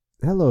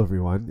Hello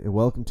everyone, and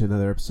welcome to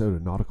another episode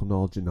of Nautical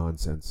Knowledge and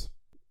Nonsense.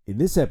 In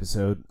this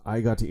episode, I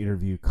got to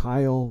interview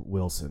Kyle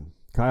Wilson.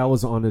 Kyle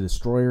was on a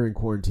destroyer in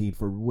quarantine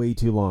for way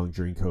too long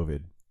during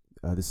COVID.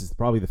 This is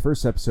probably the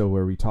first episode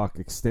where we talk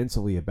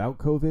extensively about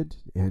COVID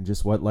and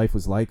just what life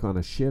was like on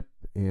a ship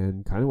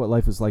and kind of what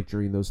life was like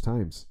during those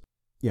times.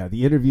 Yeah,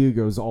 the interview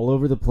goes all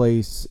over the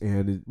place,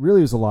 and it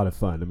really was a lot of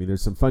fun. I mean,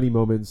 there's some funny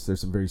moments,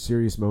 there's some very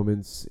serious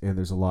moments, and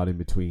there's a lot in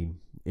between.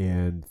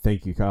 And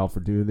thank you, Kyle, for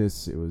doing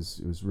this. It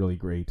was really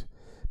great.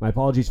 My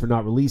apologies for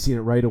not releasing it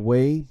right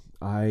away.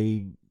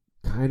 I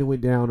kind of went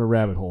down a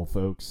rabbit hole,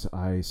 folks.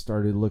 I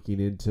started looking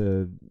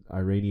into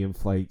Iranian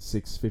Flight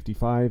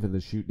 655 and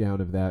the shoot down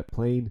of that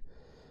plane,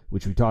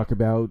 which we talk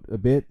about a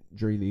bit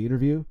during the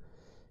interview.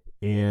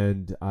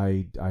 And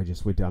I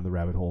just went down the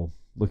rabbit hole,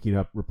 looking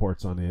up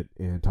reports on it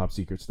and top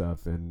secret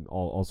stuff and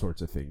all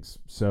sorts of things.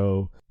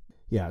 So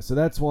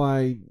that's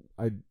why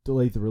I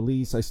delayed the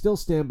release. I still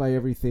stand by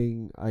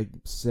everything I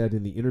said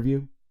in the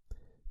interview,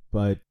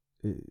 but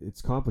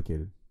it's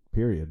complicated,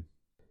 period.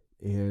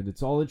 And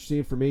it's all interesting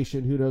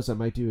information. Who knows, I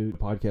might do a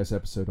podcast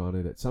episode on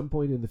it at some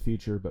point in the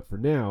future, but for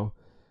now,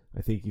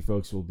 I think you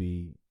folks will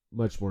be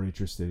much more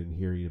interested in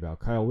hearing about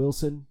Kyle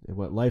Wilson and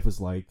what life was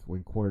like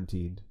when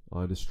quarantined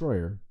on a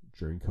destroyer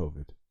during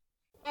COVID.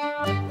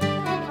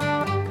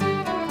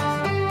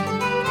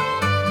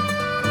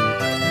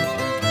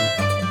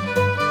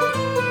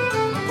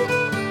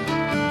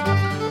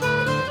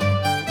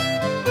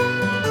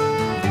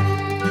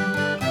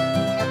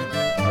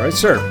 All right,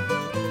 sir.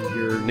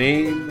 Your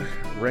name,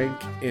 rank,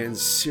 and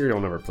serial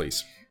number,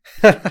 please.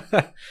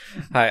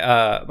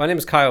 Hi, my name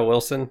is Kyle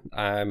Wilson.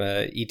 I'm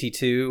a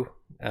ET2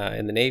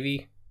 in the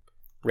Navy,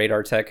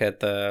 radar tech at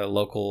the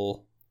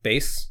local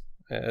base.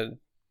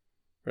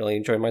 Really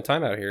enjoyed my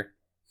time out here.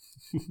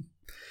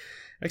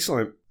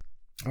 Excellent.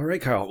 All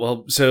right, Kyle.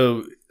 Well,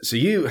 so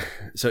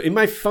in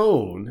my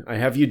phone, I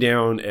have you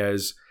down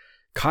as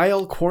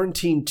Kyle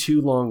Quarantine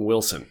Too Long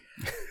Wilson.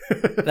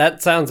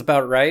 That sounds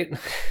about right.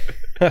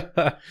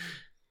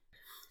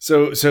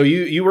 So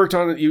you worked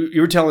on you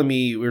were telling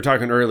me, we were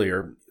talking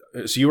earlier,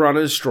 so you were on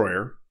a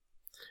destroyer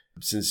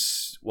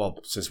since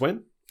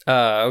when?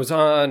 I was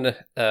on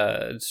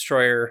a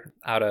destroyer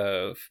out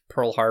of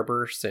Pearl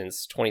Harbor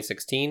since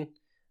 2016,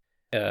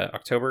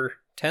 October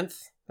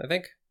 10th, I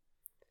think.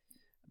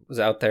 Was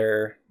out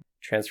there,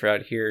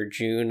 transferred out here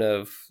June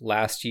of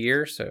last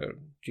year, so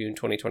June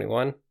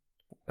 2021,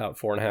 about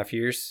 4.5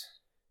 years.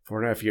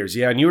 4.5 years,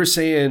 yeah. And you were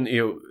saying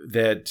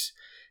that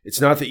it's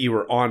not that you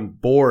were on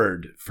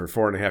board for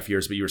 4.5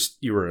 years, but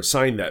you were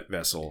assigned that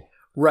vessel.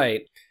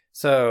 Right.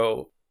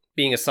 So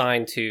being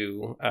assigned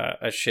to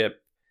a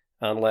ship,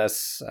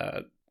 unless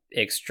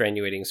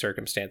extenuating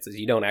circumstances,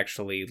 you don't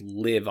actually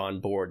live on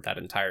board that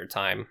entire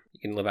time. You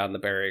can live out in the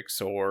barracks,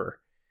 or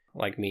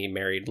like me,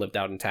 married, lived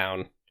out in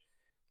town.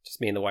 Just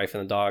me and the wife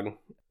and the dog.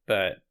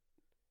 But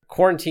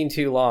quarantine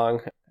too long,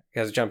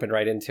 because jumping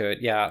right into it.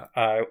 Yeah,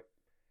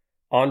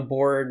 on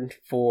board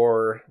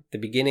for the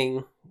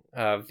beginning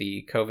of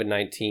the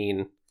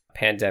COVID-19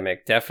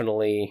 pandemic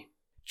definitely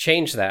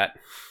changed that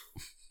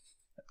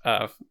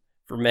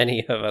for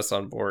many of us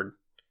on board.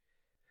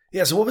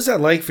 Yeah, so what was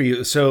that like for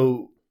you?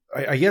 So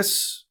I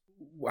guess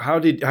how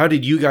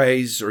did you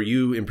guys, or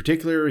you in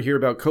particular, hear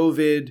about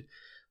COVID?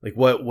 Like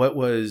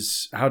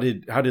how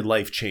did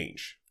life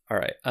change? All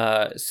right.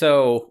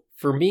 So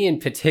for me in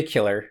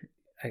particular,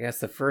 I guess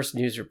the first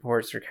news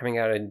reports were coming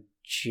out in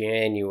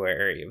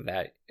January of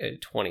that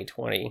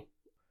 2020.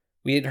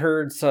 We had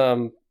heard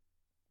some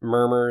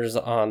murmurs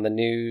on the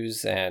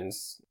news and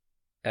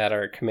at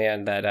our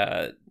command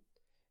that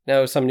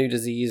some new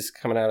disease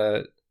coming out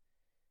of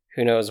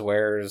who knows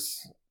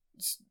where's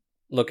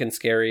looking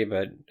scary,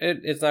 but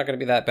it's not going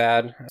to be that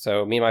bad.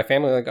 So me and my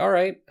family were like, all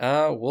right,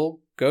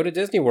 we'll go to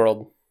Disney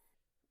World.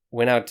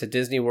 Went out to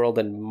Disney World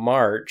in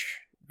March,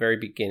 very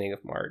beginning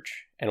of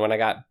March. And when I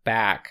got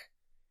back,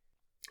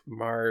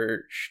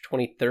 March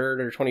 23rd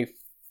or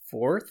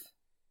 24th,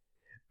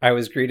 I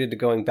was greeted to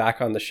going back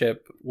on the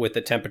ship with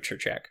a temperature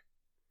check.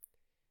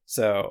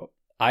 So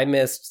I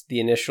missed the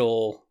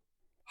initial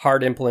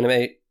hard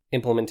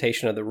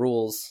implementation of the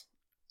rules,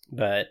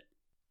 but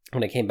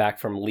when I came back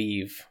from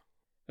leave,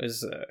 I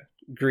was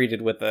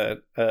greeted with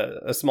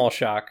a small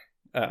shock.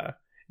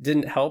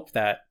 Didn't help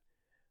that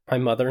my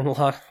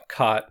mother-in-law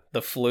caught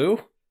the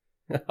flu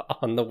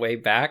on the way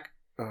back.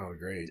 Oh,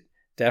 great.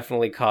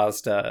 Definitely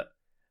caused a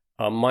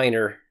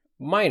minor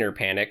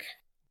panic.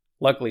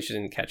 Luckily, she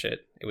didn't catch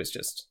it. It was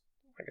just,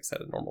 like I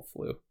said, a normal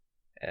flu.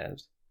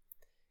 And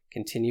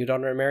continued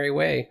on our merry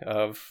way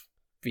of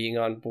being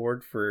on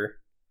board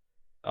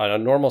on a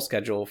normal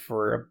schedule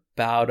for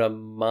about a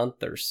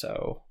month or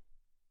so.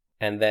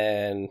 And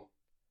then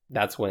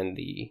that's when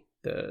the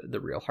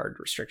real hard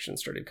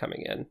restrictions started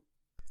coming in.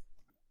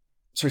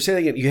 Sorry, say that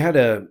again. You had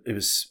it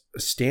was a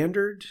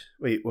standard?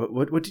 Wait,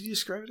 what did you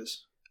describe it as?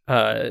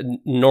 The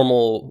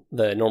normal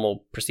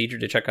procedure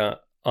to check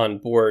on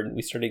board.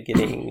 We started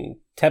getting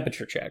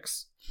temperature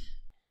checks.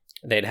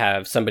 They'd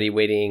have somebody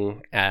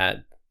waiting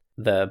at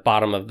the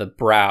bottom of the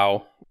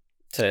brow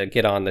to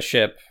get on the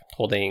ship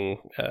holding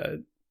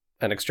an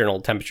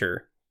external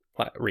temperature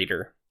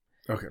reader,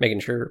 making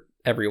sure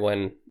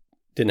everyone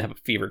didn't have a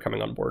fever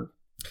coming on board.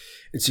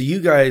 And so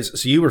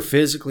you were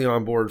physically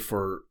on board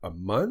for a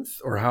month,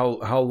 or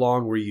how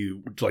long were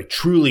you like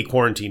truly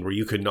quarantined where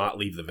you could not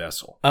leave the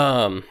vessel?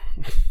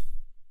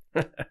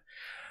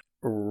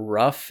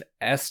 Rough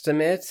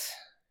estimate.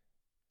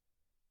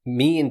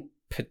 Me in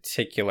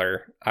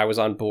particular, I was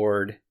on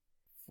board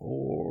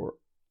for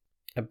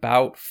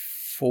about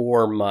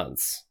 4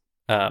 months.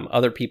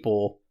 Other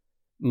people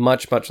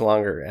much, much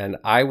longer. And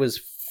I was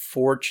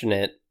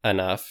fortunate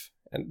enough,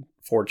 and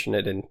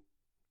fortunate in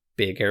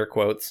big air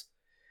quotes,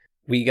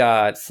 we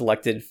got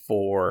selected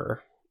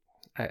for,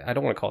 I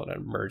don't want to call it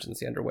an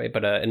emergency underway,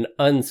 but an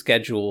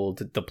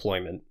unscheduled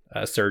deployment.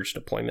 A surge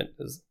deployment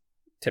is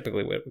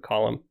typically what we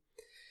call them.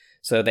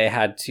 So they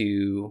had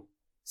to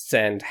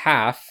send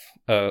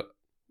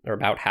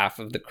about half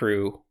of the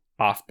crew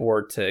off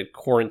board to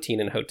quarantine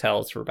in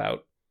hotels for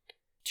about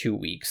 2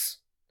 weeks.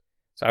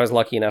 So I was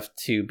lucky enough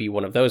to be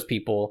one of those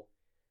people,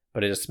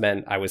 but it just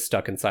meant I was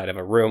stuck inside of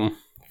a room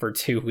for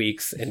 2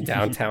 weeks in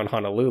downtown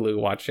Honolulu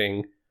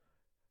watching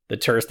the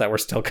tourists that were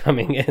still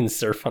coming in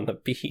surf on the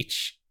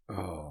beach.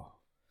 Oh,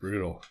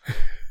 brutal.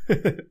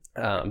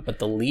 But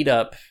the lead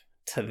up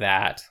to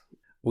that,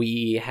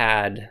 we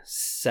had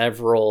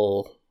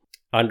several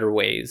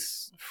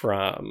underways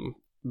from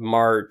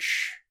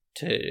March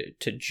to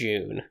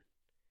June,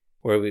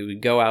 where we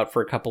would go out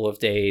for a couple of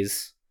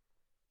days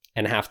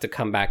and have to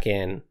come back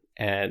in.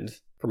 And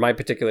for my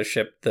particular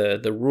ship,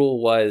 the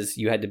rule was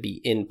you had to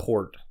be in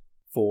port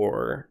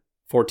for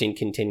 14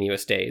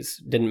 continuous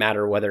days. Didn't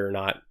matter whether or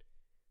not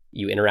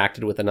you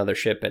interacted with another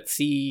ship at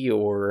sea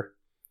or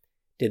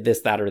did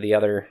this, that, or the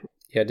other.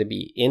 You had to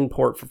be in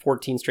port for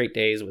 14 straight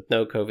days with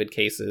no COVID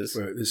cases.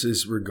 Right. This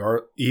is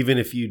even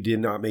if you did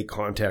not make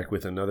contact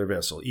with another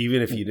vessel,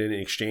 even if you didn't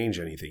exchange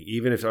anything,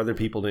 even if other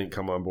people didn't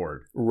come on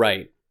board.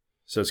 Right.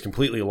 So it's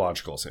completely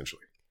illogical,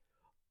 essentially.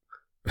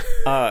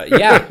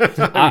 Yeah.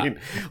 I mean,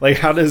 like,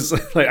 how does,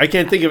 like, I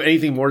can't think of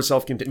anything more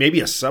self-contained. Maybe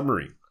a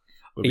submarine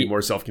would be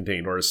more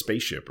self-contained, or a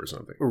spaceship or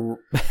something.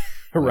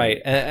 Right.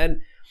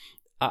 And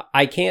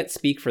I can't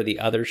speak for the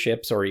other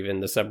ships or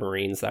even the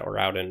submarines that were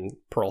out in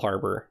Pearl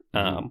Harbor,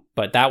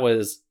 but that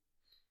was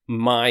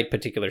my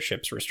particular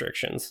ship's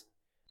restrictions.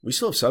 We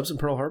still have subs in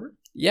Pearl Harbor?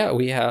 Yeah,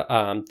 we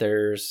have.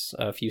 There's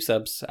a few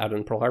subs out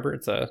in Pearl Harbor.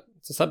 It's a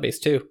sub base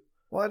too.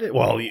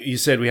 Well, you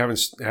said we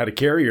haven't had a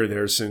carrier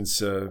there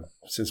since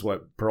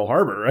what, Pearl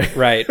Harbor, right?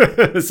 Right.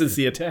 Since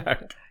the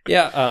attack.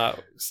 Yeah,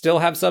 still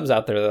have subs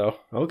out there though.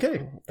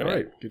 Okay, all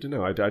right, good to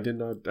know. I did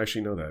not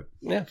actually know that.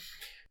 Yeah.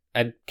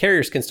 And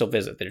carriers can still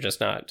visit. They're just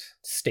not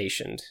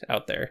stationed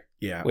out there.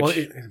 Yeah. Well,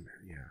 it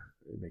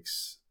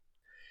makes...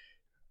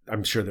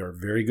 I'm sure there are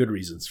very good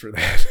reasons for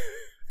that.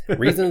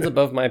 Reasons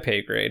above my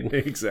pay grade.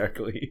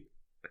 Exactly.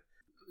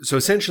 So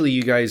essentially,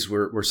 you guys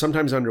were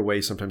sometimes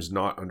underway, sometimes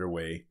not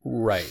underway.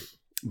 Right.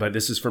 But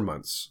this is for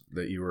months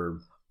that you were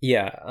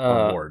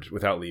on board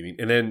without leaving.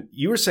 And then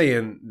you were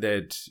saying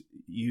that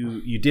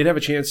you did have a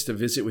chance to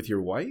visit with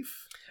your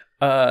wife?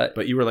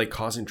 But you were like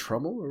causing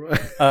trouble or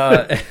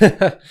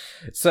what?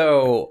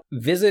 So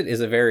visit is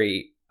a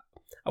very,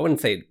 I wouldn't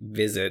say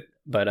visit,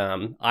 but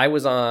I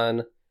was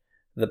on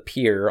the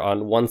pier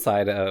on one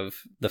side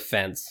of the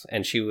fence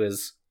and she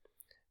was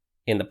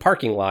in the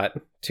parking lot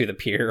to the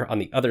pier on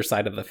the other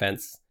side of the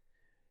fence.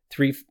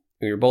 We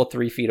were both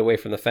 3 feet away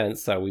from the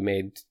fence, so we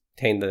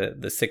maintained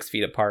the 6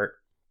 feet apart.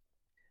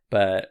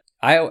 But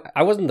I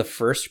wasn't the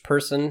first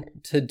person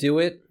to do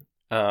it,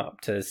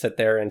 to sit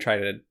there and try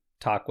to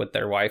talk with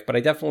their wife, but I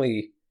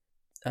definitely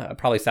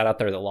probably sat out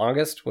there the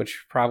longest,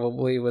 which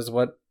probably was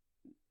what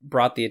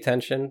brought the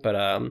attention.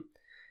 But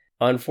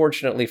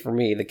unfortunately for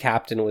me, the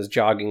captain was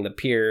jogging the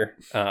pier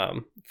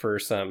for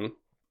some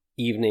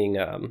evening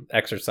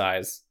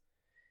exercise,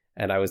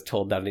 and I was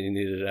told that I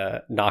needed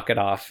to knock it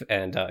off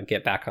and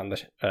get back on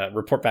the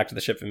report back to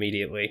the ship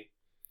immediately.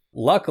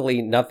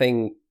 Luckily,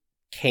 nothing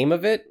came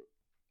of it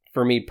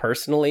for me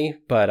personally,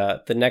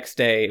 but the next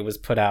day it was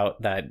put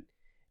out that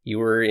you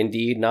were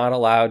indeed not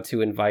allowed to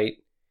invite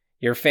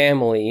your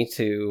family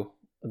to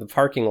the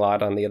parking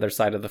lot on the other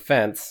side of the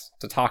fence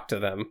to talk to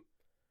them,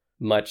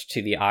 much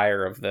to the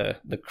ire of the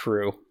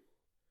crew.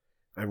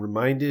 I'm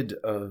reminded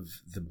of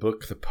the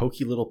book, The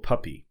Pokey Little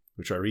Puppy,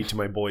 which I read to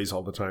my boys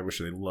all the time, which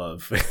they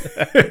love.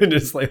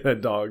 Just like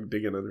that dog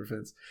digging under a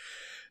fence.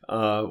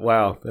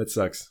 Wow, that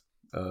sucks.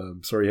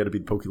 Sorry you had to be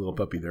the Pokey Little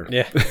Puppy there.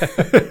 Yeah.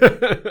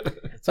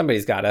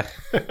 Somebody's gotta.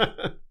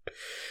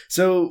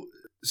 So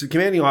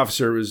commanding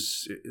officer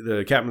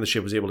the captain of the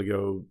ship was able to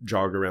go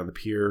jog around the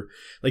pier.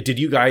 Like, did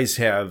you guys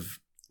have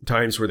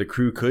times where the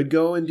crew could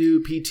go and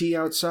do PT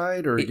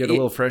outside or get a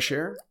little fresh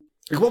air?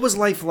 Like, what was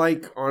life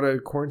like on a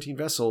quarantine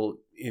vessel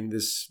in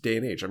this day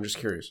and age? I'm just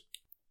curious.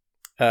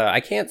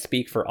 I can't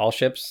speak for all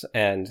ships,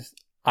 and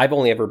I've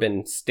only ever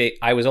been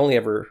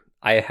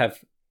I have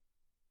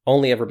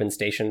only ever been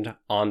stationed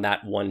on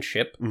that one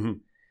ship. Mm-hmm.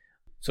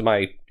 So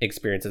my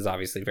experience is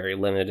obviously very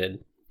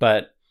limited,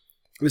 but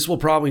This will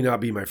probably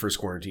not be my first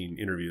quarantine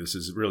interview. This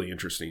is really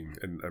interesting,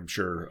 and I'm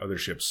sure other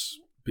ships,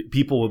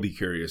 people will be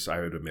curious,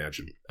 I would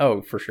imagine.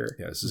 Oh, for sure.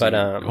 Yeah, this is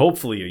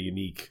hopefully a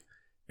unique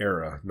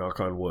era, knock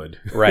on wood.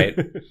 Right.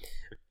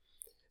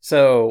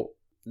 So,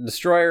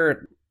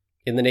 destroyer,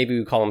 in the Navy,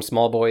 we call them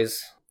small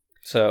boys.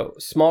 So,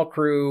 small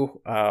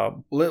crew.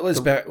 Let's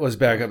back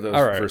up those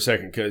for a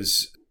second,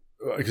 because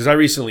I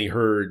recently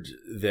heard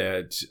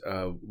that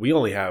we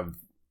only have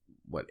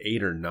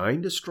 8 or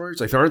 9 destroyers?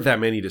 Like, there aren't that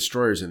many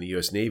destroyers in the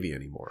U.S. Navy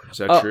anymore. Is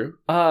that true?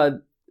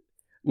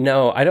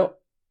 No, I don't.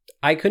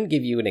 I couldn't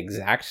give you an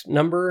exact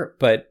number,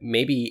 but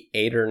maybe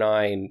 8 or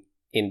 9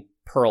 in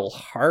Pearl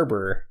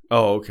Harbor.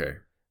 Oh, okay.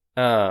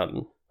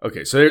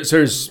 Okay, so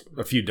there's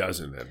a few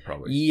dozen then,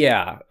 probably.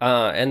 Yeah,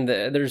 and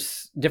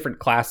there's different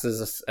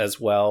classes as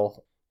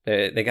well.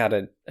 They got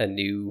a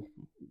new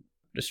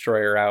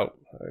destroyer out.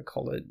 They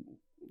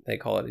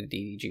call it a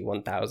DDG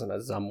 1000, a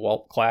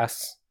Zumwalt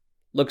class.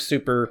 Looks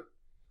super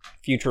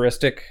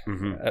futuristic.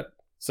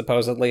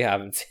 Supposedly,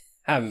 haven't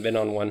been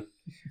on one.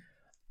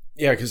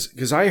 Yeah,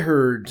 because I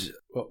heard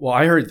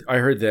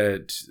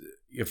that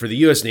for the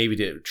U.S. Navy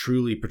to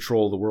truly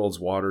patrol the world's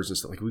waters and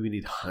stuff, like, we would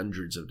need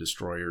hundreds of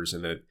destroyers,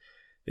 and that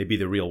they'd be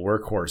the real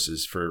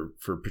workhorses for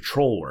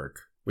patrol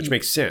work, which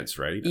makes sense,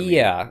 right?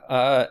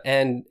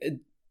 And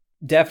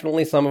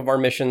definitely some of our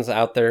missions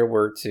out there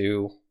were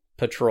to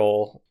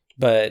patrol,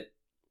 but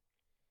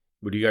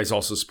would you guys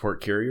also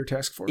support carrier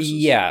task forces?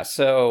 Yeah,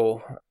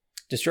 so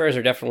destroyers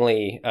are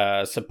definitely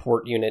a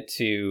support unit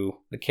to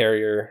the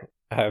carrier.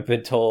 I've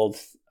been told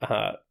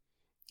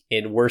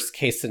in worst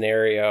case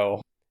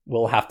scenario,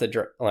 we'll have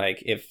to,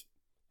 if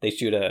they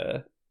shoot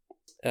a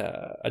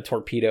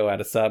torpedo at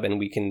a sub and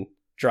we can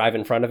drive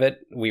in front of it,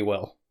 we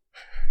will,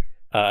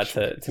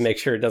 to make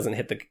sure it doesn't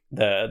hit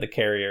the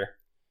carrier.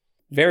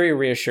 Very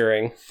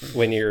reassuring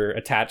when you're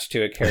attached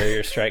to a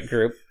carrier strike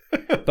group,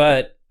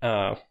 but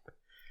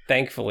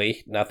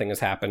thankfully nothing has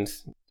happened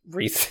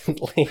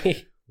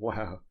recently.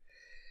 Wow.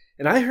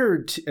 And I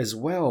heard as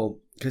well,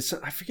 because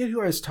I forget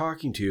who I was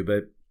talking to,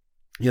 but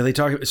they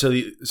talk. So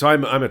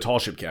I'm a tall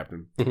ship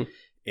captain,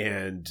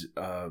 and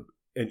I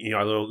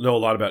know a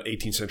lot about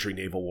 18th century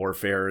naval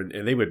warfare,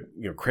 and they would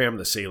cram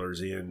the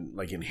sailors in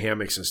in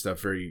hammocks and stuff,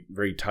 very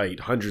very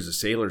tight, hundreds of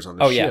sailors on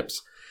the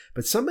ships. Yeah.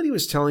 But somebody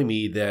was telling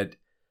me that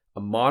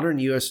a modern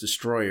U.S.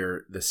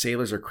 destroyer, the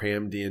sailors are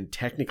crammed in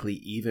technically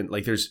even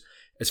there's,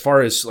 as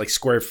far as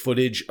square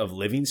footage of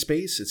living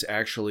space, it's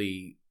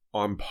actually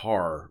on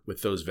par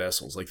with those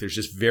vessels. There's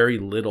just very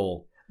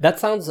little. That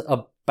sounds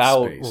about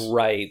space.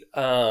 Right.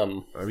 I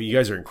mean, you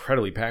guys are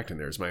incredibly packed in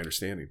there, is my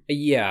understanding.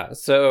 Yeah.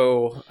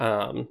 So,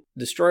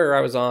 destroyer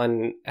I was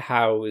on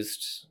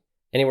housed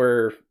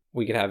anywhere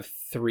we could have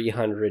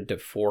 300 to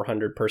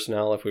 400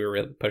 personnel if we were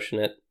really pushing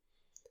it.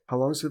 How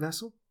long is the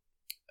vessel?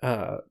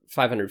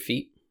 500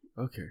 feet.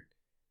 Okay.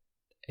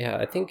 Yeah,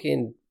 I think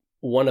in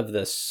one of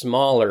the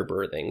smaller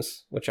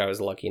berthings, which I was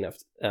lucky enough,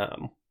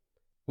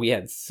 we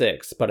had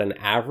 6, but an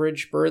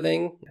average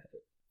berthing,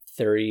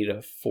 30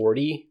 to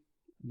 40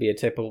 be a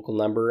typical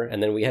number.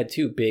 And then we had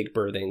 2 big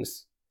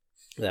berthings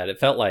that it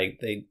felt like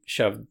they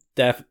shoved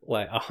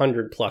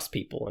 100 plus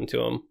people into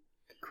them.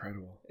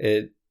 Incredible.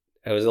 It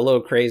was a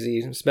little crazy,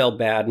 it smelled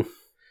bad.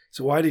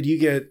 So why did you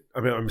get, I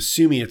mean, I'm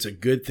assuming it's a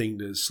good thing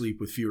to sleep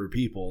with fewer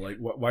people.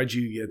 Why'd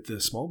you get the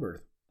small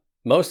berth?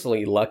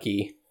 Mostly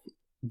lucky,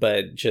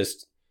 but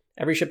just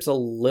every ship's a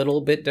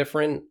little bit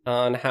different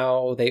on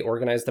how they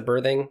organize the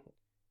berthing.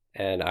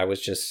 And I was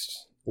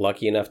just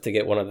lucky enough to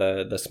get one of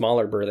the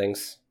smaller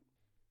berthings.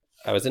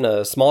 I was in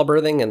a small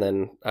berthing, and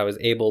then I was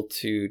able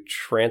to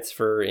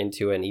transfer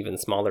into an even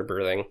smaller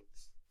berthing,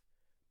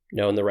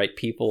 knowing the right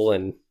people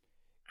and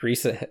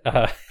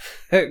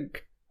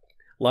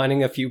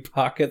lining a few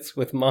pockets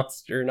with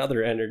Monster and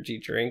other energy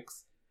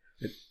drinks.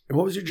 And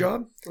what was your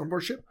job on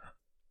board ship?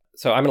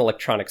 So I'm an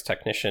electronics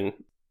technician.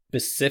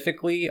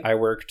 Specifically, I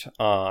worked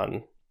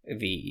on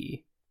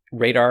the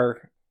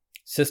radar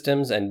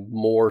systems, and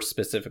more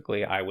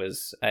specifically, I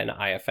was an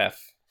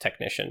IFF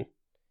technician.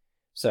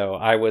 So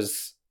I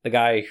was the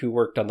guy who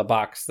worked on the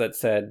box that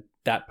said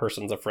that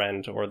person's a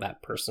friend or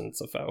that person's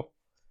a foe.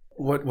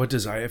 What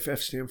does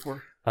IFF stand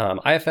for?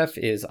 IFF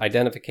is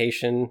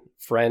identification,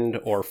 friend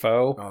or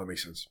foe. Oh, that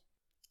makes sense.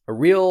 A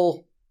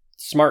real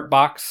smart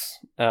box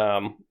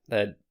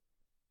that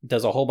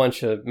does a whole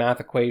bunch of math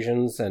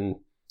equations and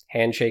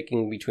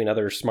handshaking between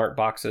other smart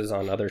boxes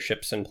on other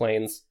ships and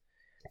planes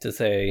to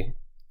say,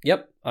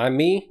 yep, I'm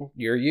me,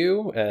 you're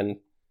you, and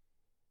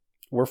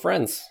we're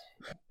friends.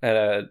 And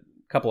a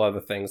couple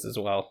other things as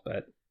well,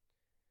 but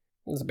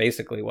that's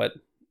basically what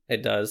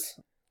it does.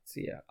 So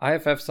yeah,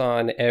 IFF's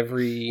on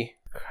every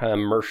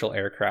commercial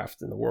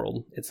aircraft in the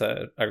world. It's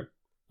a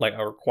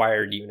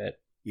required unit.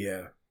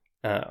 Yeah.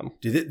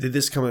 Did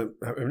this come?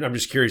 I'm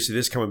just curious. Did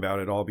this come about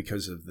at all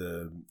because of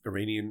the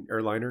Iranian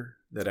airliner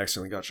that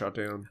accidentally got shot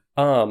down?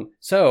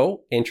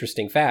 So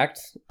interesting fact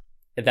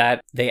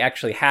that they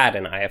actually had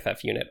an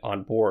IFF unit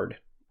on board.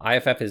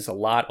 IFF is a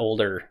lot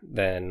older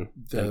than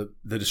the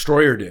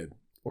destroyer did,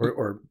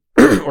 or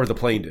or the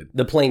plane did.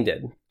 The plane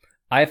did.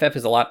 IFF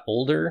is a lot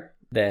older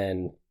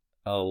than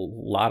a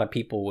lot of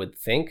people would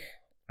think.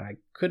 I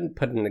couldn't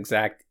put an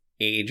exact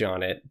age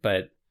on it,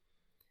 but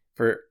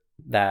for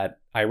that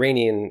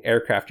Iranian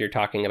aircraft you're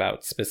talking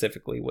about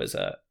specifically was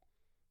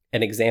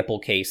an example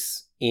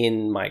case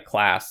in my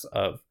class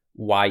of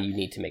why you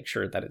need to make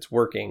sure that it's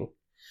working.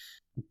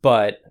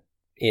 But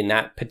in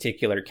that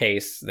particular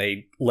case,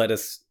 they let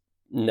us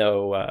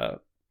know,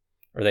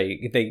 or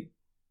they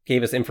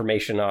gave us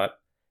information on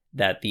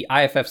that the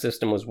IFF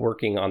system was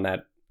working on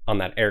that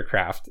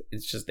aircraft.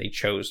 It's just they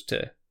chose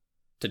to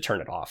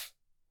turn it off.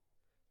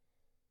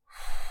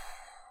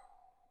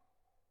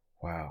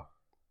 Wow.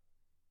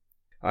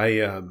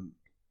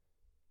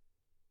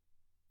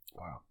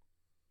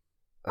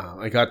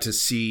 I got to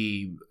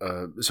see,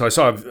 so I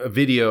saw a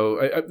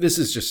video. This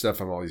is just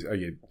stuff I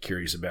get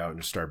curious about and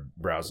just start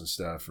browsing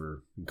stuff.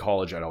 Or in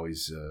college, I'd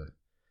always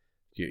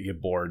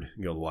get bored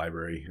and go to the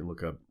library and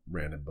look up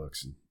random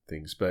books and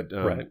things. But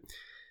Right.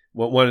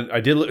 One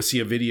I did see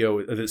a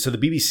video. So the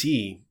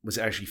BBC was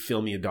actually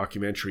filming a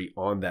documentary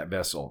on that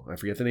vessel. I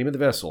forget the name of the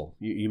vessel.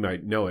 You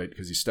might know it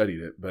because you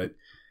studied it. But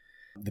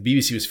the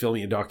BBC was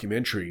filming a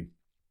documentary.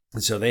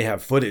 And so they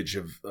have footage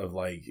of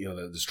like,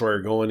 the destroyer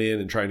going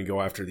in and trying to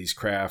go after these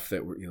craft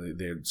that were,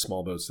 they had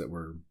small boats that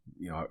were,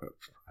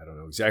 I don't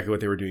know exactly what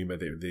they were doing, but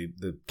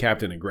the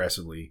captain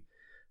aggressively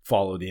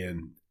followed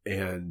in.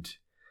 And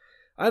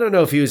I don't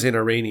know if he was in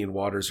Iranian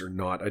waters or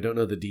not. I don't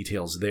know the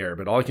details there,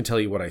 but all I can tell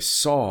you what I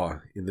saw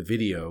in the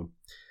video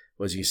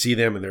was you see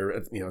them and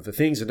they're, the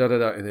things and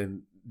and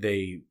then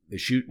they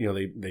shoot,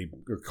 they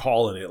are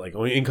calling it like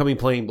incoming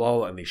plane, blah,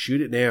 blah, and they shoot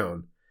it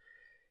down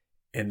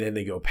and then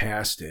they go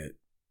past it.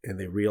 And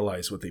they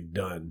realize what they've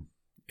done.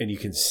 And you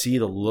can see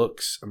the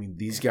looks. I mean,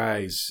 these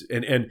guys,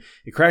 and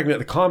it cracked me up.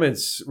 The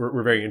comments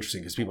were very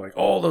interesting because people were like,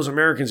 oh, those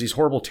Americans, these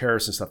horrible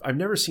terrorists and stuff. I've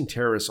never seen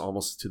terrorists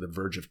almost to the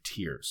verge of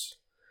tears.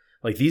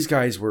 Like these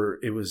guys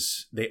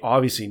they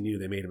obviously knew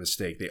they made a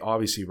mistake. They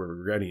obviously were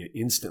regretting it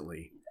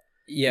instantly.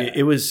 Yeah.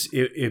 It was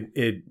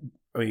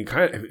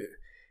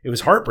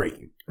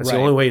heartbreaking. That's the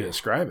only way to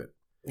describe it.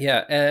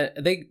 Yeah.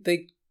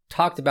 They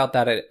talked about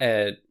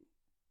that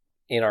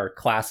in our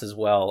class as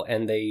well.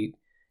 And they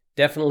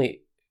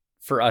definitely,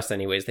 for us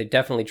anyways, they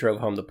definitely drove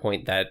home the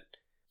point that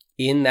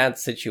in that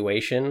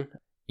situation,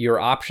 your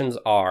options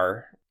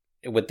are,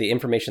 with the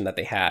information that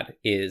they had,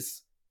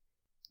 is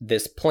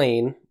this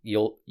plane,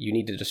 you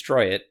need to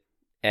destroy it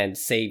and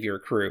save your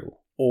crew,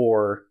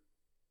 or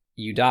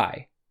you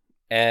die.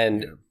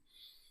 And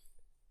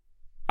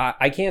yeah.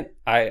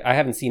 I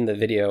haven't seen the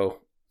video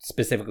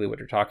specifically what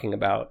you're talking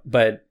about,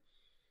 but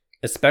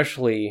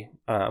especially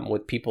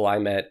with people I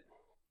met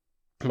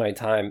in my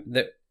time,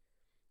 that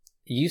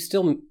you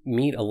still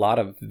meet a lot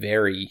of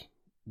very,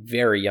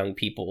 very young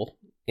people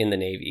in the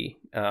Navy,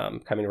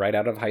 coming right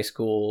out of high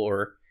school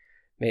or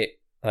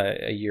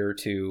a year or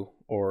two,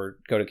 or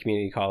go to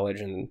community college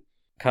and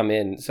come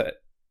in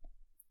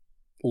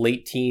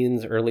late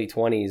teens, early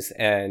 20s,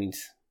 and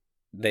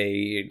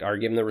they are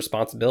given the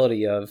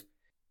responsibility of,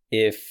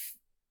 if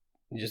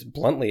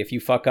you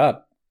fuck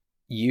up,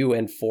 you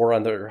and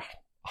 400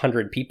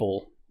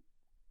 people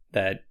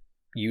that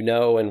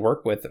and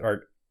work with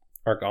are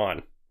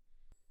gone.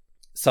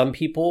 Some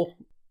people,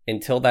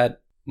 until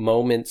that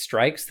moment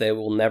strikes, they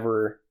will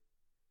never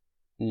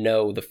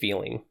know the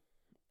feeling.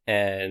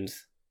 And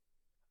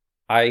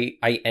I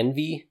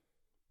envy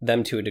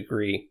them to a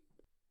degree.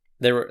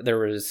 There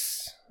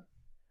was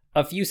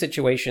a few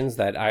situations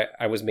that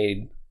I was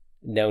made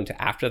known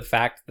to after the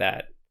fact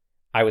that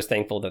I was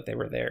thankful that they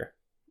were there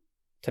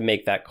to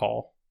make that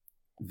call.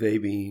 They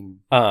being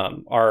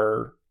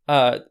are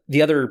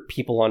the other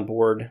people on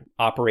board,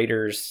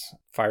 operators,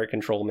 fire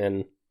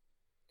controlmen.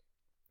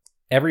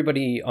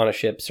 Everybody on a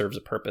ship serves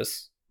a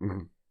purpose.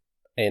 Mm-hmm.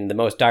 And the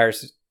most dire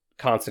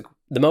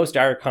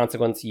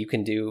consequence you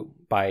can do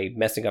by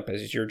messing up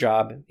as your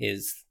job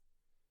is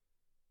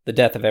the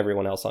death of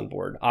everyone else on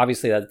board.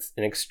 Obviously, that's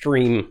an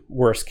extreme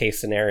worst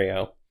case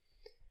scenario.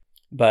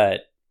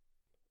 But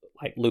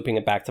like looping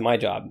it back to my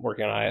job,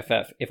 working on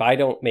IFF, if I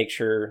don't make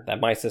sure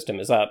that my system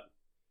is up,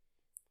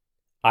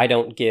 I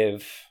don't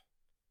give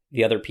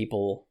the other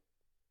people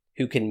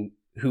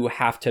who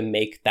have to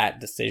make that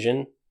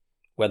decision,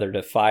 whether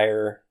to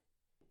fire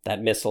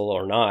that missile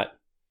or not,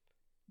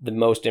 the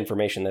most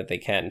information that they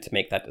can to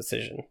make that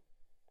decision.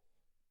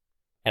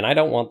 And I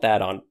don't want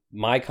that on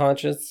my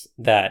conscience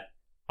that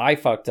I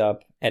fucked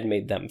up and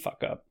made them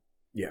fuck up.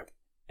 Yeah.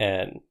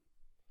 And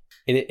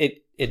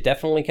it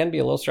definitely can be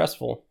a little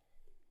stressful.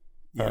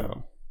 Yeah.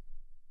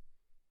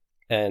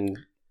 And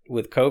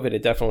with COVID,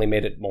 it definitely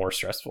made it more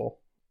stressful.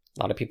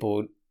 A lot of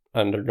people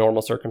under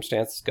normal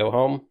circumstances go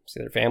home, see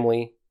their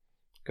family,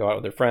 go out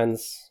with their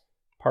friends,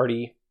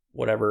 party,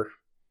 whatever.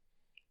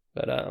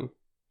 But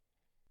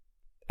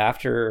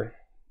after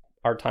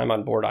our time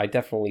on board, I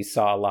definitely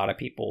saw a lot of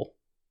people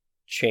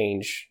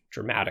change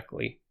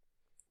dramatically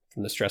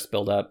from the stress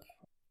buildup.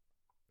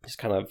 Just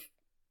kind of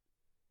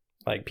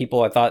like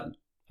people I thought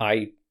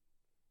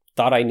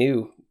I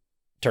knew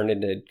turned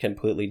into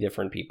completely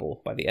different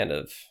people by the end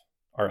of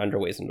our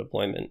underways in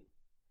deployment.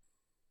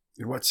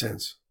 In what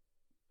sense?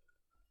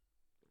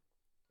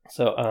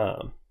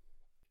 So,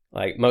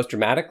 like most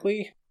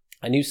dramatically,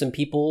 I knew some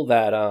people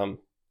that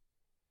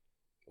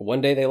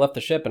one day they left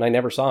the ship and I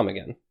never saw them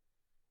again.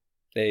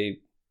 They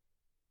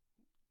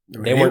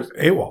weren't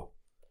AWOL.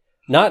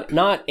 Not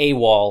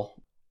AWOL.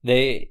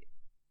 They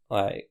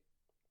like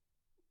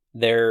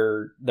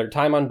their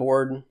time on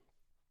board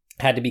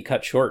had to be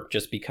cut short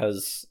just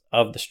because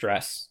of the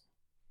stress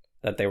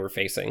that they were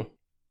facing.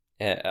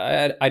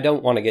 And I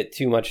don't want to get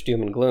too much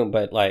doom and gloom,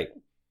 but like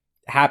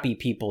happy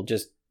people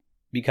just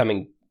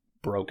becoming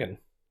broken.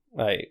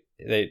 Like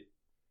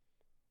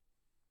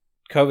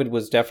COVID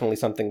was definitely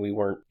something we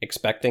weren't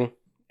expecting,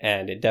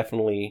 and it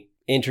definitely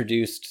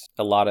introduced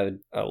a lot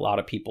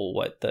of people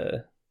what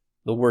the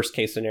worst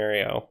case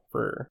scenario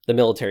for the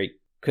military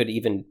could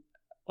even,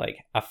 like,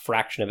 a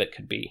fraction of it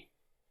could be.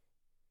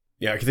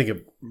 Yeah, I can think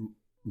of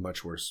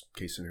much worse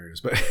case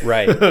scenarios, but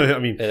right. I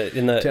mean,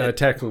 in the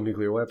tactical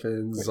nuclear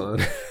weapons,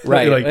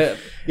 right? like,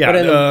 yeah,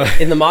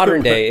 but in the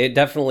modern day, it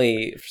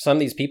definitely, for some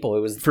of these people, it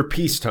was for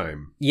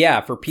peacetime.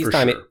 Yeah, for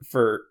peacetime,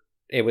 sure.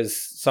 It was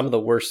some of the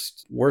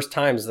worst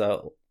times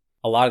that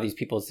a lot of these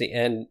people see.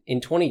 And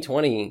in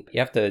 2020, you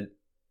have to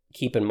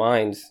keep in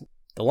mind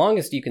the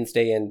longest you can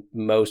stay in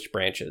most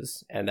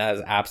branches, and that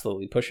is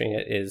absolutely pushing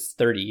it, is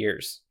 30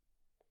 years.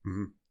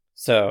 Mm-hmm.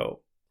 So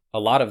a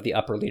lot of the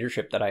upper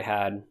leadership that I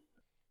had,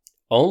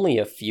 only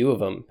a few of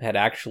them had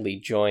actually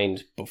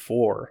joined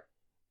before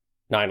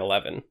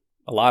 9/11.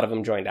 A lot of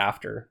them joined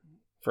after,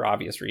 for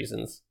obvious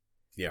reasons.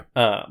 Yeah.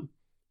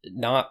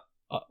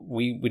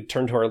 We would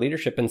turn to our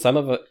leadership, and some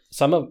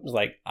of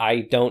like,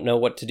 I don't know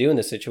what to do in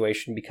this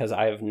situation because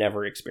I have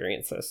never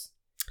experienced this,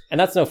 and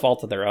that's no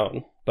fault of their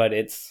own. But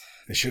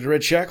they should have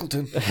read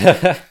Shackleton.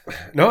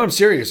 No, I'm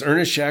serious.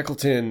 Ernest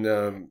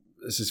Shackleton.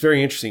 This is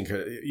very interesting.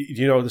 Do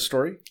you know the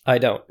story? I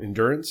don't.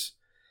 Endurance.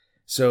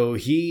 So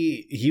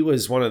he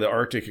was one of the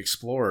Arctic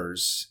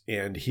explorers,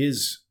 and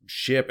his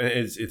ship,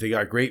 and they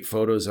got great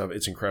photos of it.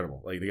 It's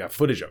incredible. Like, they got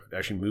footage of it,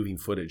 actually moving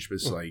footage. But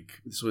it's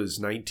like, this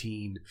was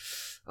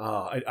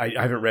I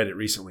haven't read it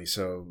recently,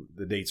 so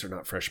the dates are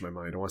not fresh in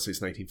my mind. I want to say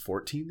it's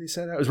 1914. They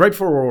said that. It was right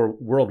before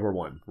World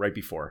War I, right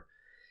before,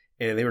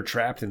 and they were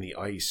trapped in the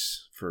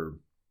ice for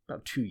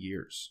about 2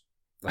 years,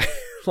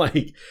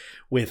 like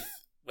with.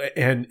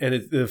 And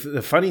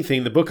the funny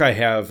thing, the book I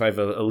have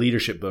a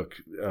leadership book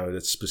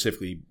that's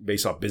specifically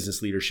based off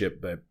business leadership,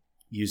 but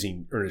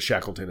using Ernest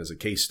Shackleton as a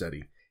case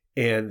study.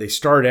 And they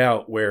start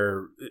out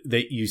where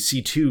you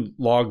see two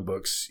log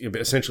books,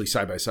 essentially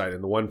side by side,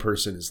 and the one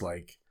person is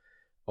like,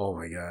 "Oh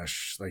my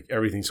gosh, like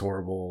everything's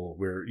horrible.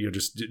 We're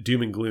just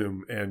doom and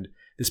gloom." And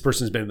this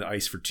person's been in the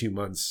ice for 2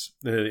 months.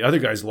 And then the other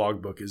guy's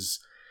logbook is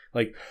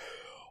like,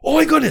 "Oh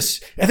my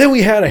goodness!" And then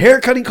we had a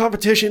hair cutting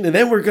competition, and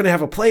then we're going to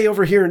have a play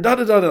over here, and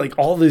like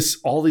all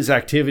this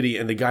activity.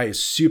 And the guy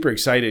is super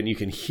excited, and you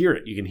can hear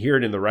it. You can hear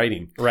it in the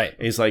writing. Right.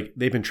 And he's like,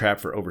 they've been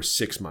trapped for over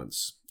 6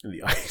 months in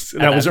the ice.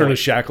 And that was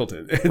Ernest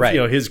Shackleton, right.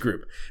 His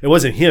group. It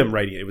wasn't him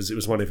writing it. It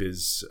was one of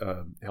his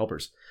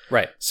helpers.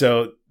 Right.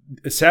 So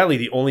sadly,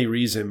 the only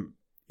reason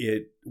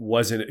it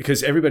wasn't,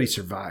 because everybody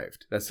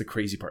survived. That's the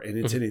crazy part. And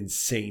it's an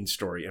insane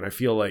story. And I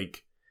feel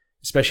like,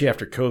 especially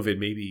after COVID,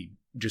 maybe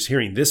just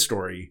hearing this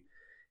story,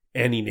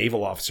 any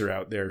naval officer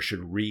out there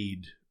should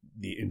read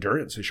the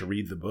Endurance. They should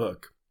read the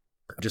book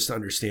just to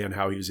understand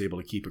how he was able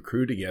to keep a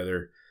crew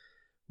together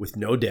with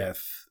no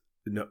death.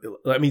 No,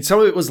 I mean, some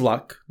of it was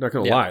luck. Not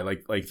going to lie.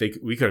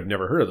 We could have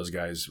never heard of those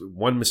guys.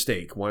 One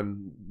mistake,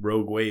 one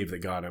rogue wave that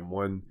got him.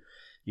 One,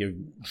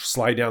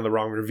 slide down the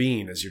wrong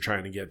ravine as you're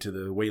trying to get to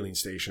the whaling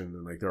station,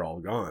 and like they're all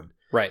gone.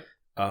 Right.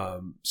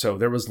 So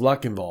there was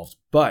luck involved,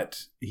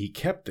 but he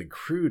kept the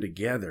crew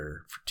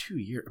together for 2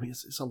 years. I mean,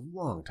 it's a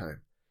long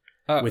time.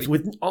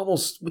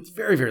 With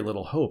very, very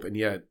little hope, and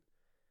yet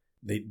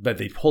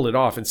they pulled it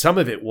off. And some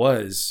of it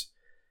was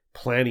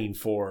planning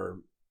for,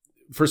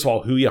 first of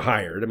all, who you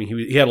hired. I mean,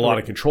 he had a lot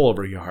of control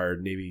over who you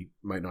hired. Navy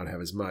might not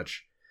have as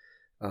much,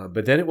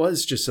 but then it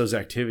was just those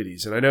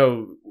activities. And I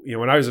know,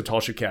 when I was a tall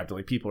ship captain,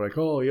 like, people were like,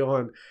 "Oh,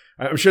 Johan,"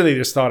 I'm sure they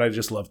just thought I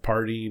just loved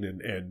partying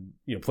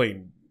and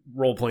playing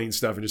role playing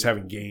stuff and just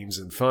having games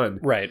and fun.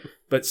 Right.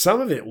 But some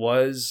of it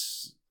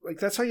was like,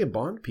 that's how you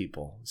bond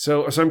people.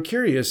 So I'm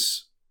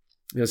curious.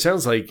 It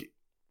sounds like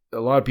a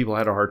lot of people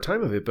had a hard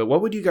time of it, but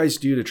what would you guys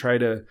do to try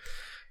to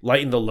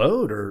lighten the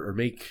load or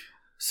make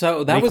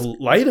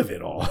light of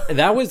it all?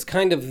 That was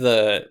kind of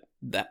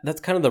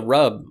that's kind of the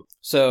rub.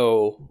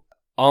 So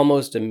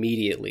almost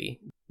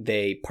immediately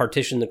they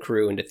partitioned the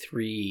crew into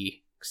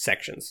 3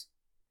 sections.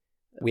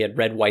 We had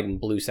red, white, and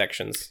blue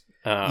sections.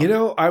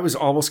 I was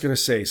almost going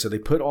to say, so they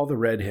put all the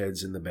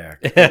redheads in the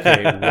back.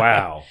 Okay,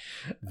 wow.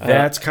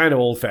 That's kind of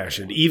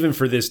old-fashioned, even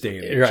for this day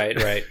and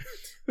age. Right.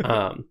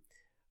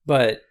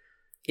 But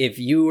if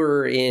you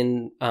were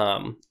in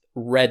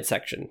red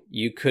section,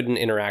 you couldn't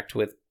interact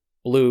with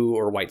blue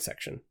or white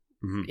section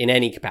in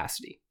any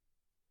capacity.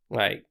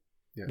 Like,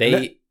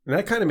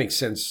 that kind of makes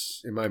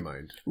sense in my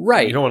mind.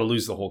 Right. You don't want to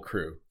lose the whole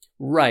crew.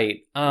 Right.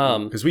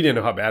 Because we didn't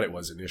know how bad it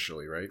was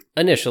initially, right?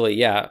 Initially,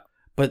 yeah.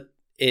 But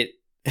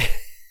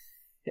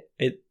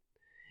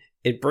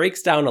it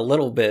breaks down a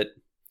little bit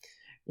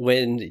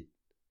when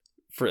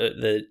for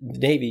the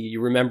Navy,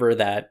 you remember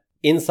that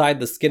inside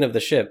the skin of the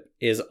ship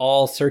is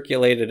all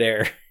circulated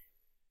air.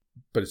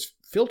 But it's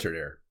filtered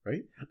air,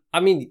 right? I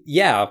mean,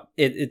 yeah,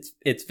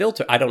 it's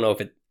filtered. I don't know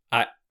if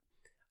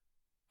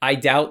I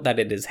doubt that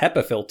it is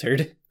HEPA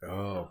filtered.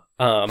 Oh.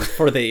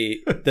 For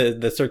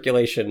the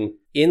circulation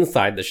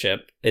inside the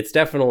ship. It's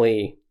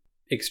definitely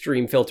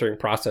extreme filtering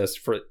process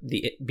for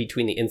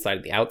between the inside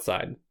and the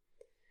outside.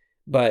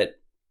 But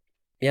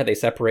yeah, they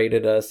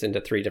separated us into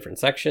 3 different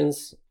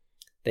sections.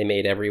 They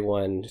made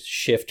everyone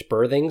shift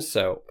berthing,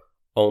 so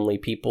only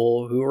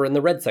people who were in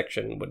the red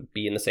section would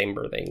be in the same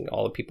berthing.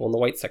 All the people in the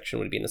white section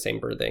would be in the same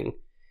berthing.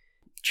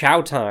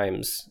 Chow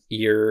times,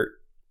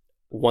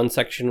 one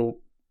section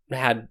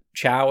had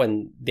chow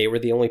and they were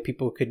the only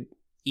people who could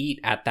eat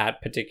at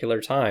that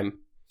particular time.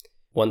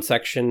 One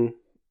section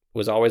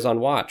was always on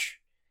watch.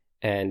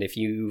 And if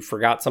you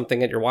forgot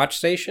something at your watch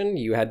station,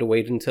 you had to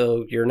wait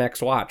until your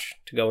next watch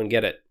to go and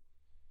get it.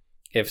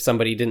 If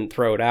somebody didn't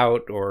throw it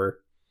out or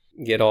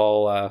get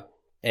all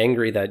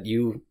angry that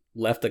you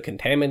left a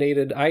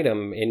contaminated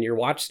item in your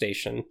watch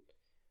station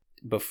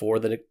before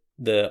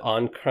the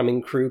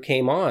oncoming crew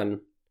came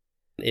on,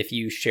 if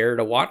you shared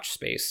a watch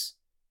space,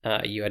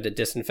 you had to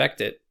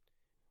disinfect it.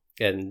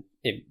 And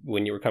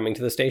when you were coming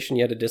to the station,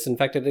 you had to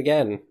disinfect it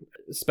again.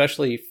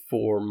 Especially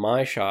for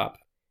my shop,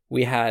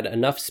 we had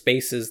enough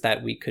spaces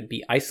that we could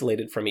be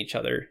isolated from each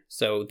other.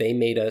 So they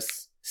made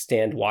us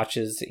stand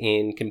watches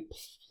in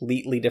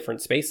completely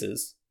different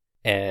spaces.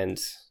 And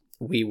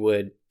we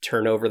would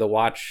turn over the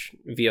watch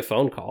via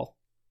phone call.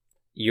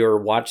 Your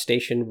watch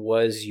station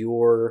was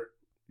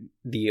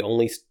the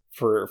only,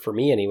 for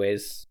me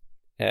anyways,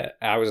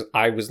 I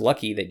was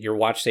lucky that your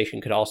watch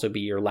station could also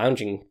be your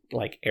lounging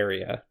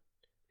area,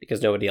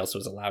 because nobody else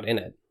was allowed in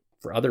it.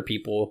 For other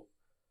people,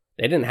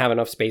 they didn't have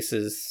enough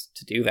spaces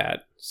to do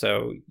that.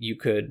 So you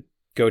could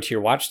go to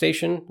your watch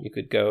station, you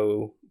could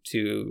go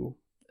to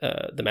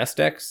the mess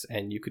decks,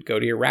 and you could go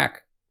to your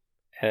rack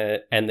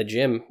and the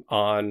gym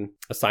on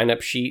a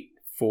sign-up sheet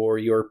for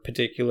your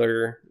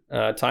particular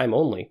time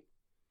only.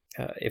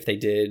 If they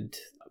did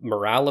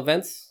morale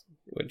events,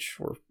 which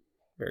were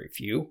very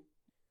few,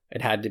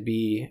 it had to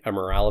be a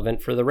morale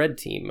event for the red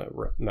team, a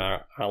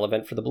morale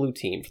event for the blue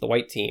team, for the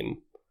white team.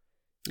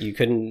 You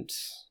couldn't,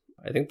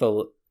 I think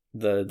the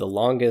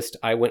longest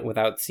I went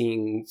without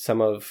seeing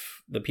some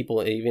of the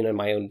people even in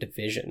my own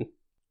division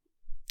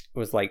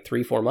was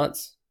 3-4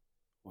 months.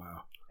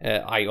 Wow.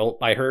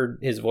 I heard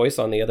his voice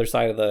on the other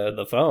side of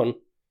the phone,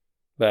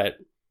 but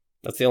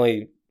that's the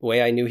only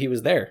way I knew he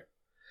was there.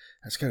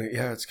 It's kind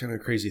of a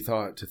crazy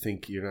thought to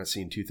think you're not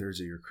seeing 2/3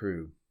 of your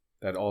crew.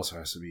 That also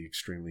has to be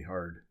extremely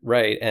hard.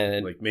 Right.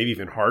 And maybe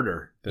even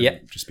harder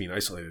than just being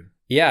isolated.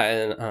 Yeah.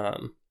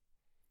 And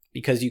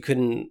because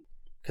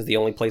the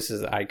only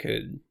places I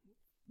could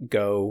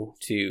go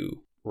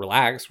to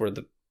relax were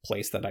the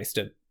place that I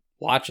stood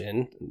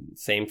watching.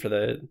 Same for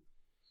the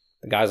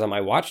guys on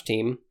my watch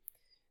team.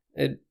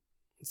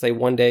 Say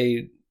one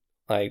day,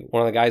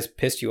 one of the guys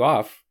pissed you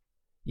off,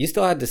 you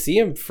still had to see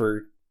him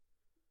for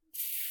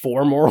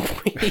 4 more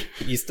weeks.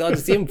 You still had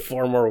to see him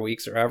 4 more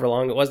weeks or however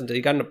long it was until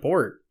you got into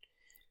port.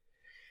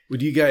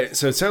 Would you guys?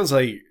 So it sounds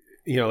like,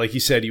 like you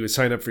said, you would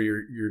sign up for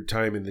your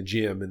time in the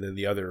gym, and then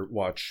the other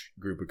watch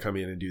group would come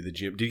in and do the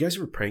gym. Did you guys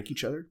ever prank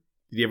each other?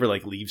 Did you ever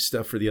leave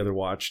stuff for the other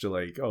watch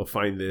to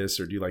find this,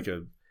 or do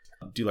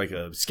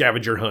a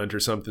scavenger hunt or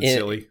something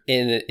silly?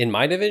 In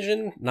my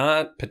division,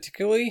 not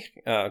particularly,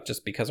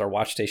 just because our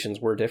watch stations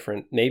were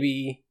different.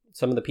 Maybe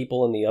some of the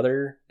people in the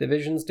other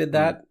divisions did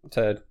that.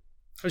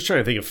 I was trying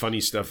to think of funny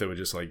stuff that would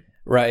just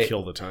right.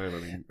 kill the time. I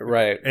mean,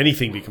 right.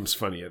 Anything becomes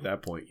funny at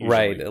that point.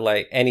 Usually.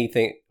 Right.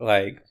 Anything.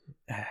 I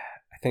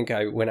think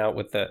I went out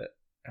with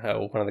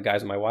one of the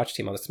guys on my watch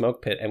team on the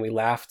smoke pit, and we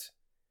laughed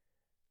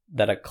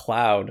that a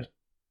cloud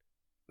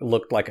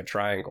looked like a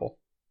triangle.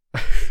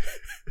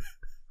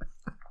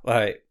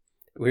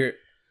 We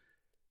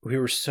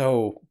were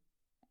so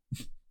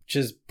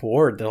just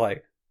bored. They're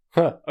like,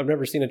 I've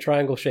never seen a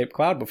triangle shaped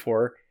cloud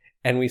before.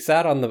 And we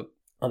sat on the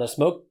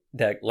smoke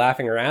deck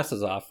laughing our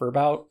asses off for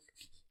about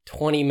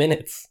 20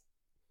 minutes.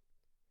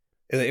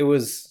 It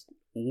was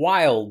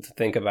wild to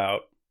think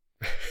about.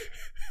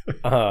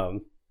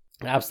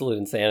 Absolute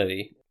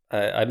insanity.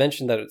 I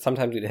mentioned that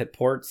sometimes we'd hit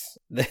ports.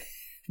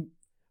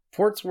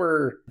 Ports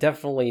were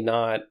definitely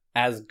not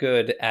as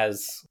good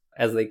as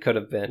they could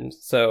have been.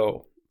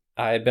 So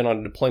I had been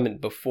on a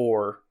deployment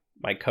before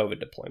my COVID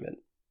deployment,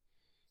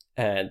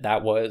 and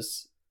that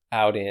was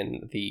out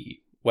in the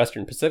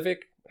Western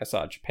Pacific. I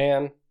saw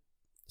Japan,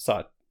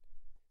 saw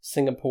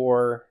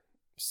Singapore,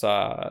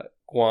 saw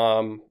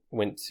Guam,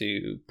 went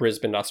to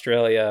Brisbane,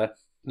 Australia.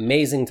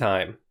 Amazing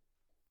time.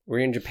 We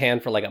were in Japan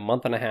for a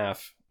month and a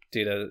half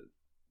due to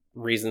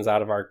reasons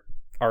out of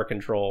our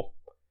control.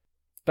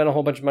 Spent a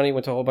whole bunch of money,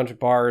 went to a whole bunch of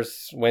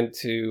bars, went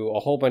to a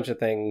whole bunch of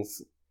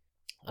things.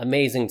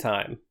 Amazing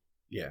time.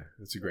 Yeah,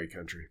 it's a great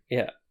country.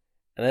 Yeah.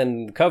 And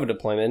then the COVID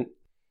deployment,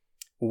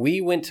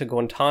 we went to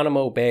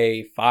Guantanamo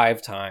Bay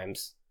 5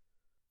 times.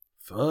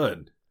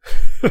 Fun.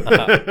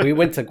 We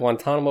went to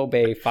Guantanamo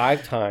Bay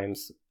 5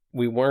 times.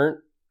 We weren't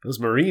Those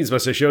Marines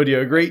must have showed you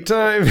a great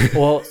time.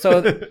 Well,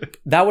 so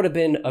that would have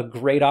been a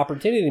great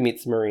opportunity to meet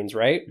some Marines,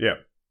 right? Yeah.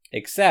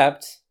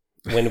 Except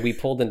when we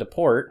pulled into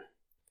port,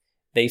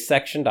 they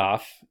sectioned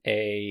off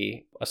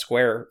a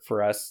square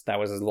for us that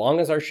was as long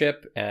as our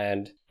ship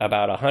and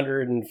about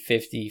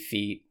 150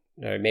 feet,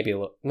 or maybe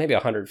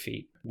 100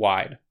 feet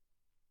wide.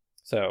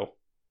 So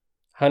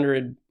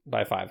 100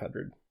 by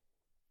 500.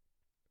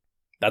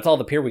 That's all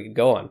the pier we could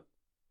go on.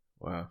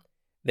 Wow.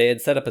 They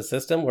had set up a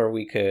system where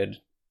we could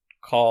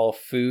call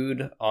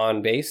food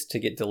on base to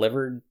get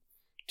delivered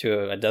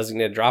to a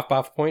designated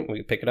drop-off point. We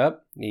could pick it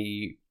up.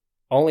 The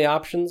only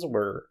options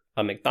were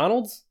a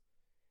McDonald's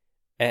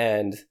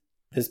and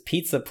this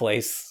pizza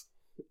place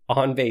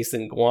on base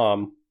in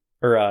Guam,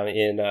 or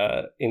in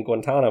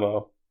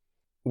Guantanamo.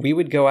 We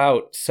would go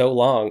out so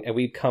long and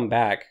we'd come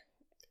back.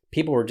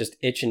 People were just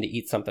itching to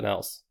eat something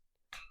else.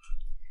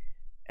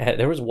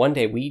 There was one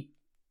day we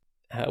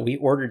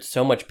ordered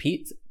so much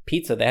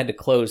pizza they had to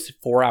close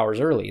 4 hours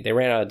early. They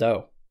ran out of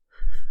dough.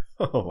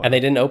 Oh, wow. And they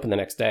didn't open the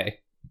next day.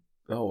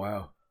 Oh,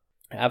 wow.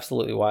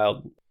 Absolutely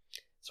wild.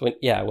 So,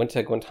 I went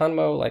to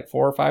Guantanamo like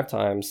 4 or 5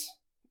 times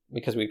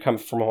because we'd come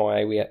from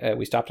Hawaii.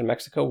 We stopped in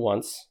Mexico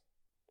once.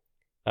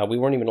 We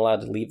weren't even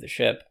allowed to leave the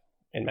ship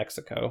in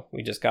Mexico.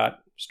 We just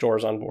got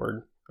stores on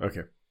board.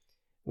 Okay.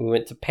 We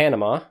went to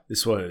Panama.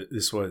 This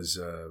was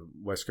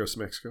West Coast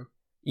of Mexico?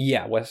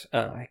 Yeah,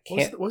 I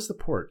can't. What's the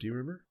port? Do you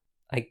remember?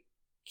 I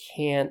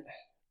can't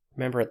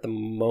remember at the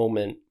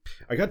moment.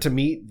 I got to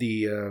meet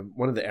the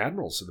one of the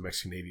admirals of the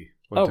Mexican Navy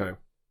one time.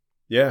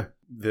 Yeah,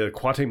 the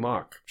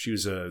Cuauhtémoc. She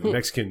was a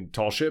Mexican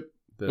tall ship,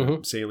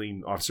 the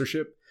sailing officer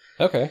ship.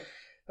 Okay.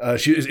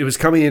 It was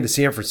coming into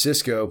San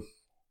Francisco,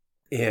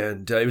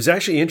 and it was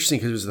actually interesting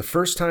because it was the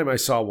first time I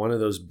saw one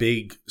of those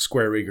big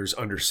square riggers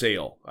under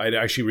sail. I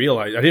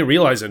didn't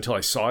realize it until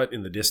I saw it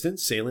in the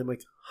distance sailing. I'm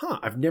like,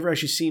 I've never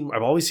actually seen.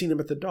 I've always seen them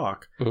at the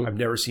dock. Mm-hmm. I've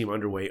never seen them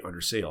underway under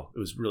sail. It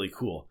was really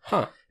cool.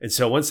 And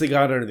so once they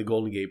got under the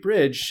Golden Gate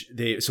Bridge,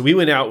 so we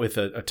went out with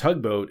a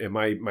tugboat and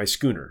my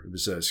schooner. It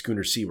was a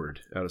schooner Seaward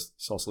out of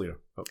Sausalito.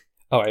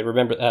 I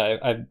remember.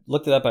 I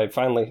looked it up. I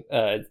finally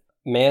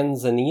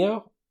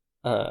Manzanillo.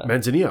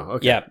 Manzanillo.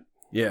 Okay.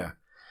 Yeah.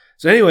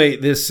 So anyway,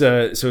 this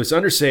so it's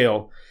under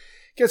sail.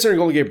 Gets under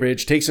Golden Gate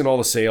Bridge, takes in all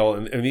the sail,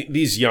 and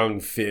these young,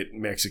 fit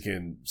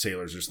Mexican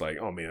sailors are just like,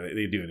 oh man,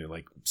 they do it in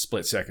like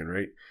split second,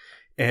 right?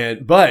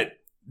 But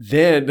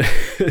then,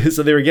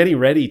 so they were getting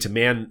ready to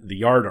man the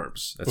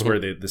yardarms. That's where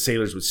the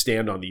sailors would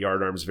stand on the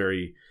yardarms,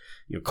 very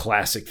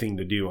classic thing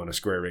to do on a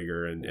square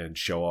rigger and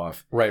show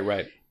off.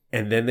 Right.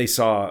 And then they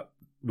saw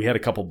we had a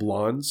couple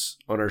blondes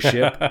on our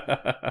ship,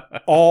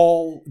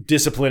 all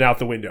discipline out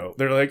the window.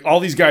 They're like, all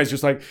these guys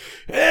just like,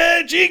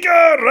 hey, chica,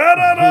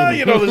 ra-ra-ra,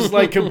 just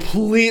like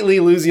completely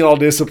losing all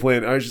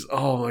discipline. I was just,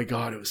 oh my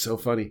God, it was so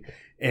funny.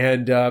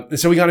 And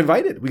so we got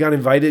invited. We got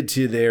invited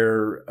to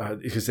their,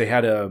 because they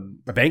had a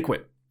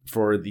banquet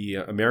for the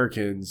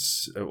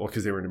Americans,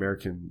 because they were an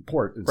American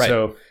port. And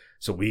right.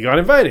 So we got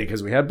invited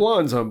because we had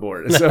blondes on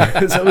board. And so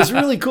it was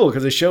really cool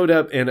because they showed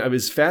up, and it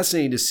was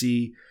fascinating to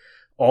see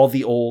all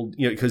the old,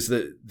 because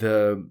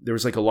there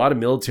was like a lot of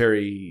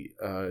military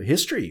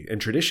history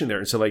and tradition there.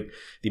 And so like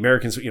the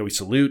Americans, we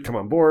salute, come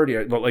on board.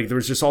 But like there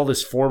was just all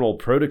this formal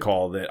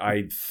protocol that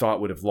I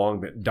thought would have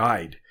long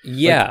died.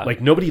 Yeah.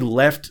 Like nobody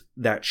left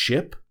that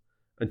ship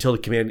until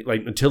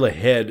until the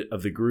head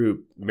of the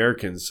group,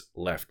 Americans,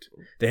 left.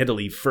 They had to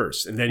leave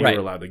first, and then you were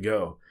allowed to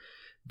go.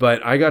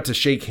 But I got to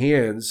shake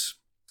hands.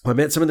 I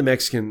met some of the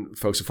Mexican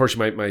folks.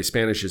 Unfortunately, my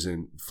Spanish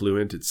isn't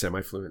fluent. It's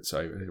semi-fluent, so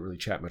I didn't really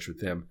chat much with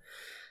them.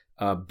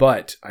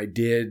 But I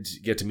did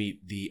get to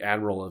meet the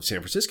Admiral of San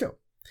Francisco.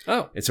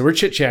 Oh. And so we're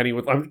chit-chatting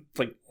with, I'm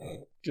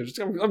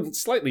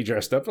slightly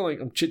dressed up.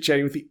 I'm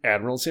chit-chatting with the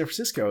Admiral of San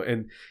Francisco.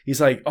 And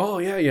he's like, oh,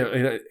 yeah.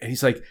 And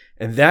he's like,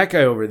 and that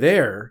guy over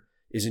there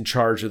is in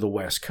charge of the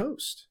West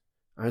Coast.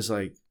 I was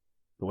like,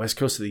 the West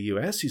Coast of the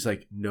U.S.? He's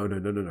like, no.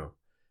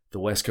 The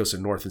West Coast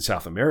of North and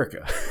South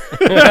America.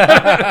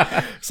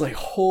 It's like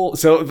all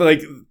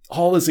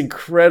this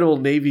incredible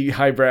Navy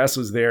high brass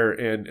was there,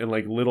 and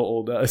like little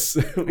old us.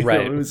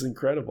 Right. It was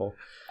incredible.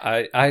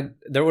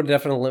 There would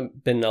definitely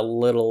been a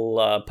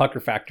little pucker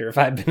factor if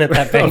I'd been at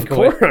that banquet. Of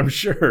course, I'm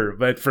sure.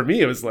 But for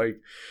me, it was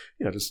like,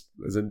 just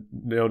as a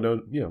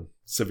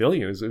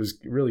civilian, it was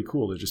really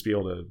cool to just be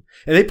able to,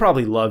 and they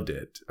probably loved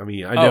it. I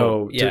mean, I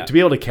know to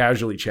be able to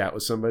casually chat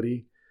with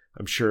somebody,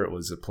 I'm sure it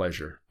was a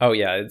pleasure. Oh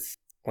yeah,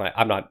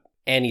 I'm not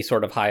any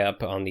sort of high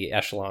up on the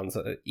echelons.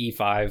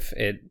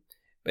 E5,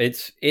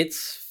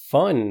 it's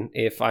fun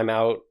if I'm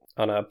out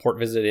on a port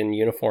visit in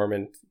uniform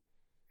and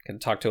can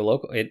talk to a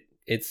local.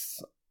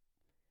 It's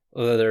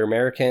whether they're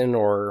American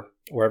or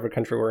wherever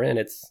country we're in.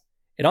 It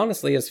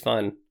honestly is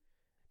fun,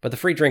 but the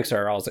free drinks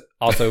are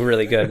also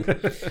really good.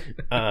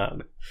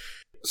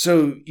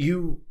 So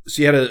you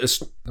had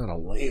not a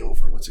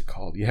layover. What's it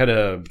called? You had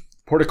a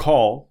port of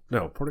call.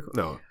 No.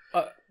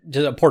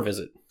 Just a port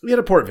visit. We had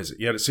a port visit.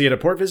 You had a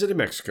port visit in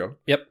Mexico.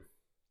 Yep.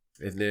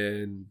 And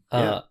then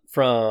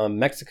from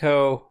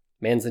Mexico,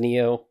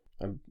 Manzanillo.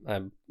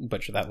 I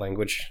butcher that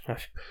language.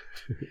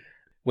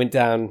 Went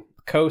down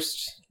the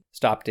coast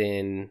stopped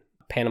in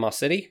Panama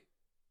City,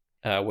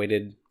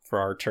 waited for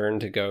our turn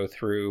to go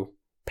through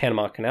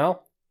Panama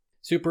Canal.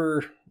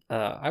 Super,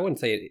 I wouldn't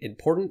say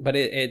important, but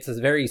it's a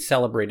very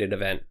celebrated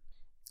event.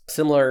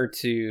 Similar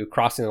to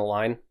crossing the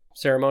line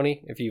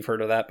ceremony, if you've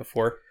heard of that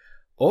before.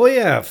 Oh,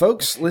 yeah,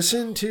 folks,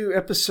 listen to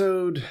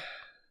episode...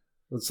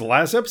 It's the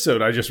last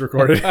episode I just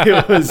recorded.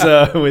 It was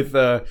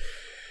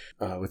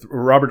with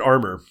Robert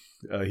Armour.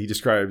 He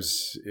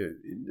describes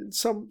in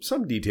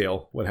some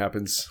detail what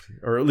happens,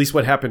 or at least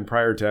what happened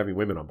prior to having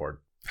women on board.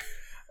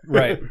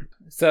 Right.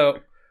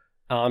 So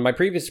on my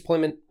previous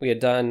deployment, we had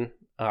done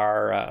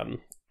our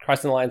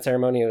crossing the line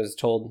ceremony. I was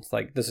told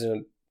this is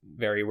a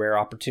very rare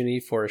opportunity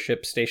for a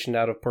ship stationed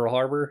out of Pearl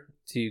Harbor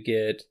to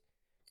get,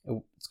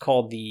 it's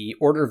called the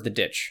Order of the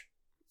Ditch,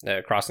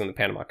 crossing the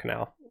Panama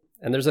Canal.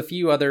 And there's a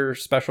few other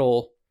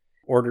special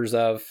orders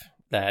of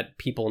that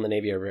people in the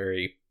Navy are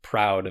very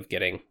proud of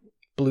getting.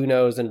 Blue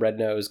Nose and Red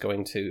Nose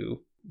going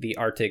to the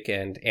Arctic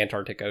and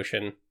Antarctic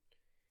Ocean.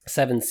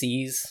 7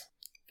 Seas,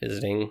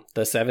 visiting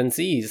the 7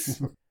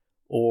 Seas.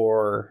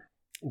 Or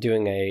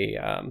doing a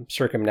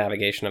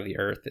circumnavigation of the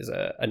Earth is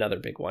another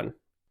big one.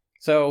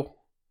 So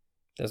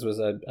this was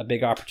a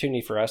big opportunity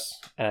for us.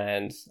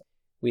 And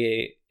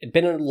we had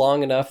been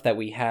long enough that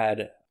we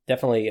had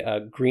definitely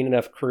a green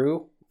enough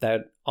crew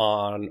that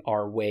on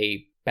our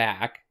way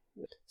back,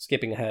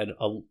 skipping ahead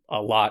a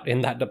lot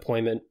in that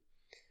deployment,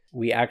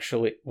 we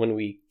actually, when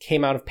we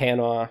came out of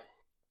Panama,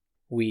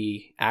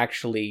 we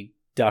actually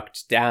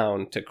ducked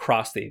down to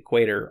cross the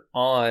equator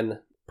on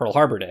Pearl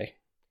Harbor Day.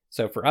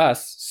 So for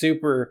us,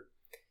 super,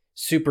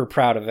 super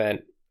proud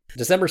event.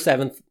 December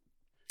 7th,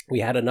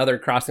 we had another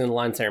crossing the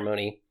line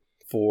ceremony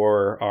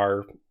for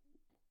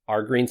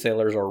our green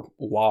sailors, or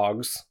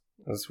WOGs,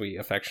 as we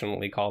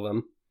affectionately call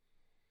them.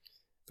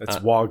 That's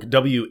WOG,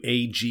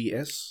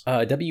 W-A-G-S?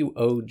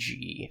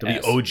 W-O-G.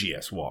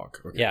 W-O-G-S, WOG.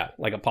 Okay. Yeah,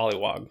 like a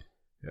polywog.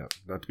 Yeah,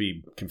 not to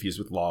be confused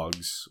with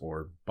logs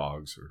or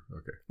bogs.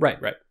 Okay.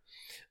 Right.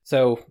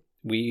 So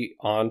we,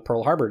 on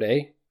Pearl Harbor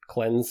Day,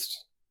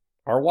 cleansed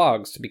our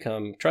WOGs to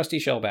become trusty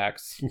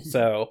shellbacks.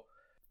 So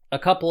a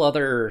couple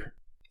other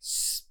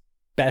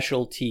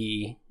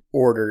specialty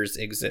orders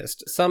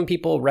exist. Some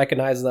people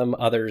recognize them,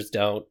 others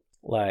don't.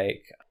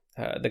 Like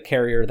the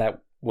carrier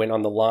that went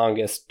on the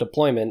longest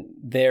deployment,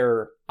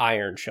 they're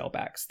iron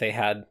shellbacks. They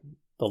had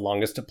the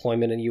longest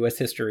deployment in U.S.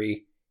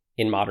 history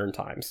in modern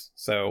times.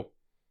 So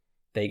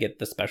they get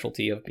the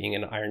specialty of being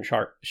an iron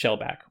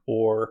shellback.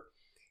 Or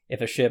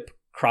if a ship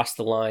crossed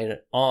the line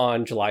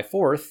on July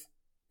 4th,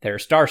 they're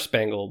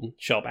star-spangled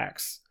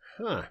shellbacks.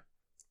 Huh.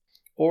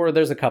 Or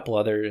there's a couple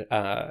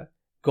other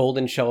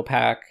golden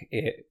shellback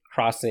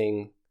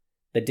crossing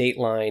the date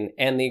line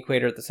and the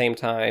equator at the same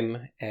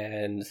time.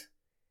 And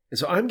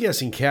so I'm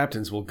guessing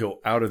captains will go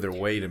out of their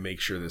way to make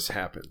sure this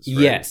happens,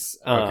 right? Yes.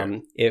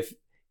 Okay.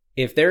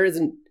 If there is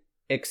an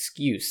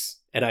excuse,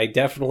 and I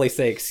definitely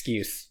say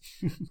excuse,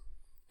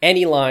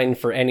 any line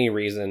for any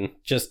reason,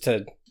 just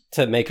to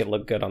make it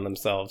look good on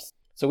themselves.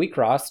 So we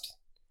crossed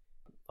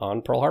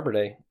on Pearl Harbor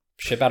Day.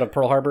 Ship out of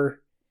Pearl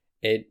Harbor.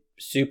 It's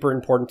super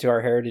important to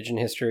our heritage and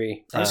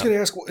history. I was going to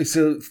ask,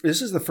 so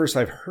this is the first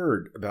I've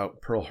heard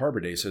about Pearl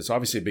Harbor Day, so it's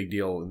obviously a big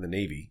deal in the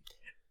Navy.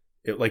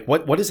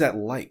 What is that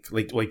like?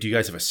 Like, do you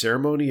guys have a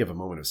ceremony? Have a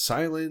moment of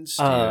silence?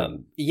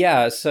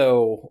 Yeah.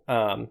 So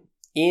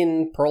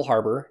in Pearl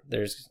Harbor,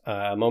 there's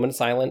a moment of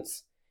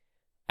silence.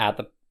 At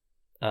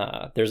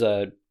the there's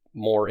a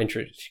more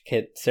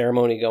intricate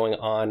ceremony going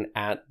on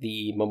at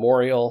the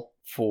memorial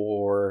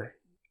for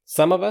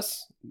some of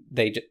us.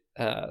 The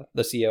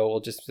CO will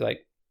just be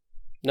like,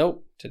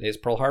 nope, today's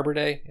Pearl Harbor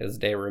Day. It's a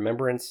day of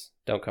remembrance.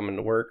 Don't come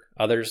into work.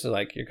 Others are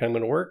like, you're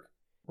coming to work.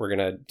 We're going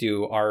to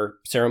do our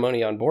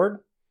ceremony on board,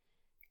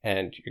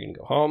 and you're going to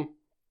go home.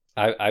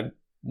 I've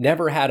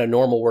never had a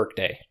normal work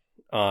day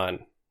on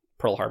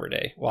Pearl Harbor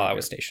Day while I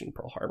was stationed in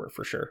Pearl Harbor,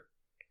 for sure,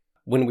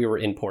 when we were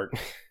in port.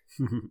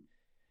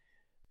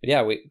 But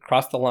yeah, we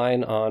crossed the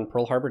line on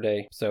Pearl Harbor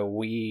Day. So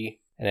we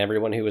and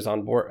everyone who was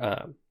on board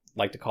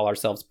like to call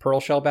ourselves Pearl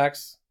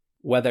Shellbacks.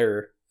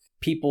 Whether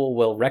people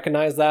will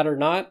recognize that or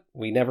not,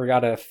 we never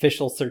got an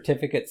official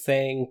certificate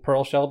saying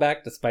Pearl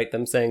Shellback, despite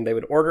them saying they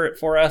would order it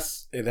for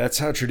us. Hey, that's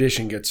how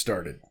tradition gets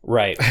started.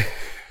 Right.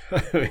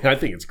 I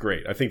think it's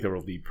great. I think there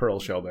will be Pearl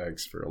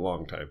Shellbacks for a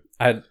long time.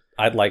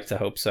 I'd like to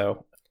hope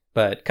so.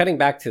 But cutting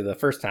back to the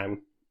first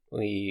time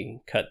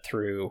we cut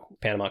through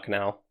Panama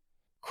Canal,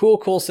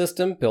 cool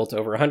system built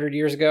over 100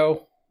 years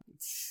ago.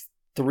 It's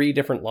 3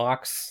 different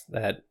locks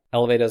that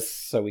elevate us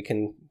so we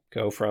can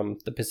go from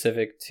the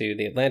Pacific to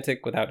the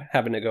Atlantic without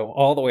having to go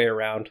all the way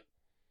around.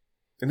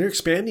 And they're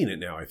expanding it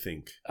now, I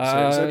think.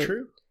 Is that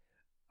true?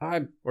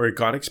 Or it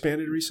got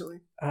expanded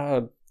recently?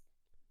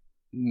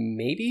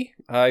 Maybe.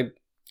 I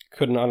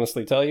couldn't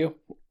honestly tell you.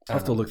 I'll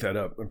have to look that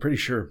up. I'm pretty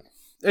sure.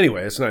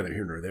 Anyway, it's neither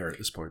here nor there at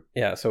this point.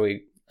 Yeah, so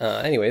we...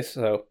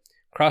 so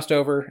crossed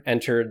over,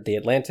 entered the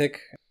Atlantic.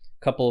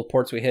 A couple of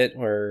ports we hit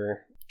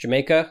were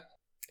Jamaica.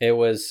 It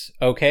was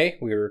okay.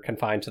 We were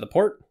confined to the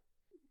port.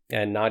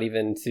 And not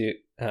even to...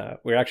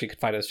 we were actually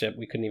confined to the ship.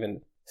 We couldn't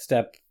even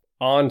step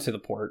onto the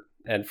port.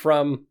 And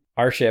from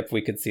our ship,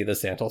 we could see the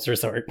Sandals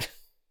Resort.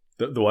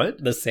 The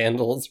what? The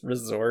Sandals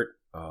Resort.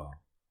 Oh.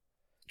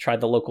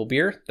 Tried the local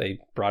beer. They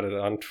brought it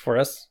on for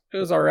us. It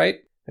was all right,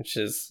 which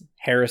is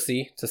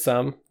heresy to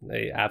some.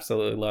 They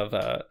absolutely love,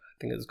 I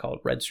think it's called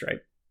Red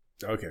Stripe.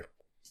 Okay.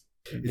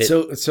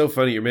 It's so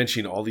funny. You're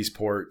mentioning all these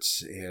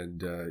ports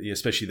and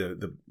especially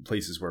the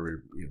places where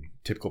we're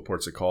typical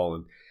ports of call.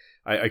 And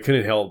I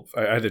couldn't help.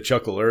 I had to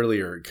chuckle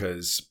earlier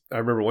because I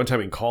remember one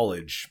time in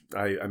college,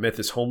 I met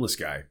this homeless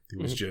guy who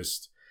was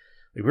just,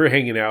 like, we were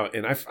hanging out,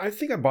 and I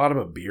think I bought him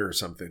a beer or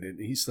something. And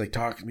he's like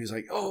talking to me. He's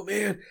like, "Oh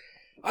man,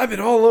 I've been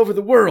all over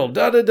the world."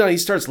 Da da da. He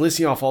starts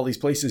listing off all these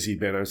places he'd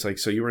been. I was like,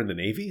 "So you were in the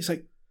Navy?" He's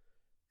like,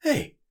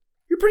 "Hey,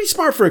 you're pretty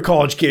smart for a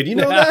college kid. You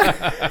know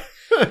that?"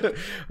 I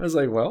was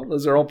like, "Well,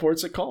 those are all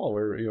ports of call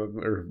where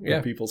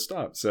where people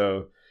stop."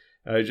 So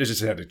I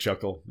just had to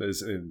chuckle.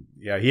 And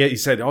he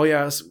said, "Oh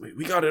yeah,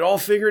 we got it all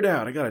figured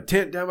out. I got a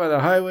tent down by the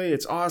highway.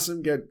 It's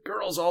awesome. Get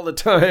girls all the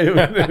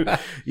time.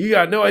 You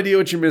got no idea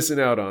what you're missing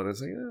out on." I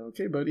was like, "Oh,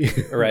 okay, buddy."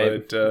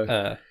 Right.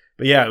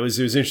 But yeah, it was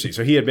interesting.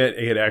 So he had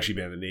actually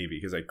been in the Navy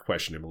because I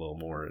questioned him a little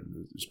more,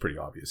 and it was pretty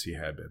obvious he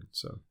had been.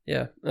 So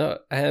yeah,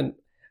 and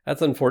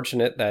that's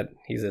unfortunate that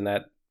he's in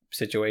that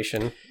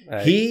situation.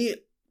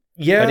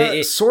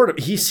 Sort of.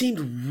 He seemed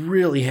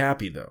really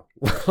happy though.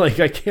 Like,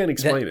 I can't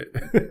explain it.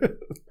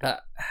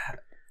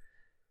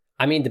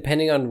 I mean,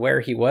 depending on where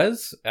he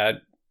was,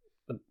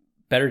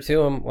 better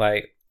to him.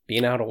 Like,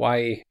 being out of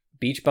Hawaii,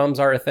 beach bums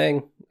are a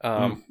thing.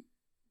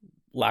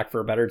 Lack for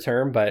a better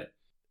term, but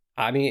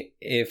I mean,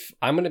 if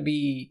I'm going to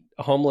be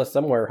homeless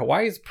somewhere,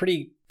 Hawaii is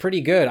pretty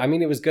good. I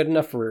mean, it was good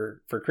enough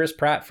for Chris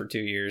Pratt for 2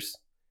 years.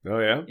 Oh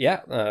yeah,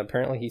 yeah.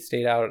 Apparently, he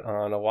stayed out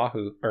on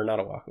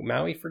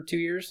Maui for 2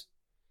 years.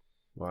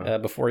 Wow.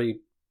 Before he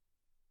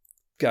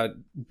got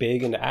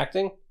big into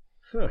acting.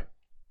 Huh.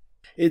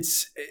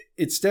 It's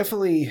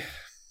definitely,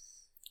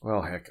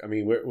 well, heck, I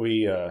mean,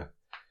 we I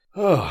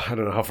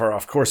don't know how far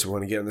off course we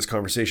want to get in this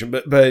conversation,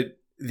 but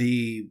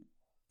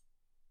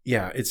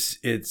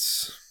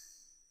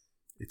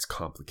it's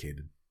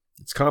complicated.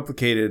 It's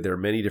complicated. There are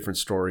many different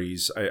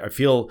stories. I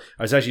feel,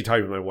 I was actually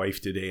talking with my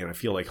wife today, and I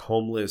feel like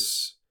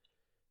homeless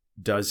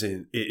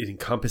it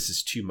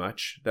encompasses too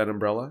much, that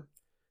umbrella.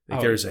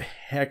 Like, there's a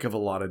heck of a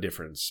lot of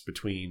difference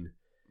between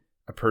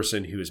a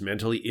person who is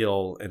mentally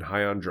ill and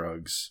high on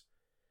drugs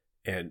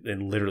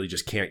and literally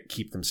just can't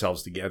keep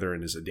themselves together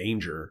and is a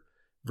danger,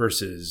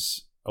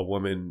 versus a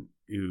woman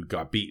who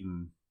got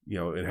beaten,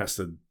 and has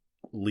to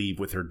leave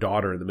with her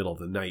daughter in the middle of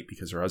the night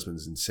because her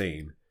husband's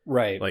insane.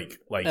 Right. Like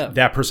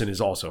that person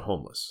is also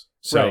homeless.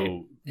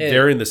 So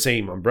they're in the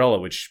same umbrella,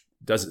 which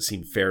doesn't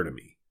seem fair to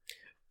me.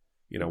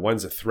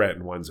 One's a threat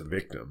and one's a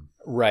victim.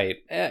 Right.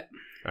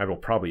 I will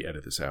probably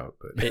edit this out,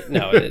 but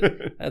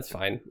that's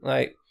fine.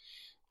 Like,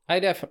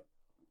 I definitely,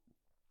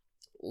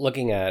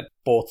 looking at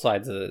both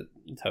sides of the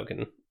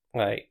token,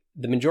 like,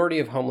 the majority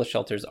of homeless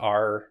shelters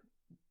are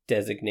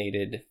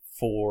designated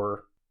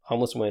for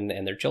homeless women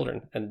and their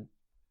children, and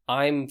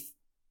I'm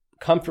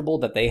comfortable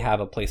that they have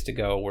a place to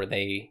go where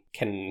they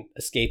can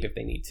escape if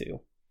they need to.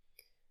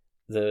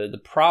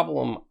 The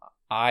problem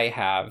I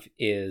have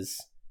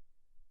is,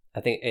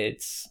 I think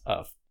it's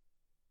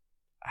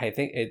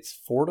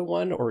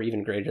 4-to-1 or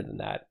even greater than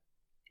that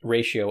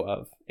ratio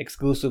of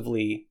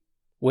exclusively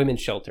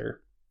women's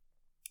shelter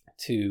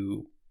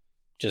to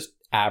just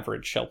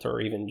average shelter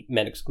or even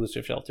men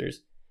exclusive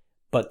shelters.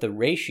 But the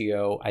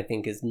ratio, I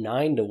think, is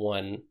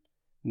 9-to-1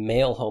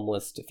 male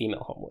homeless to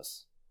female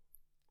homeless.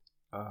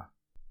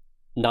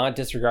 Not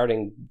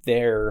disregarding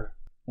their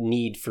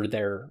need for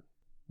their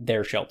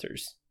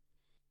shelters.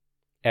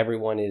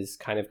 Everyone is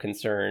kind of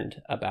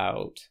concerned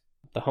about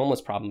the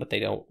homeless problem, but they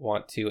don't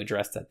want to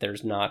address that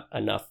there's not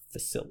enough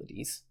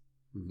facilities.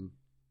 Mm-hmm.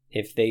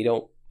 If they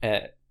don't,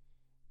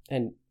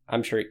 and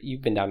I'm sure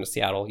you've been down to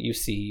Seattle, you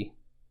see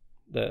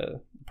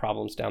the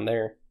problems down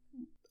there.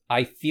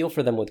 I feel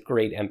for them with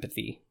great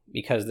empathy,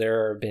 because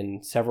there have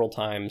been several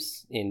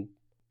times in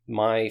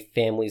my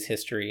family's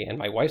history and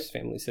my wife's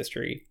family's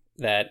history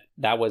that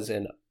was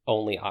an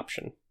only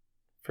option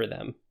for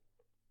them.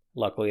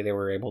 Luckily, they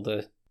were able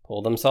to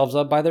pull themselves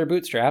up by their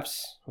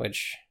bootstraps,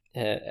 which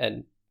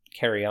and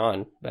carry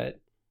on.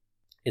 But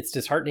it's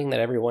disheartening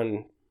that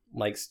everyone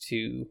likes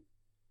to,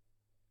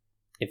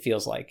 it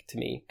feels like to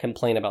me,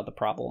 complain about the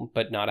problem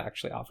but not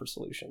actually offer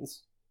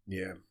solutions.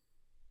 Yeah.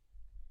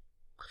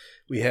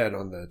 We had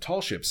on the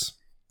tall ships,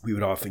 we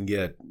would often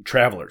get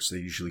travelers. They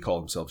usually call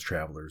themselves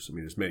travelers. I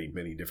mean, there's many,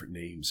 many different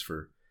names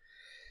for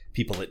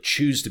people that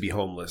choose to be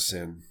homeless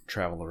and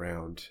travel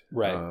around.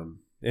 Right. And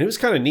it was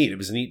kind of neat. It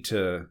was neat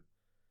to,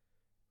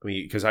 I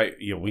mean, because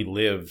we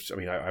lived, I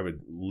mean, I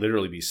would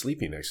literally be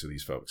sleeping next to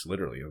these folks,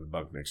 literally on the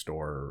bunk next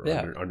door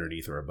or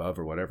underneath or above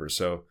or whatever.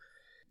 So,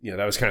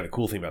 that was kind of the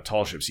cool thing about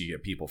tall ships. You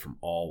get people from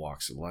all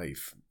walks of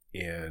life.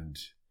 And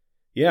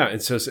yeah,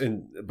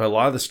 but a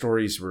lot of the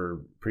stories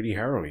were pretty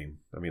harrowing.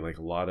 I mean, like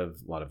a lot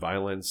of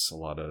violence, a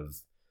lot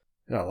of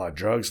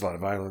drugs, a lot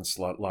of violence,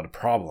 a lot of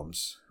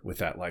problems with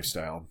that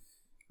lifestyle.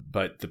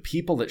 But the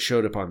people that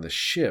showed up on the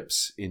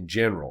ships in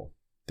general,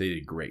 they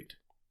did great.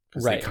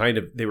 'Cause Right.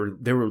 they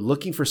were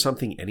looking for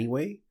something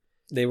anyway.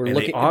 They were And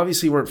looking. they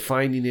obviously weren't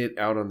finding it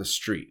out on the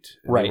street.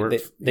 And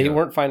Right. They you know.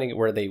 weren't finding it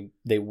where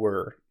they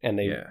were, and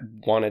they Yeah.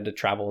 wanted to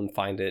travel and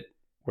find it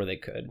where they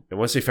could. And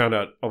once they found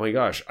out, oh my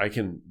gosh, I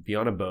can be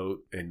on a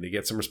boat, and they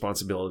get some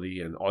responsibility,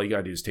 and all you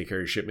gotta do is take care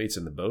of your shipmates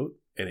in the boat,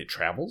 and it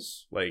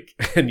travels, like,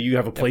 and you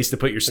have a place to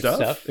put your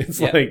stuff.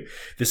 It's Yeah. like,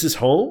 this is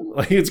home.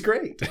 Like, it's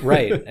great.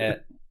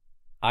 Right.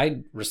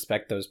 I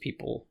respect those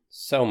people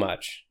so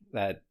much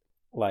that,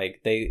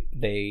 like,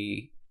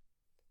 they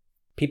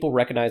people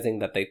recognizing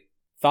that they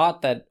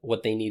thought that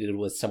what they needed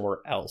was somewhere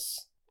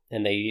else,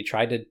 and they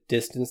tried to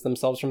distance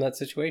themselves from that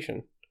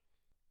situation.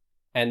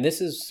 And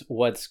this is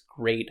what's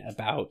great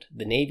about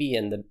the Navy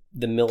and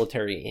the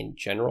military in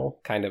general,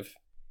 kind of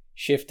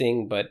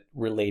shifting but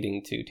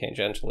relating to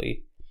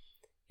tangentially,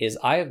 is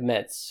I have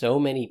met so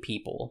many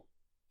people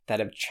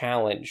that have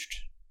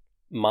challenged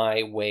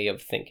my way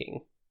of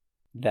thinking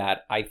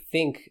that I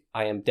think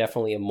I am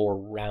definitely a more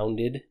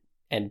rounded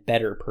and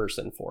better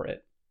person for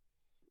it.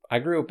 I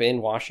grew up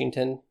in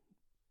Washington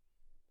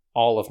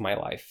all of my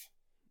life,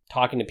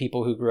 talking to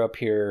people who grew up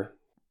here,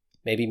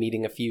 maybe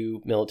meeting a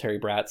few military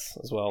brats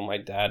as well. My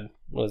dad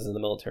was in the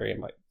military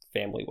and my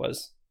family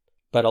was.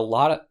 But a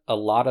lot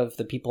of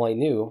the people I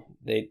knew,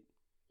 they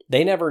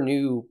never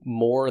knew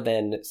more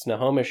than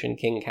Snohomish and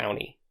King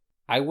County.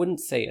 I wouldn't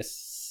say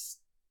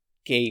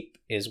escape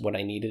is what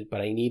I needed,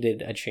 but I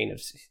needed a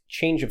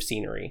change of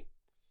scenery.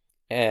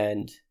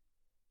 And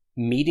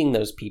meeting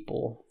those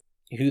people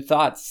who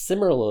thought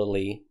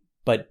similarly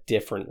but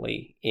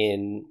differently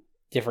in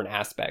different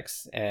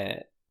aspects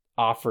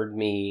offered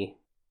me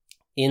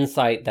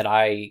insight that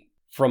I,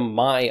 from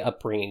my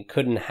upbringing,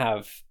 couldn't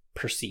have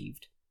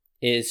perceived,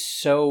 is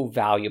so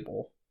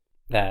valuable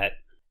that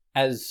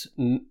as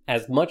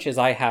much as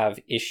I have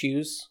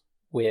issues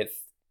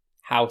with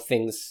how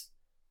things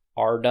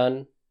are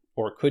done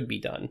or could be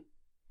done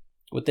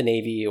with the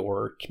Navy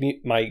or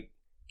my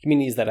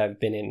communities that I've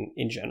been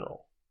in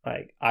general,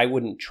 I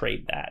wouldn't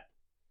trade that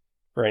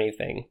for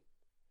anything,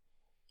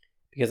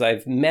 because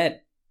I've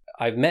met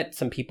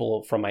some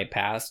people from my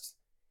past,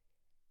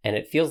 and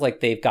it feels like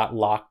they've got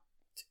locked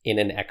in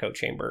an echo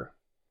chamber.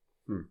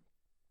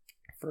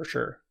 For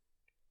sure.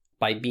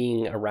 By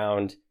being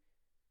around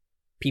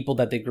people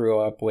that they grew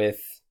up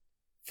with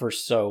for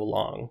so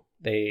long.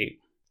 I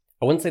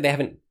wouldn't say they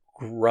haven't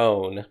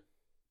grown,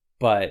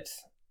 but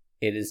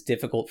it is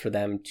difficult for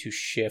them to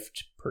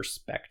shift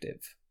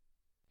perspective.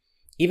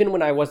 Even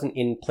when I wasn't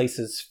in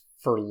places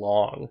for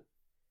long,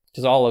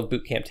 because all of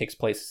boot camp takes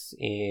place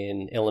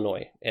in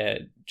Illinois,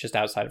 just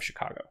outside of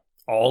Chicago.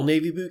 All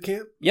Navy boot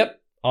camp?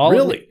 Yep. All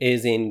Really? of it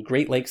is in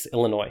Great Lakes,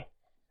 Illinois.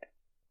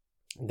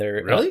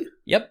 Really?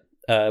 Yep.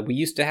 We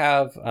used to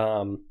have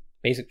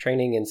basic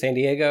training in San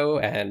Diego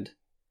and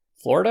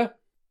Florida,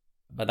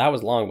 but that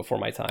was long before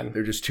my time.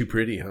 They're just too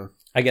pretty, huh?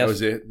 I guess. That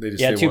was it? They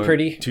just Yeah, didn't too want-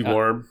 pretty. Too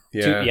warm?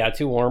 Yeah.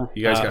 Too warm.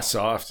 You guys got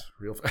soft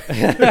real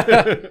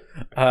fast.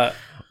 I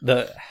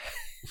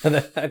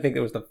think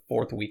it was the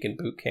fourth week in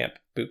boot camp.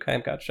 Boot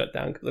camp got shut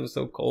down because it was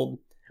so cold.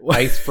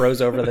 Ice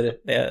froze over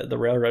the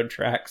railroad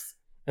tracks,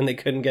 and they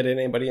couldn't get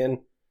anybody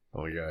in.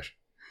 Oh my gosh.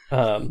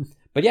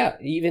 But yeah,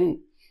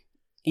 even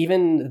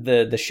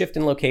the shift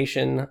in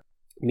location,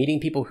 meeting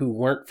people who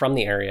weren't from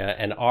the area,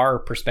 and our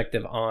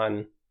perspective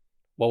on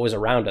what was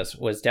around us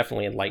was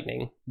definitely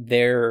enlightening.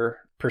 Their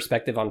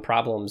perspective on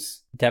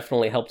problems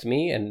definitely helped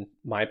me, and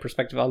my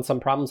perspective on some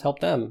problems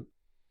helped them.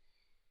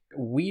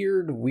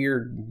 Weird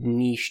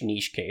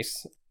niche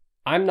case.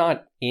 I'm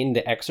not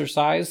into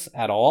exercise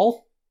at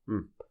all,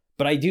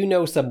 but I do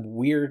know some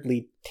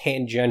weirdly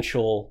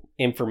tangential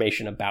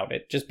information about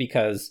it, just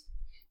because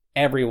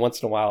every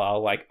once in a while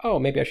I'll like, oh,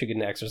 maybe I should get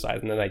into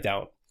exercise, and then I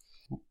don't.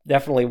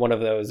 Definitely one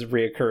of those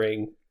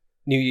reoccurring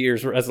New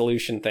Year's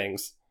resolution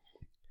things.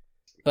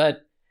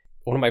 But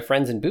one of my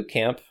friends in boot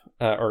camp,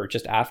 or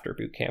just after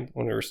boot camp,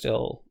 when we were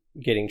still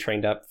getting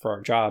trained up for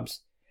our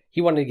jobs, he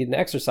wanted to get into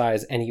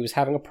exercise, and he was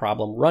having a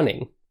problem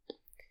running,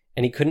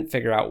 and he couldn't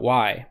figure out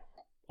why.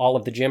 All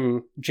of the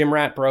gym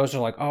rat bros are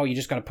like, oh, you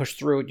just got to push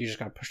through it. You just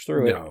got to push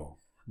through it.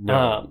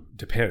 No.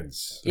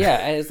 Depends. Yeah,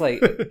 and it's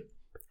like,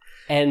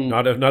 and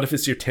not if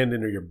it's your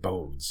tendon or your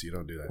bones. You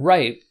don't do that.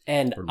 Right.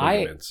 And Or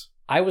ligaments.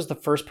 I was the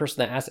first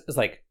person to ask, is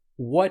like,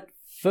 what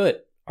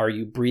foot are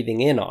you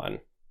breathing in on?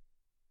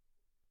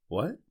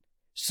 What?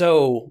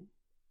 So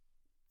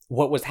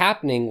what was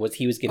happening was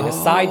he was getting a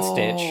side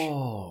stitch,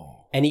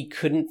 and he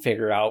couldn't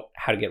figure out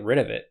how to get rid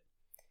of it.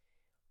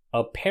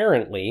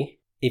 Apparently,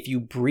 if you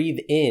breathe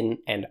in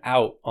and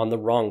out on the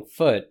wrong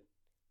foot,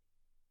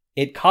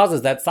 it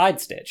causes that side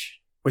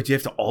stitch. Wait, do you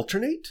have to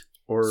alternate?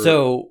 Or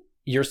So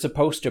you're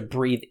supposed to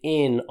breathe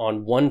in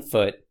on one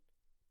foot,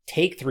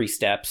 take 3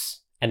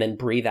 steps, and then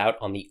breathe out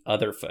on the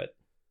other foot.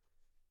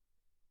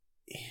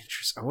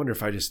 Interesting. I wonder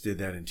if I just did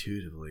that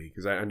intuitively,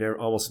 because I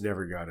almost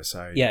never got a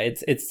side. Yeah,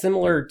 it's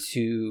similar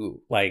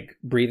to like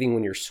breathing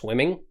when you're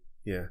swimming.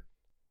 Yeah.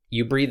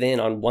 You breathe in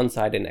on one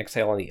side and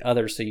exhale on the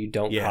other so you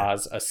don't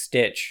cause a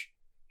stitch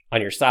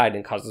on your side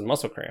and causes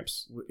muscle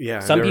cramps. Yeah.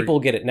 Some people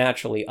get it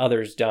naturally,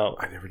 others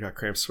don't. I never got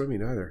cramps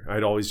swimming either.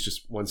 I'd always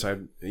just one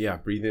side,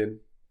 breathe in,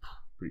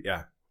 breathe,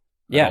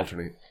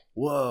 alternate.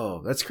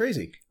 Whoa, that's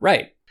crazy.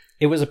 Right.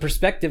 It was a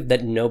perspective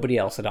that nobody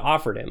else had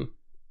offered him.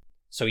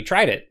 So he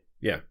tried it.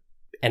 Yeah.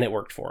 And it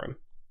worked for him.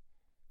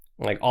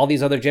 Like all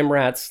these other gym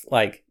rats,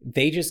 like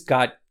they just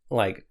got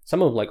like,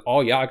 some of them like,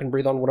 oh yeah, I can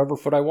breathe on whatever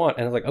foot I want.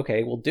 And I was like,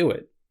 okay, we'll do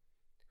it.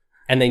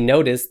 And they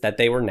noticed that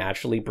they were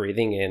naturally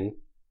breathing in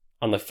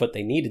on the foot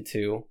they needed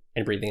to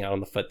and breathing out on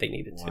the foot they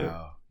needed to.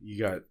 Wow. You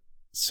got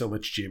so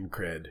much gym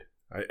cred.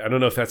 I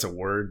don't know if that's a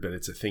word, but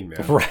it's a thing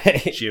now.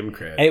 Right. Gym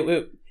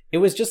cred. It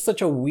was just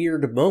such a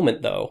weird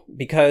moment though,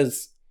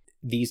 because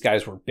these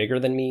guys were bigger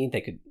than me.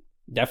 They could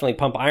definitely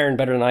pump iron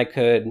better than I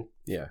could.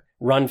 Yeah.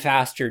 Run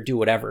faster, do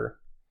whatever.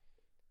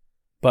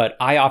 But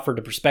I offered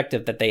a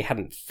perspective that they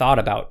hadn't thought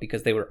about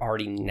because they were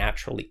already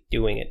naturally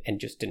doing it and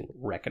just didn't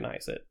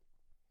recognize it.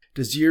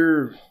 Does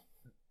your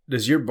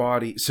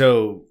body...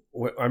 So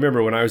I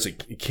remember when I was a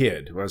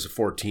kid, when I was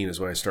 14 is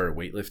when I started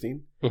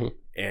weightlifting. Mm-hmm.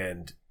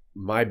 And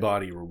my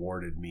body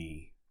rewarded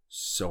me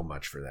so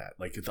much for that.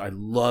 Like I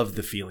loved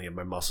the feeling of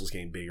my muscles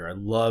getting bigger. I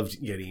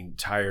loved getting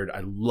tired.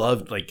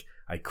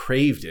 I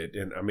craved it.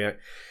 And I mean,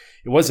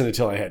 it wasn't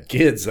until I had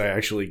kids I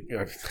actually,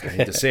 I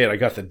hate to say it, I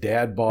got the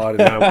dad bod,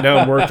 and now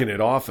I'm working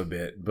it off a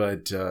bit.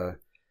 But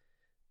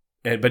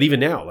even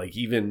now, like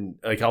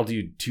I'll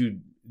do 2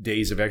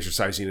 days of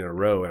exercising in a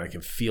row and I can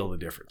feel the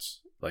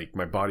difference. Like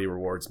my body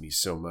rewards me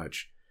so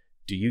much.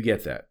 Do you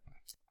get that?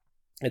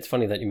 It's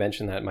funny that you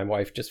mentioned that. My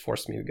wife just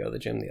forced me to go to the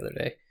gym the other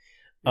day.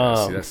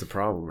 See, that's the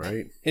problem,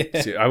 right?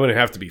 See, I wouldn't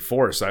have to be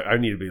forced. I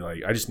need to be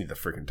like, I just need the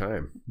freaking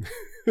time.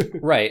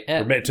 Right.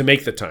 To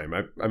make the time.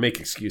 I make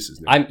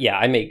excuses now.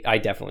 I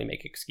definitely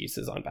make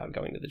excuses about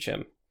going to the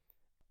gym.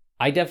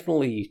 I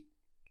definitely,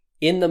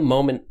 in the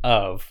moment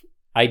of,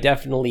 I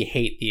definitely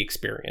hate the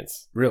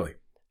experience. Really?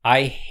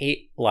 I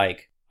hate,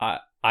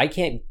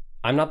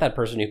 I'm not that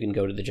person who can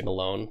go to the gym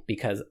alone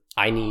because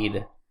I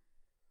need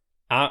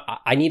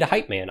a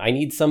hype man. I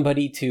need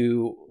somebody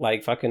to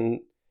like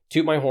fucking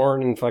toot my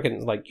horn and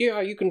fucking like,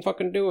 yeah, you can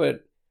fucking do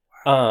it.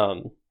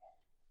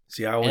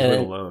 See, I always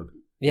went alone.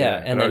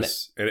 Yeah. And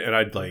then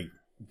I'd like,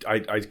 I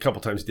a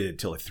couple times did it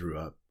until I threw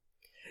up.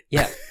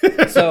 Yeah.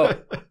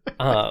 So,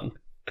 that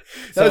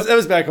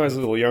was back when I was a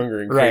little younger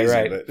and crazy.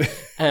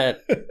 Right.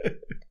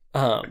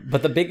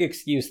 But the big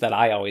excuse that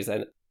I always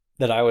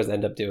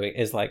end up doing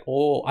is like,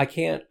 oh, I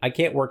can't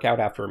work out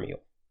after a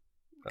meal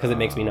because it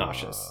makes me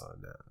nauseous.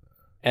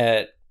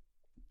 No.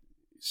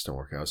 Just don't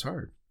work out as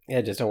hard.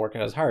 Yeah, just don't work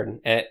out as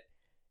hard.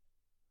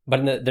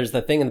 But there's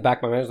the thing in the back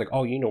of my mind is like,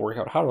 oh, you need to work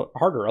out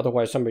harder.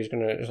 Otherwise, somebody's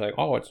going to just like,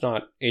 oh,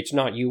 it's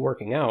not you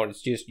working out.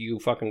 It's just you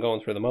fucking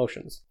going through the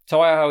motions. So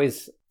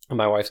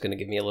my wife's going to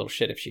give me a little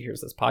shit if she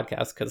hears this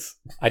podcast because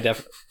I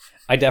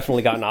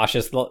definitely got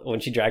nauseous when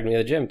she dragged me to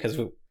the gym because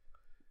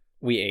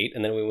we ate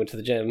and then we went to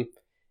the gym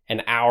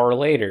an hour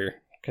later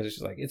because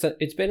she's like,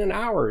 it's been an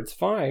hour. It's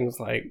fine. It's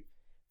like,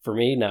 for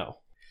me, no.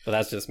 But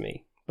that's just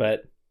me.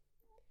 But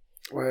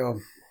well,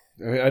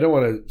 I mean, I don't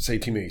want to say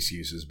too many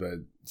excuses, but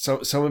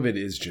some of it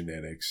is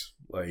genetics.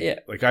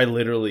 Like I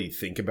literally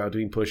think about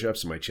doing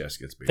push-ups and my chest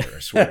gets bigger. I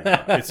swear to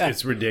God.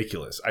 It's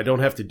ridiculous. I don't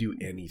have to do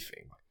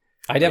anything.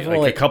 I definitely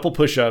like a couple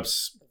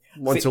push-ups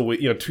once a week,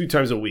 2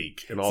 times a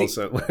week, and all of a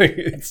sudden, like,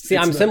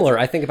 I'm nuts. Similar.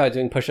 I think about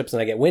doing push-ups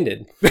and I get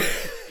winded.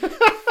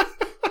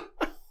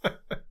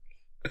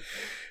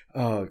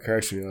 Oh, it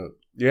cracks me up.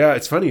 Yeah,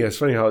 it's funny. It's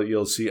funny how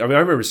you'll see. I mean, I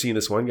remember seeing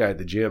this one guy at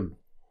the gym,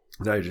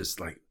 and I was just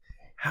like,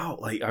 how?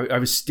 Like, I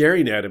was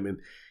staring at him,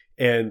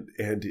 and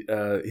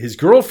his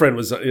girlfriend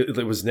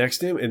was next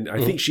to him, and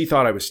I think she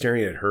thought I was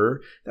staring at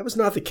her. That was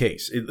not the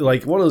case.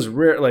 Like one of those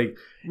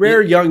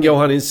rare young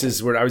Johan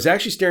instances where I was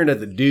actually staring at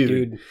the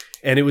dude,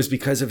 and it was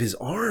because of his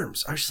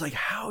arms. I was just like,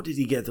 how did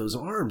he get those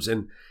arms?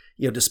 And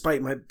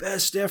despite my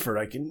best effort,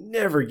 I can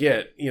never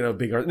get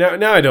big arms.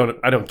 Now I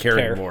don't care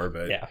anymore,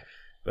 but yeah.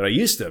 But I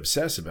used to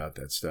obsess about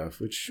that stuff,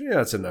 which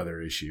that's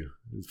another issue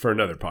for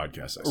another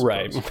podcast, I suppose.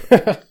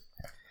 Right.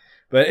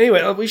 But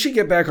anyway, we should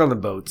get back on the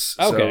boats.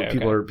 Okay, so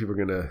people are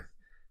gonna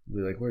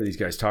be like, "What are these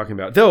guys talking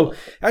about?" Though,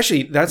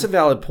 actually, that's a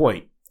valid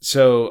point.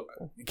 So,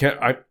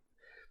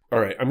 all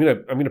right, I'm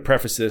gonna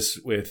preface this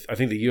with I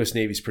think the U.S.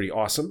 Navy is pretty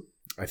awesome.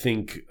 I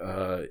think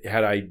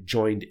had I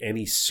joined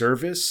any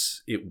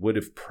service, it would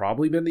have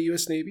probably been the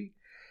U.S. Navy,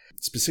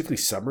 specifically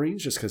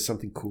submarines, just because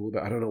something cool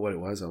about. I don't know what it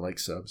was. I like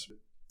subs,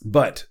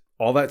 but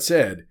all that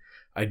said,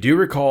 I do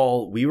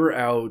recall we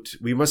must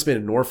have been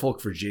in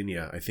Norfolk,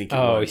 Virginia, I think it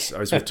was. I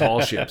was with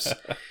Tall Ships.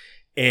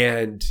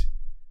 And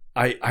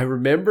I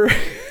remember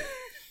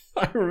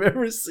I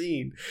remember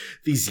seeing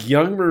these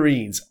young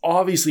Marines,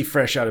 obviously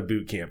fresh out of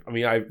boot camp. I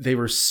mean, they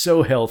were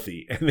so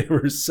healthy and they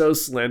were so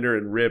slender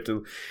and ripped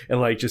and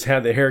like just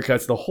had the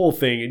haircuts, the whole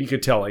thing. And you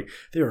could tell like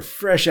they were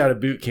fresh out of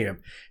boot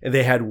camp, and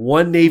they had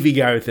one Navy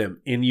guy with them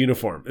in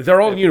uniform.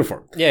 They're all in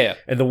uniform. Yeah.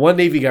 And the one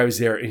Navy guy was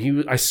there,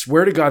 and I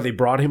swear to God, they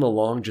brought him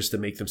along just to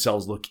make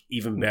themselves look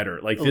even better.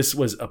 Like this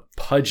was a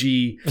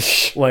pudgy,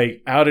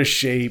 like out of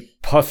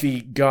shape,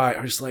 puffy guy.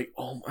 I was like,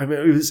 oh, I mean,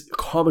 it was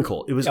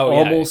comical. It was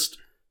almost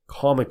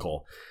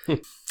comical.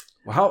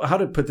 Well, how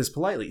to put this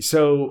politely?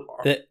 So,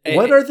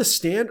 what are the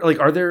standards? Like,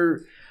 are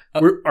there?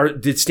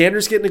 Did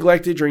standards get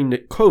neglected during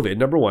COVID?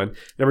 Number one.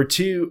 Number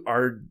two,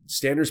 are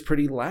standards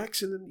pretty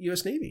lax in the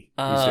U.S. Navy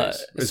these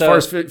days, as far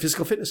as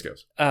physical fitness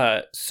goes?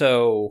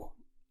 So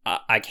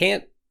I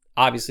can't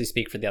obviously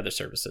speak for the other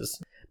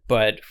services,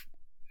 but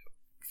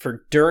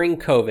for during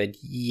COVID,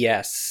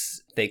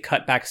 yes, they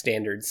cut back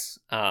standards.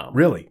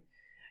 Really?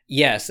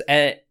 Yes,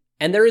 and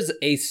there is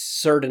a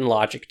certain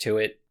logic to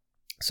it.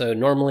 So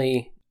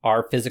normally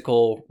our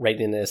physical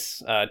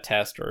readiness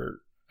test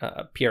or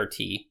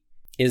PRT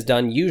is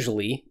done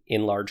usually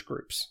in large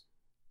groups.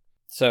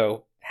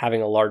 So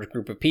having a large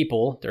group of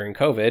people during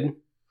COVID,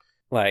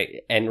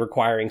 and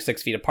requiring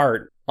 6 feet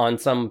apart on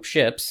some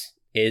ships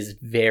is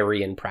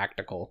very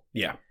impractical.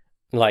 Yeah.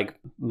 Like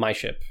my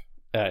ship,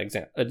 a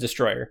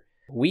destroyer.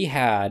 We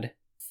had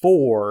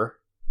 4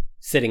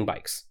 sitting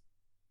bikes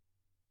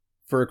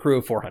for a crew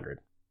of 400.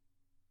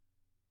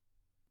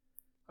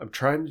 I'm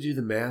trying to do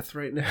the math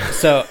right now.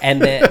 So, and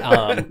then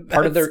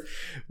part of the...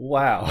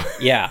 Wow.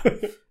 Yeah.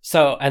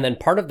 So, and then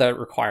part of the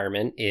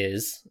requirement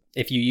is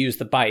if you use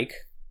the bike,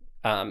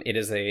 it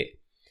is a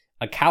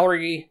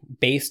calorie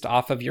based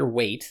off of your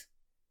weight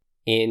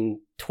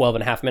in 12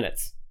 and a half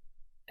minutes.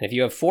 And if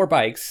you have 4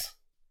 bikes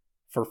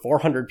for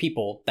 400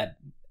 people that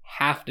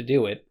have to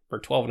do it for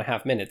 12 and a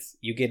half minutes,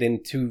 you get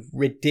into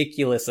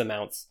ridiculous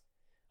amounts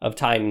of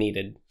time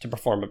needed to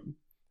perform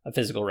a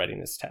physical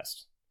readiness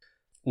test.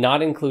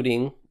 Not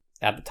including,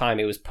 at the time,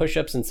 it was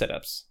push-ups and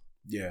sit-ups.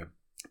 Yeah.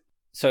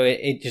 So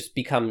it just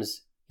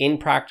becomes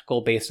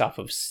impractical based off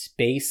of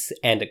space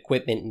and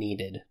equipment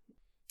needed.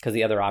 Because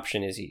the other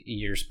option is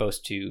you're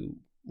supposed to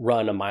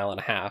run 1.5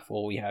 miles.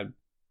 Well, we had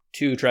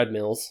 2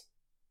 treadmills.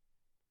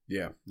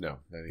 Yeah, no.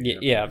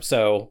 Yeah,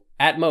 so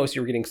at most,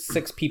 you were getting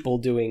 6 people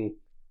doing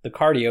the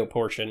cardio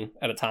portion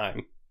at a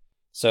time.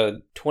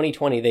 So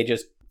 2020, they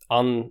just,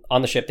 on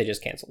the ship, they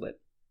just canceled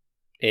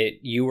it.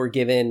 You were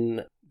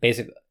given...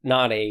 basically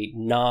not a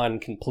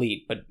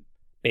non-complete, but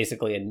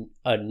basically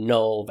a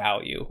null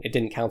value. It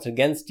didn't count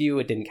against you.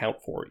 It didn't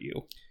count for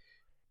you.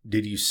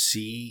 Did you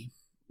see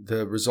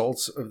the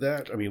results of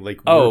that? I mean,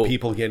 like, were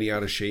people getting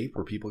out of shape?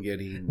 Were people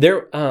getting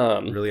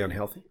really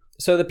unhealthy?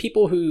 So the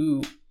people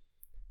who,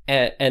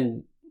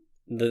 and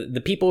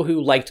the people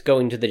who liked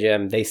going to the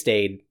gym, they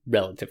stayed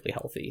relatively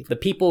healthy. The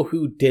people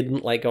who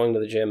didn't like going to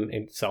the gym,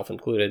 self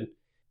included,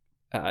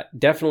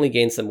 definitely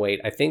gained some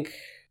weight. I think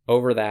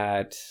over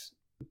that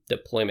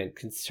deployment,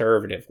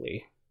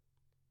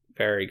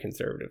 very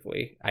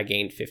conservatively, I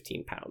gained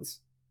 15 pounds.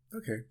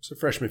 Okay, so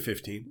freshman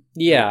 15.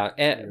 Yeah,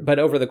 but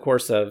over the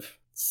course of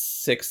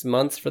 6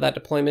 months for that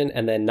deployment,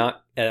 and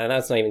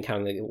that's not even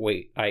counting the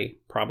weight I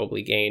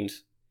probably gained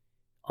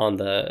on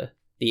the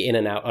in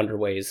and out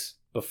underways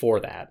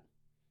before that.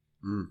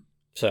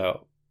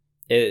 So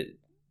it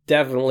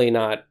definitely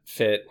not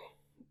fit,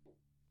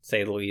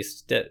 say the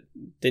least.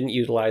 Didn't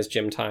utilize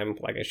gym time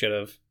like I should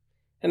have.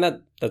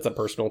 And that's a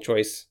personal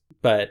choice.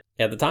 But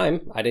at the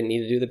time, I didn't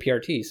need to do the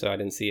PRT, so I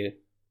didn't see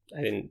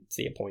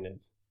a point in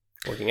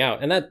working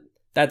out. And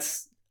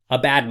that's a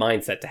bad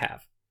mindset to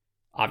have,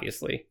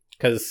 obviously.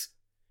 Because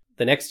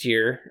the next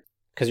year,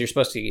 because you're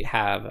supposed to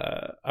have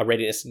a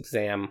readiness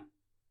exam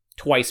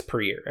twice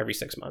per year, every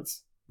 6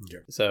 months.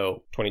 Okay.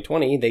 So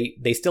 2020,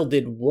 they still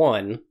did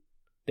 1,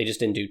 they just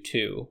didn't do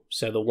 2.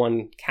 So the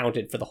 1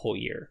 counted for the whole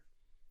year.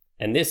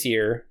 And this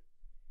year,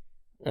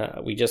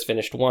 we just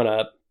finished 1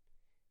 up.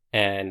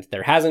 And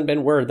there hasn't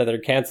been word that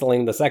they're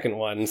canceling the second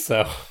one,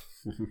 so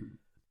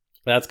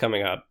that's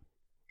coming up.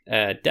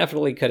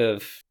 Definitely could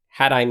have,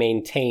 had I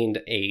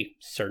maintained a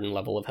certain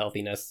level of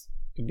healthiness,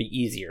 it would be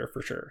easier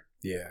for sure.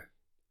 Yeah.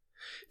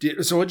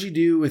 So what'd you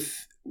do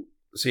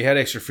so you had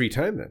extra free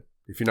time then?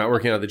 If you're not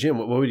working out at the gym,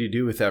 what would you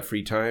do with that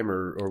free time,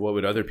 or what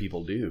would other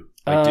people do?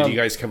 Like, did you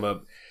guys come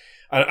up?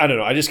 I don't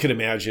know. I just could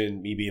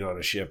imagine me being on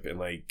a ship and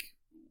like,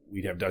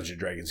 we'd have Dungeons &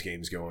 Dragons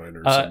games going,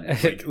 or some,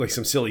 like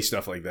some silly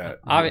stuff like that.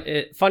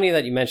 Funny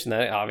that you mentioned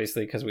that,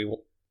 obviously, because we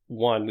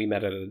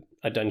met at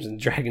a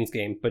Dungeons & Dragons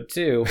game, but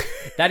 2,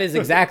 that is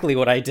exactly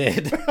what I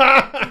did.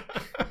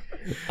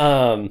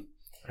 I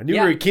knew we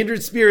were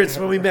kindred spirits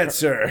when we met,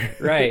 sir.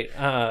 Right.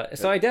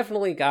 So I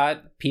definitely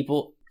got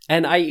people,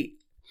 and I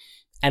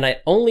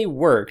only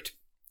worked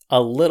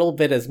a little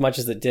bit as much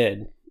as it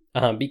did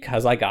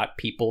because I got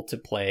people to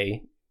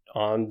play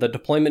on the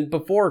deployment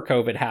before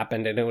COVID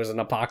happened and it was an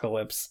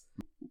apocalypse.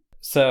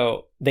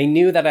 So they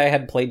knew that I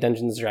had played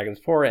Dungeons & Dragons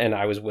before and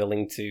I was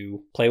willing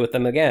to play with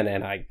them again.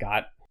 And I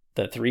got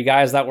the 3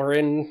 guys that were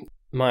in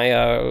my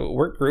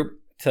work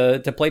group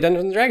to play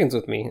Dungeons and Dragons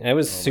with me. It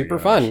was super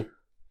fun.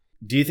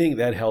 Do you think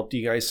that helped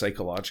you guys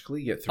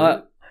psychologically get through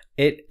it?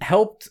 It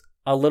helped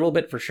a little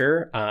bit for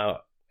sure.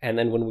 And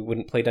then when we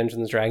wouldn't play Dungeons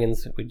and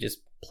Dragons, we'd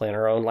just play on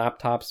our own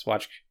laptops,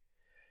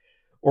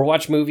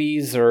 watch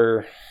movies,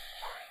 or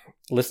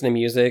listen to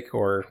music,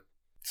 or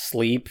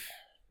sleep.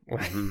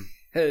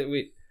 Mm-hmm.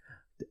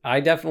 I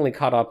definitely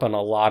caught up on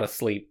a lot of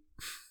sleep.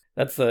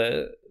 That's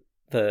the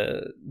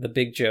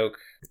big joke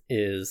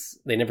is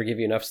they never give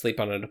you enough sleep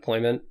on a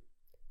deployment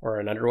or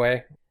an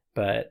underway,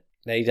 but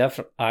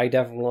I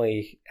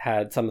definitely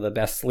had some of the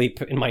best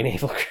sleep in my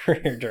naval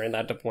career during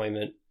that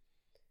deployment.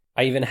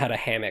 I even had a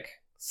hammock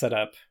set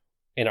up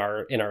in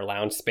our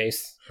lounge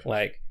space.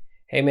 Like,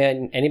 hey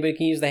man, anybody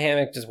can use the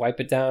hammock. Just wipe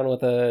it down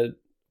with a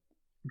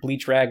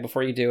bleach rag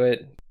before you do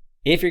it.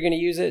 If you're going to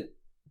use it,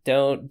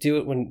 don't do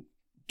it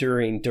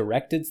during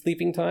directed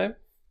sleeping time.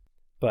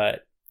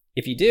 But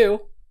if you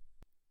do,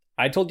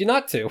 I told you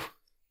not to.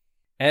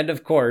 And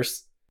of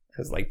course, it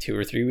was like 2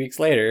 or 3 weeks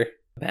later,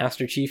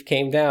 Master Chief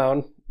came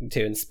down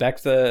to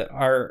inspect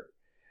our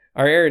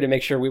area to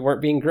make sure we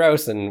weren't being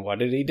gross. And what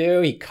did he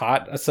do? He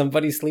caught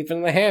somebody sleeping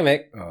in the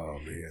hammock. Oh,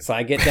 man. So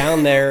I get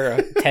down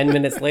there 10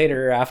 minutes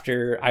later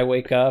after I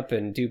wake up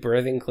and do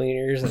berthing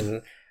cleaners.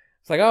 And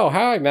it's like, oh,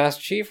 hi,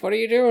 Master Chief. What are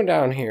you doing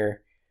down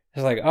here?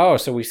 It's like, oh,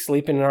 so we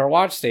sleeping in our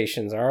watch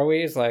stations, are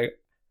we? It's like,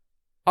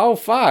 oh,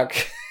 fuck.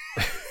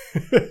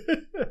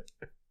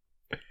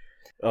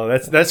 Oh,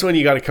 that's when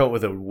you got to come up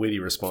with a witty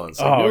response.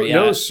 Like,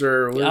 no,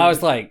 sir. I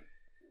was like,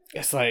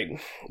 it's like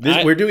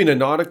we're doing a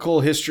nautical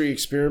history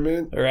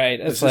experiment, right?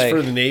 This is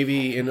for the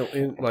Navy, in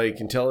like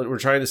we're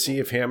trying to see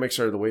if hammocks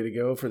are the way to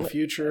go for the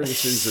future.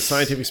 This is a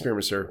scientific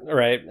experiment, sir.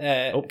 Right?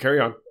 Carry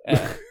on.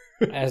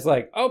 I was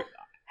like,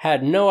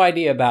 had no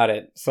idea about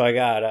it, so I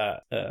got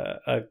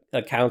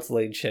a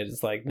counseling shit.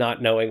 It's like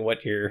not knowing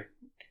what your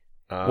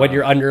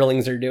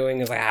underlings are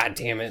doing. Is like,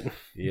 damn it.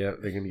 Yeah,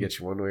 they're gonna get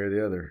you one way or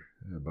the other.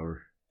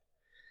 Bummer.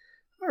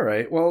 All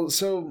right. Well,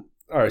 so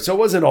it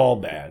wasn't all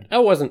bad.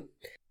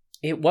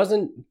 It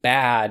wasn't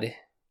bad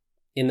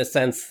in the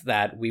sense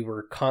that we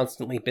were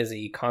constantly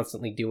busy,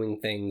 constantly doing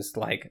things,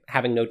 like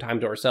having no time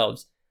to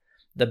ourselves.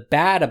 The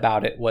bad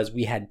about it was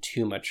we had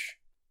too much.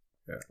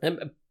 Yeah.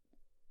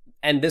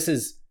 And this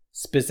is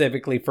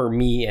specifically for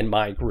me and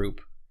my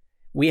group.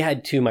 We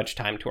had too much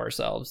time to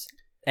ourselves.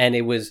 And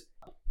it was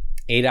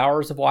 8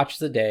 hours of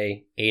watches a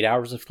day, 8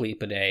 hours of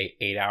sleep a day,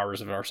 8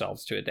 hours of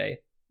ourselves to a day.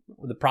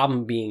 The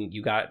problem being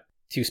you got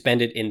to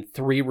spend it in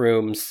 3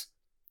 rooms.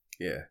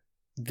 Yeah.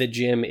 The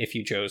gym if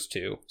you chose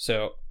to.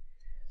 So,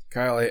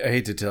 Kyle, I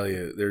hate to tell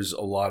you, there's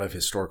a lot of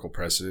historical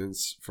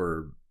precedents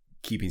for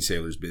keeping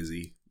sailors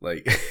busy.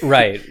 Like,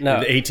 right? No,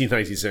 in the 18th,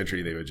 19th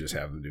century, they would just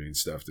have them doing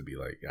stuff to be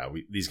like,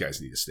 these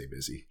guys need to stay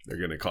busy. They're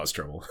going to cause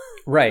trouble.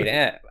 Right,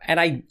 and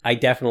I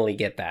definitely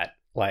get that.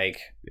 Like,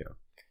 yeah,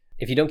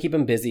 if you don't keep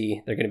them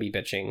busy, they're going to be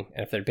bitching,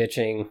 and if they're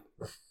bitching,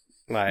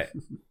 like,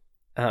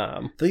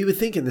 though you would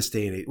think in this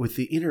day and age, with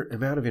the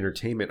amount of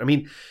entertainment, I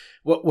mean.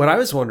 What I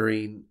was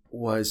wondering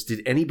was,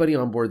 did anybody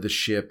on board the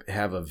ship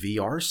have a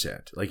VR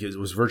set? Like,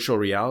 was virtual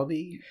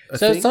reality a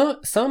thing?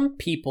 Some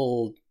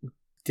people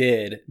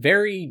did,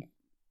 very,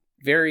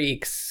 very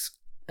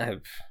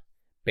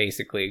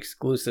basically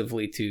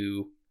exclusively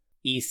to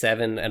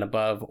E7 and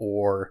above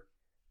or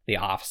the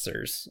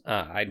officers.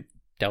 I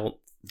don't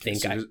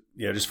think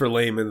just for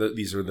laymen,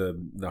 these are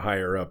the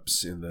higher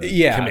ups in the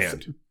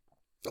command.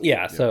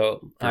 Yeah,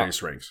 so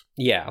various ranks.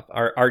 Yeah,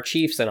 our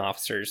chiefs and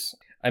officers.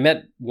 I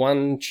met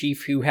one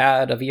chief who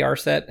had a VR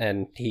set,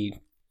 and he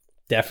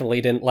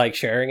definitely didn't like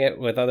sharing it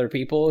with other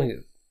people,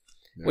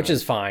 which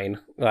is fine.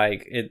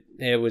 Like,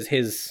 it was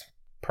his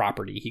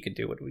property. He could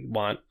do what we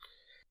want.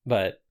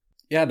 But,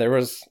 yeah, there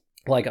was,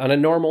 like, on a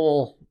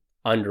normal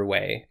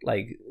underway,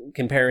 like,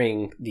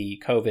 comparing the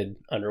COVID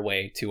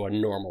underway to a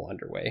normal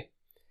underway.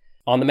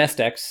 On the mess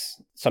decks,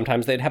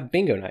 sometimes they'd have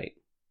bingo night.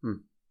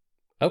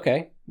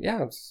 Okay,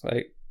 yeah, it's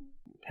like,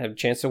 have a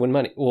chance to win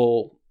money.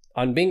 Well,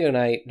 on bingo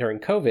night during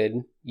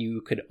COVID,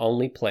 you could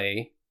only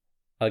play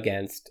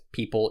against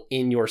people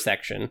in your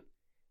section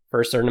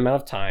for a certain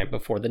amount of time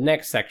before the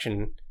next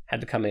section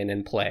had to come in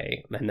and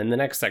play, and then the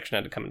next section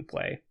had to come and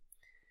play.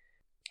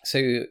 So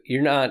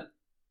you're not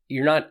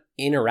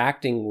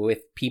interacting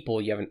with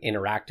people you haven't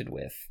interacted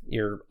with.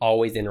 You're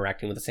always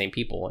interacting with the same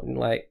people, and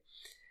like,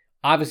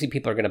 obviously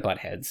people are going to butt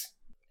heads,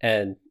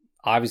 and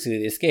obviously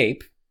the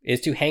escape is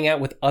to hang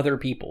out with other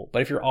people.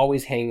 But if you're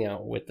always hanging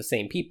out with the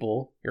same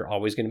people, you're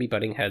always going to be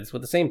butting heads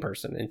with the same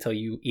person until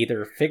you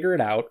either figure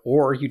it out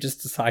or you just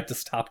decide to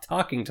stop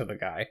talking to the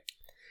guy,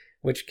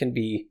 which can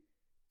be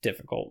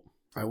difficult.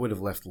 I would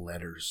have left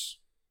letters.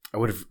 I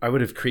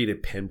would have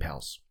created pen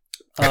pals.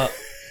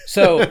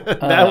 So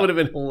that would have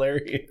been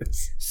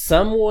hilarious.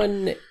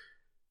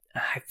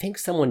 I think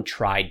someone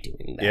tried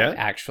doing that,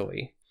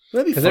 actually.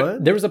 That'd be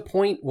fun. There was a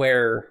point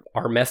where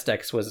our mess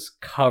decks was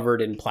covered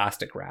in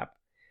plastic wrap.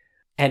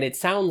 And it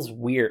sounds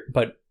weird,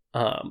 but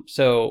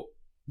so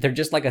they're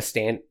just like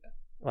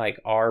like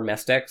our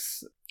mess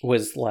decks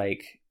was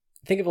like,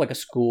 think of like a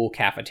school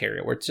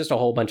cafeteria where it's just a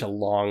whole bunch of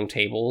long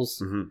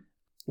tables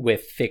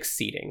with fixed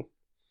seating.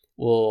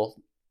 Well,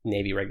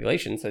 Navy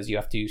regulation says you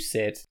have to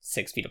sit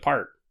 6 feet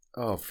apart.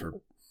 Oh,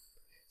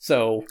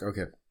 So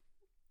okay.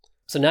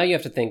 So now you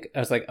have to think, I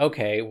was like,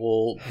 okay,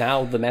 well,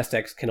 now the mess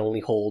decks can only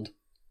hold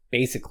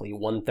basically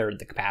 1/3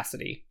 the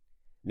capacity,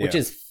 which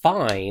is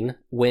fine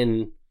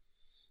when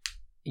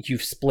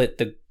you've split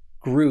the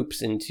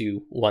groups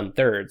into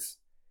 1/3.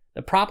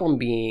 The problem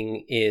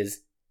being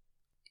is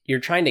you're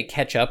trying to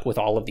catch up with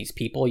all of these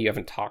people you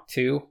haven't talked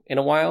to in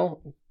a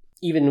while,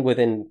 even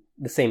within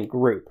the same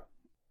group.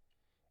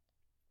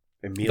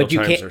 And meal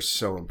times are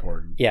so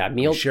important. Yeah,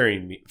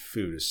 sharing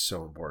food is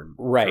so important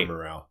for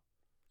morale.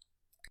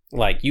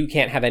 Like, you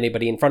can't have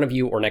anybody in front of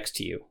you or next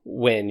to you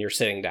when you're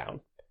sitting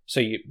down.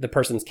 So the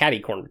person's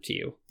catty corner to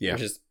you,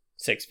 which is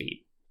 6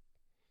 feet,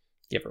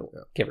 give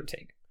or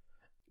take.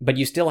 But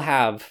you still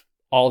have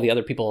all the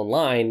other people in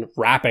line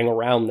wrapping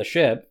around the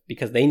ship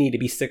because they need to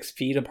be 6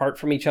 feet apart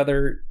from each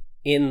other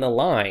in the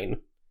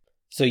line.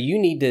 So you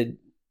need to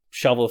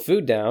shovel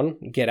food down,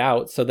 get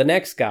out, so the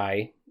next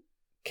guy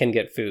can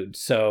get food.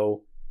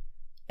 So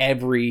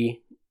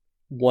every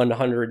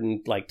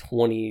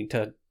 120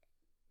 to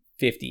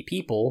 50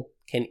 people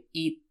can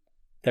eat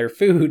their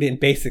food in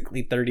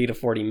basically 30 to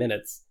 40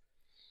 minutes.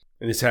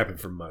 And this happened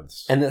for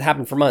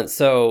months.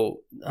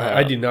 So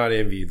I do not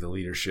envy the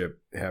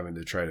leadership having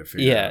to try to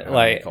figure out how to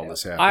make all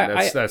this happen.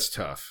 That's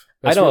tough.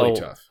 That's really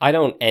tough. I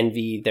don't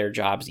envy their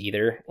jobs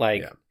either.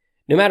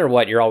 No matter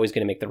what, you're always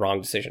going to make the wrong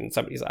decision in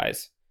somebody's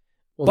eyes.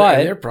 Well,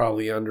 but they're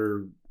probably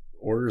under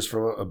orders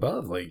from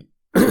above. Like,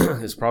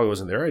 this probably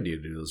wasn't their idea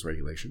to do those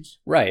regulations.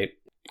 Right.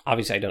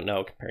 Obviously, I don't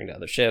know comparing to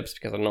other ships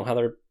because I don't know how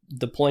their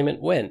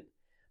deployment went.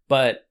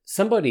 But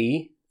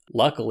somebody,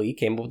 luckily,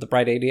 came up with the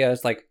bright idea.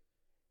 It's like,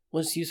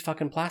 let's use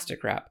fucking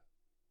plastic wrap.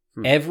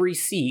 Every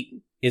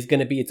seat is going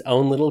to be its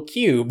own little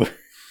cube.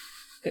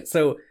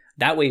 So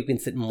that way we can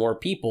sit more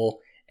people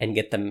and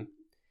get them.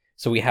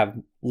 So we have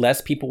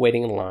less people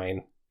waiting in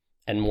line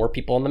and more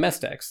people on the mess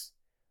decks.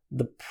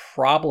 The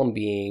problem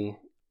being,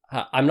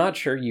 I'm not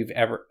sure you've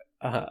ever,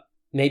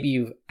 maybe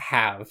you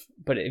have,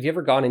 but have you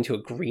ever gone into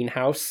a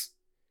greenhouse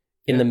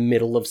in the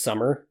middle of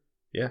summer?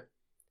 Yeah.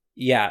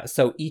 Yeah.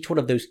 So each one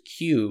of those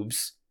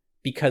cubes,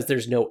 because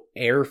there's no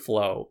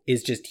airflow,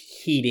 is just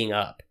heating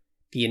up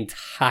the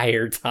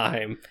entire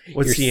time.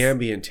 What's the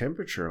ambient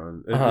temperature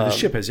on? The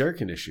ship has air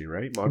conditioning,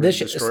 right? Modern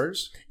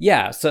destroyers?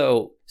 Yeah,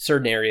 so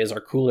certain areas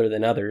are cooler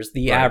than others.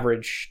 The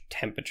average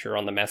temperature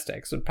on the mess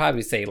decks would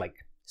probably say like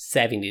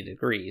 70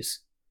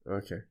 degrees.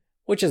 Okay.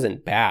 Which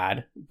isn't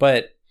bad,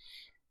 but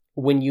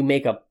when you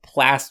make a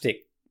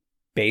plastic,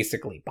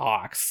 basically,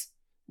 box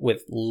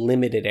with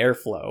limited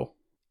airflow,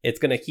 it's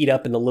going to heat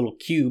up in the little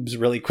cubes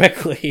really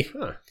quickly.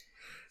 Huh.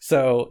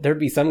 So there'd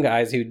be some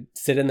guys who'd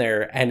sit in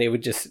there and it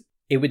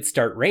would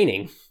start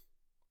raining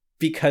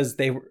because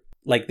they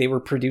were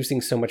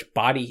producing so much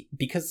body,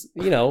 because,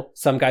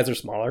 some guys are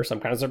smaller, some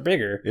guys are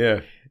bigger.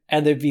 Yeah.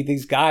 And there'd be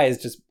these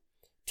guys just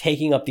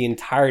taking up the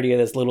entirety of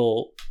this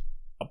little,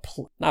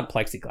 not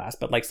plexiglass,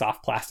 but like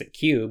soft plastic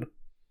cube,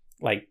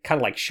 like kind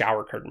of like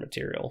shower curtain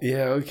material.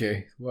 Yeah.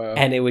 Okay. Wow.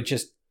 And it would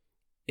just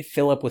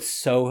fill up with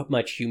so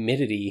much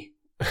humidity,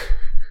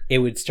 it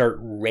would start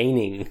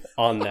raining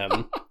on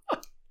them.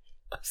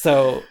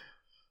 So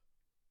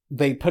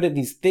they put in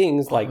these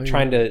things like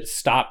trying to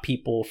stop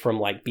people from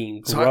like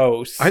being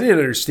gross. I didn't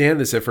understand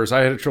this at first.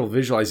 I had trouble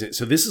visualizing it.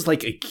 So this is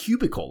like a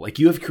cubicle. Like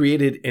you have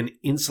created an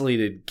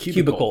insulated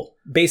cubicle.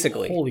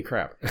 Basically. Holy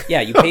crap.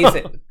 Yeah, you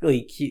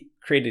basically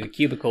created a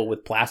cubicle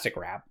with plastic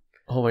wrap.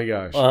 Oh my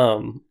gosh.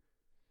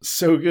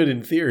 So good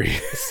in theory.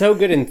 So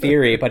good in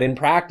theory, but in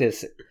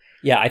practice,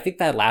 yeah, I think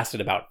that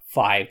lasted about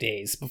 5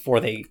 days before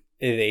they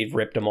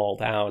ripped them all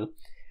down.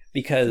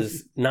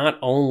 Because not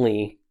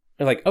only...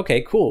 They're like,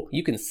 okay, cool,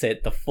 you can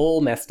sit the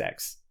full mess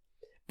decks.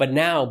 But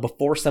now,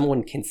 before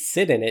someone can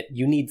sit in it,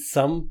 you need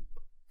some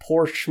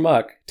poor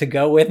schmuck to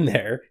go in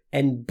there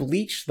and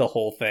bleach the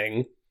whole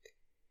thing.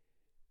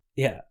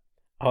 Yeah.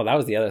 Oh, that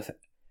was the other thing.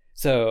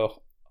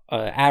 So,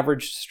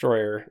 average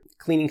destroyer,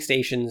 cleaning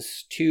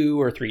stations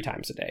 2 or 3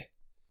 times a day.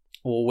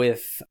 Well,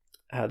 with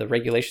the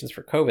regulations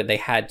for COVID, they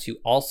had to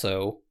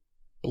also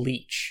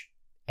bleach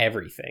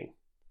everything.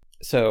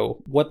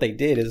 So, what they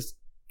did is,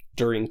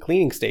 during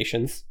cleaning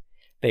stations...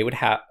 they would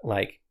have,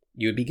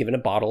 you would be given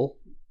a bottle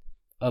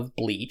of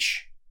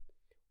bleach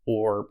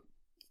or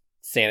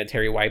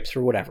sanitary wipes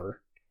or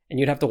whatever, and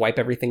you'd have to wipe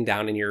everything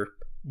down in your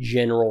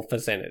general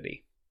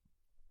vicinity.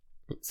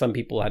 Some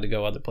people had to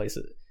go other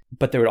places.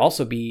 But there would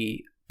also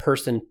be a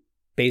person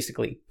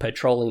basically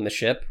patrolling the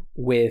ship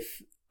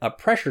with a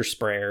pressure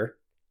sprayer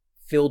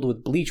filled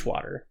with bleach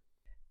water.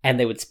 And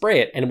they would spray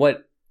it, and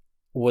what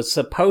was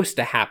supposed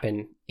to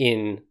happen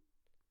in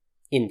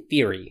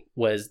theory,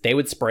 was they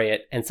would spray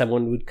it and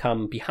someone would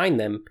come behind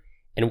them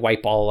and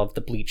wipe all of the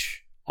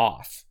bleach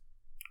off.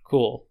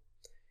 Cool.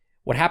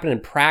 What happened in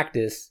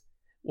practice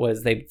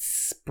was they'd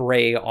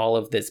spray all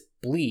of this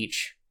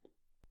bleach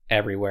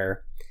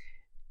everywhere,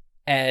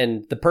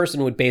 and the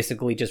person would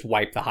basically just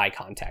wipe the high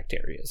contact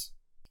areas.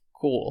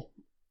 Cool.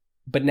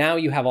 But now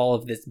you have all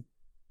of this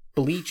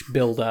bleach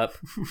buildup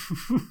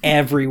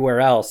everywhere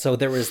else. So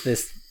there was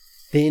this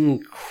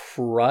thin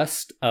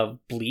crust of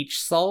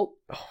bleach salt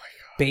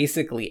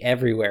basically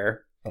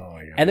everywhere. Oh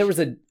my god. And there was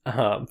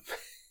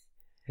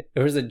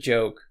a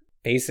joke.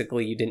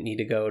 Basically, you didn't need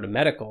to go to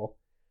medical.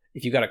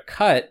 If you got a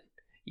cut,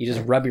 you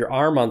just rub your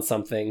arm on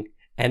something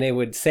and it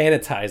would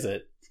sanitize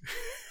it.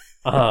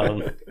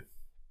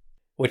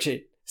 Which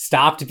it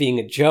stopped being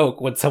a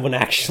joke when someone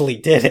actually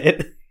did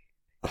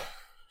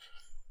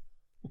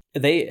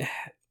it.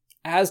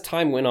 As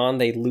time went on,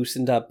 they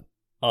loosened up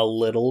a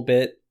little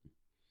bit.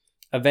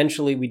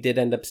 Eventually, we did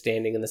end up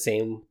standing in the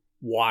same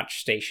watch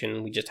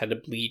station. We just had to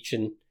bleach,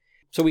 and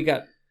so we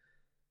got.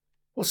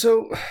 Well,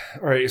 so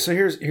all right. So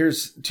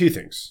here's two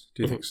things.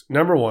 Things.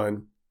 Number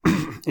one,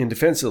 in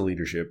defense of the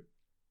leadership,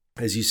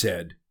 as you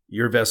said,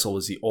 your vessel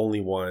was the only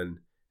one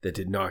that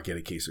did not get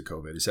a case of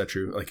COVID. Is that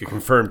true? Like a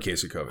confirmed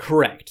case of COVID?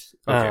 Correct.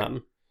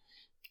 Okay.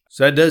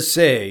 So that does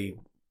say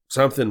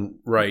something,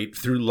 right?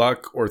 Through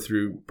luck or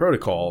through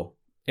protocol,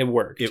 it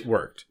worked. It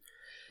worked.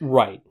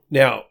 Right.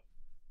 Now,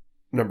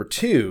 number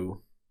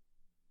two,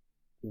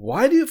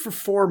 why do it for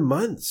 4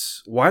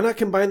 months? Why not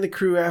combine the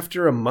crew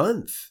after a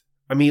month?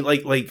 I mean,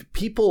 like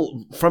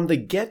people from the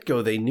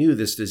get-go, they knew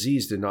this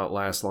disease did not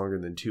last longer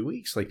than 2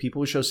 weeks. Like people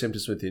would show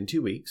symptoms within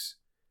 2 weeks.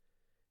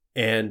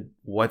 And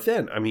what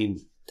then? I mean,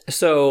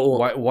 so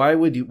why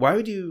would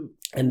you?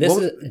 And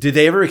this did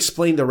they ever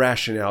explain the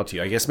rationale to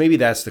you? I guess maybe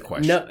that's the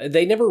question. No,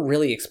 they never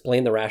really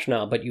explained the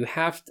rationale, but you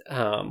have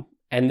to,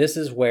 and this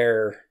is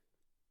where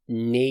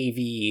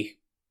Navy,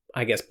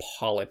 I guess,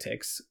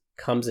 politics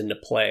comes into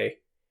play.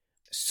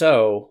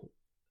 So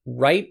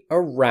right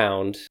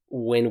around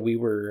when we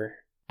were,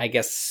 I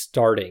guess,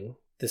 starting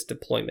this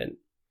deployment,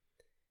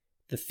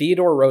 the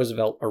Theodore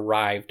Roosevelt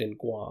arrived in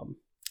Guam.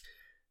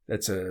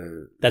 That's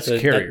a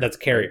carrier. That's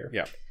carrier.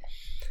 Yeah.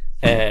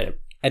 And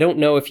I don't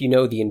know if you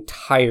know the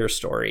entire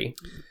story,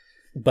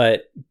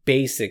 but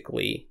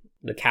basically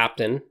the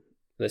captain,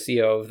 the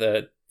CEO of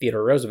the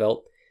Theodore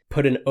Roosevelt,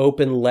 put an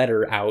open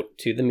letter out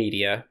to the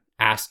media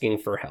asking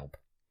for help.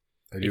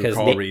 I do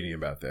recall reading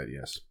about that,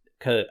 yes.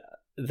 Because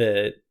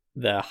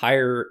the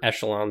higher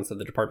echelons of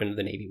the Department of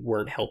the Navy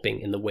weren't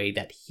helping in the way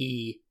that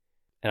he,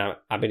 and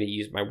I'm going to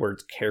use my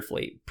words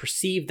carefully,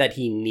 perceived that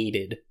he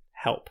needed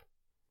help.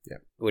 Yeah.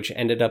 Which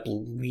ended up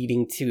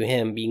leading to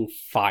him being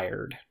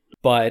fired.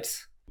 But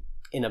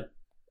in a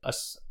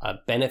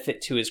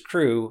benefit to his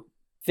crew,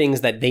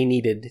 things that they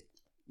needed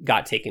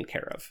got taken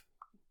care of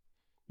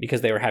because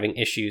they were having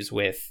issues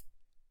with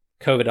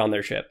COVID on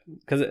their ship.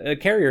 Because a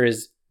carrier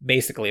is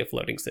basically a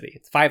floating city.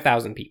 It's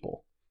 5,000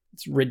 people.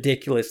 It's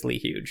ridiculously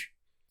huge.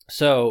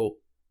 So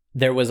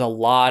there was a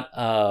lot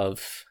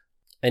of,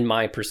 in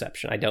my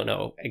perception, I don't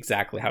know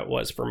exactly how it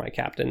was for my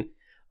captain,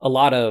 a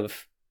lot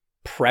of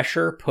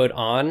pressure put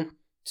on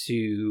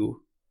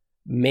to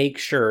make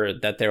sure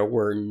that there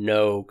were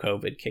no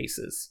COVID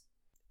cases,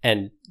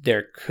 and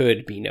there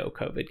could be no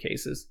COVID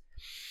cases.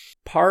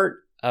 Part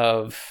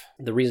of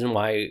the reason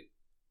why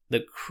the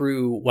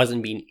crew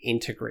wasn't being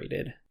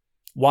integrated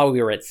while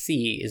we were at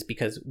sea is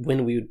because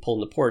when we would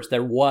pull into ports,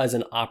 there was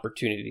an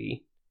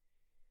opportunity,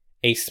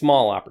 a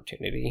small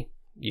opportunity,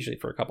 usually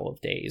for a couple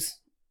of days,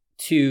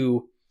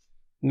 to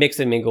mix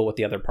and mingle with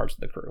the other parts of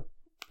the crew.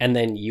 And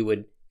then you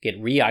would get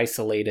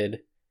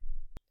re-isolated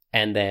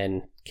and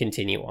then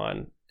continue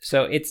on.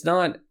 So it's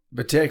not...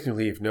 But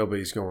technically, if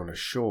nobody's going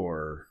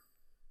ashore...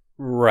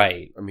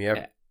 Right. I mean,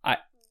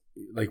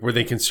 like, were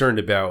they concerned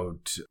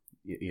about,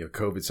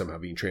 COVID somehow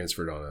being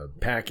transferred on a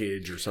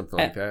package or something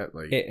like that?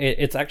 Like,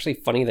 it's actually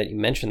funny that you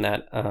mentioned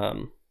that.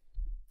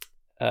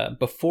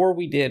 Before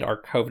we did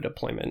our COVID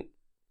deployment,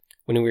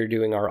 when we were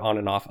doing our on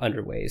and off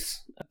underways,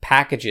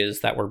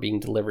 packages that were being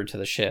delivered to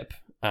the ship,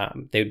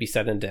 they would be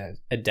set into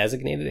a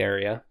designated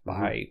area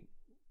by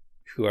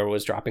whoever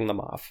was dropping them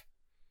off.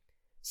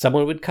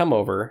 Someone would come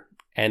over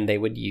and they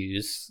would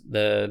use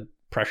the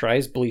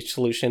pressurized bleach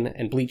solution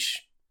and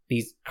bleach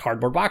these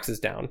cardboard boxes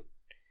down.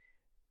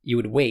 You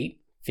would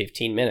wait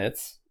 15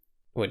 minutes,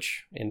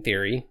 which in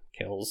theory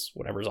kills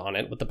whatever's on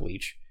it with the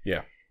bleach.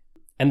 Yeah.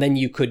 And then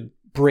you could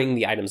bring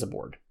the items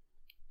aboard.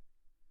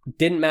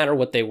 Didn't matter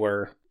what they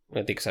were,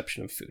 with the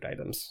exception of food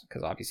items,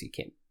 because obviously you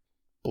can't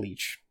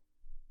bleach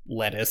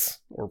lettuce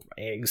or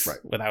eggs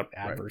without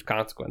adverse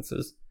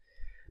consequences.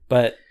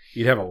 But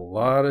you'd have a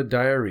lot of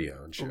diarrhea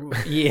on ship.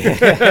 Yeah.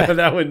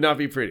 That would not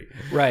be pretty.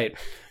 Right.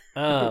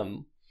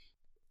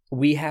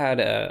 We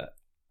had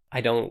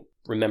I don't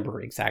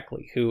remember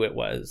exactly who it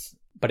was,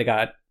 but it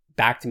got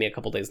back to me a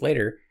couple days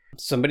later.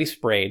 Somebody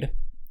sprayed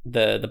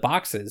the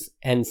boxes,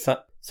 and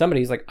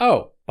somebody's like,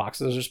 oh,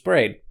 boxes are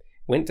sprayed.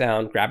 Went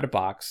down, grabbed a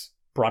box,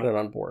 brought it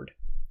on board,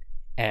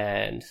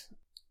 and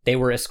they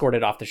were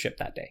escorted off the ship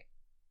that day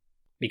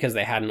because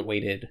they hadn't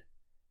waited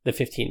the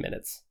 15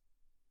 minutes.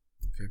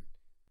 Okay.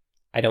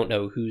 I don't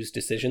know whose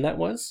decision that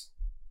was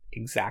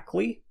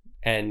exactly,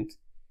 and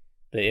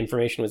the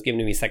information was given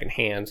to me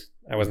secondhand.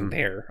 I wasn't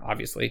there,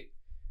 obviously.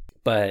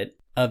 But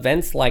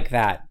events like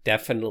that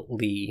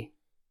definitely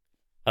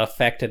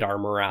affected our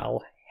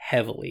morale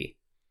heavily.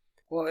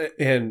 Well,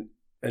 and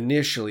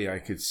initially I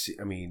could see,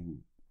 I mean,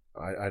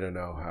 I don't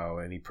know how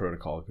any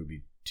protocol could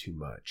be too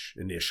much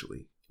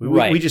initially.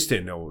 We just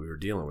didn't know what we were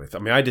dealing with. I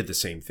mean, I did the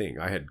same thing.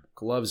 I had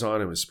gloves on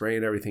and was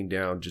spraying everything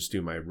down, just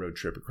doing my road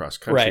trip across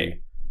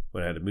country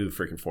when I had to move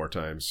freaking 4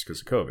 times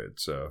because of COVID.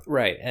 So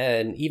right,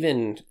 and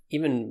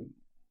even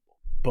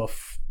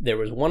there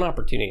was one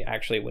opportunity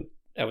actually when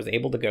I was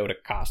able to go to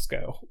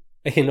Costco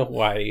in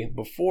Hawaii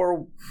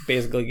before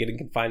basically getting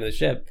confined to the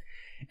ship,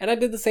 and I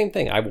did the same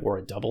thing. I wore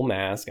a double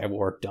mask. I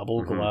wore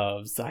double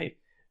gloves. I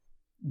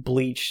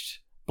bleached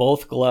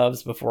both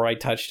gloves before I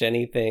touched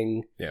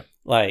anything. Yeah,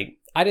 like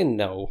I didn't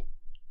know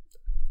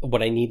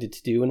what I needed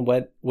to do and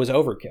what was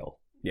overkill.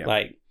 Yeah,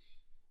 like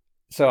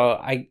so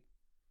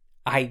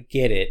I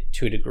get it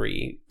to a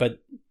degree,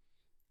 but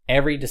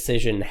every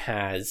decision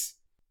has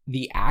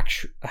the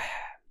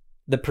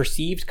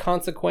perceived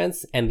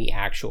consequence and the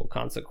actual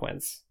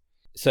consequence.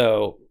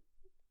 So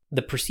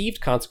the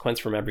perceived consequence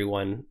from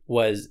everyone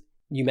was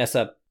you mess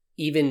up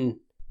even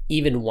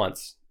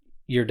once,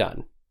 you're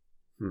done.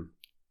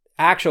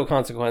 Actual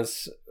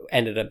consequence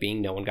ended up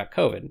being no one got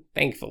COVID,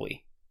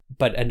 thankfully.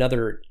 But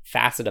another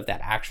facet of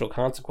that actual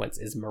consequence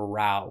is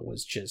morale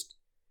was just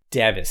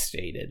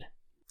devastated.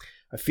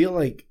 I feel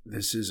like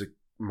this is a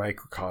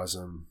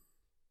microcosm,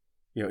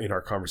 in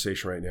our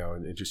conversation right now,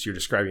 and you're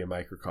describing a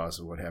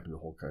microcosm of what happened to the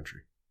whole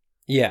country.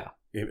 Yeah,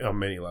 on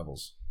many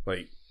levels.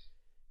 Like,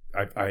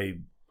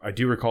 I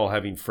do recall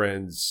having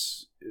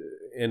friends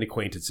and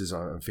acquaintances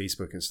on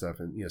Facebook and stuff,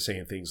 and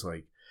saying things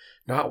like,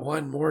 "Not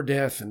one more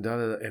death," and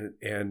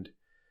and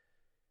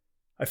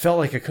I felt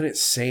like I couldn't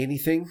say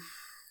anything.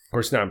 Of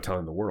course, now I'm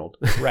telling the world,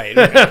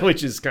 right?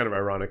 Which is kind of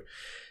ironic,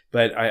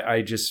 but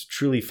I just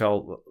truly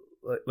felt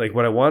like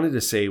what I wanted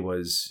to say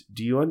was,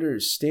 do you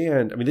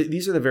understand? I mean,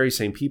 these are the very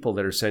same people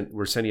that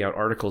were sending out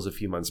articles a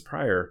few months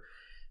prior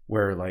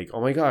where like,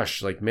 oh my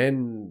gosh, like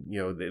men,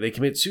 they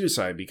commit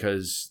suicide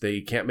because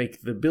they can't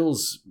make the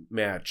bills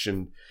match.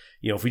 And,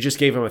 if we just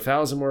gave them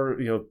 $1,000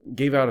 more,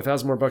 gave out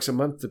 $1,000 more bucks a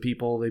month to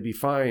people, they'd be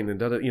fine.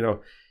 And,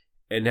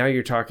 and now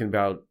you're talking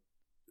about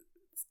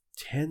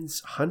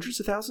hundreds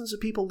of thousands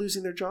of people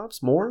losing their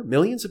jobs,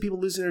 millions of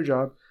people losing their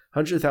job,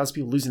 hundreds of thousands of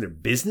people losing their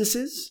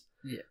businesses.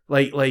 Yeah.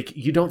 Like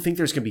you don't think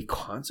there's going to be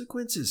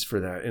consequences for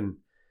that. And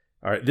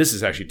all right, this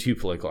is actually too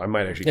political. I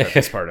might actually cut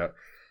this part out.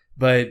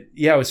 But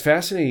yeah, it was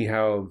fascinating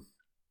how,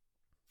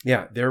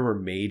 there were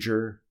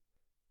major,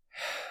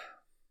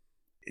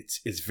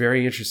 it's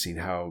very interesting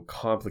how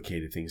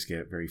complicated things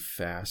get very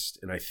fast.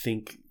 And I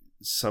think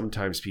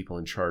sometimes people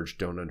in charge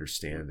don't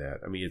understand that.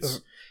 I mean,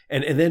 it's,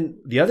 and then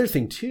the other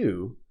thing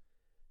too,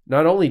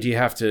 not only do you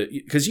have to,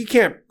 because you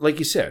can't, like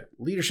you said,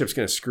 leadership's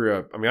going to screw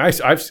up. I mean,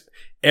 I've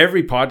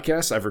every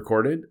podcast I've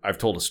recorded, I've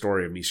told a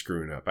story of me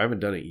screwing up. I haven't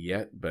done it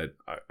yet, but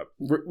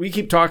we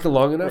keep talking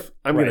long enough.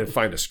 I'm going to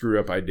find a screw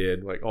up I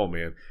did. Like, oh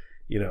man,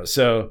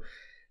 So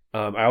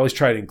I always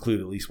try to include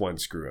at least one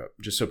screw up,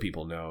 just so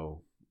people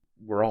know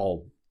we're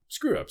all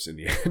screw ups in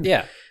the end.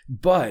 Yeah.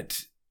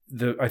 But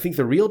I think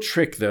the real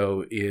trick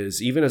though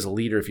is, even as a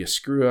leader, if you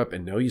screw up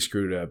and know you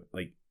screwed up,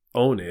 like,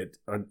 own it,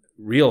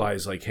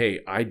 realize like, hey,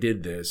 I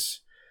did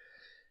this,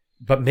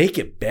 but make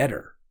it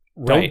better.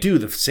 Right. Don't do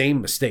the same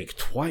mistake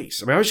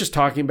twice. I mean, I was just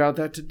talking about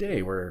that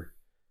today where,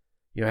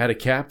 I had a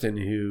captain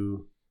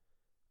who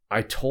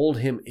I told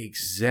him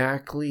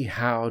exactly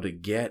how to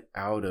get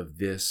out of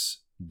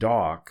this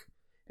dock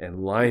and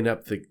line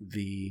up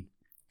the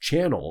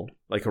channel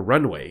like a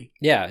runway.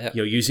 Yeah.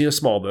 Using a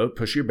small boat,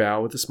 push your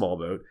bow with a small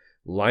boat,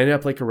 line it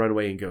up like a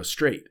runway and go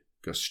straight.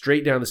 Go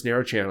straight down this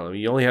narrow channel. I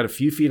mean, you only had a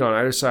few feet on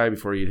either side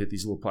before you'd hit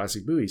these little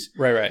plastic buoys.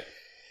 Right.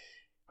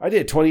 I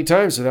did 20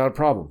 times without a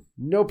problem.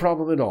 No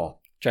problem at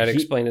all. Tried to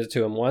explain it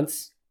to him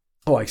once.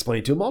 Oh, I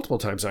explained it to him multiple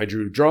times. I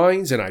drew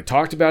drawings and I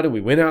talked about it.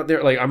 We went out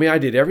there. I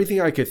did everything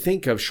I could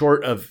think of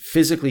short of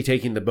physically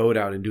taking the boat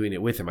out and doing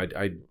it with him.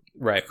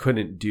 I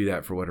couldn't do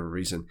that for whatever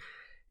reason.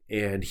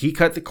 And he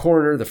cut the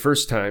corner the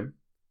first time,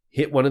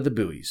 hit one of the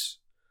buoys.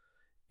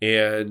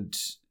 And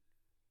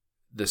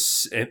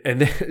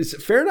then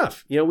fair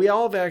enough. We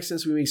all have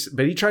accidents.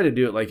 But he tried to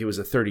do it like it was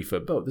a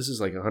 30-foot boat. This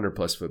is like a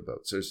 100+ foot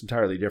boat. So it's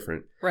entirely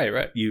different.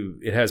 Right.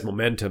 It has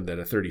momentum that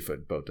a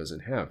 30-foot boat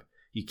doesn't have.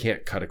 You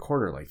can't cut a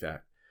corner like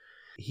that.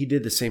 He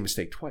did the same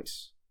mistake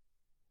twice.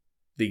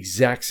 The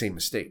exact same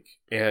mistake.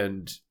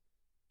 And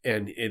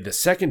the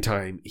second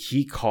time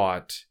he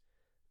caught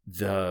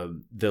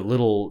the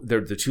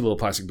two little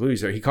plastic buoys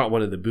there. He caught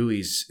one of the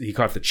buoys. He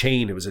caught the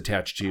chain it was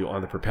attached to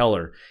on the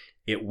propeller.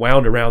 It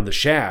wound around the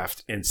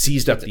shaft and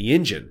seized up the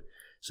engine.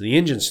 So the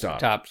engine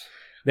stopped.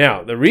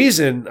 Now, the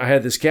reason I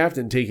had this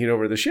captain taking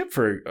over the ship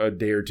for a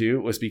day or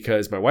two was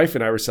because my wife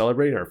and I were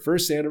celebrating our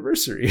first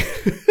anniversary.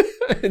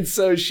 And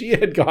so she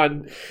had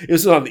gone, it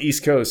was on the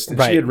East Coast,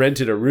 and she had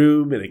rented a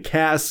room in a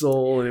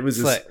castle, and it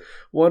was this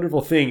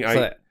wonderable thing.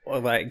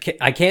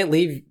 I can't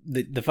leave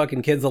the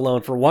fucking kids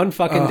alone for one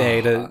fucking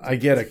day. I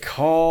get a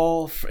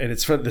call, and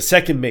it's from the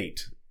second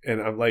mate.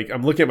 And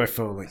I'm looking at my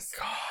phone like,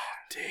 God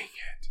dang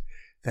it.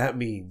 that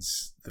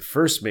means the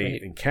first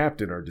mate and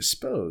captain are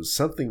disposed.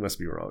 Something must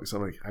be wrong. So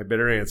I'm like, I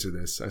better answer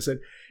this. I said,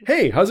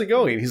 hey, how's it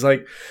going? He's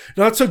like,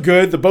 not so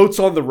good. The boat's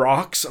on the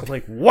rocks. I'm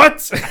like,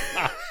 what?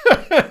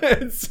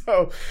 And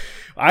so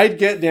I'd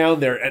get down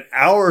there an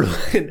hour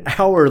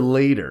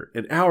later,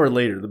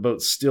 the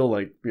boat's still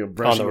like,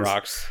 brushing on the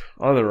rocks.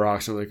 On the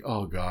rocks. I'm like,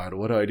 oh God,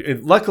 what do I do?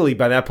 And luckily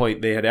by that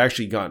point they had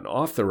actually gotten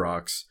off the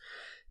rocks,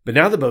 but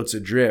now the boat's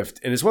adrift.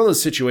 And it's one of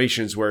those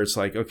situations where it's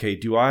like, okay,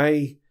 do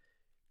I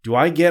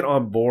get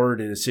on board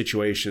in a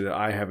situation that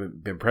I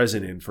haven't been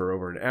present in for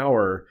over an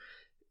hour?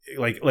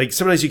 Like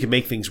sometimes you can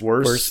make things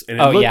worse. And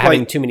it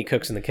having too many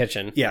cooks in the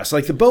kitchen. Yeah, so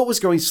like the boat was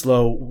going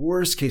slow.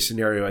 Worst case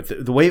scenario,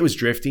 the way it was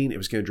drifting, it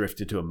was going to drift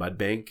into a mud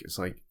bank. It's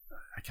like,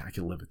 I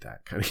can live with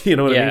that kind of, you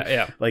know what I mean?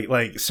 Yeah.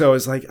 Like so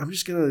it's like, I'm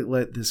just going to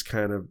let this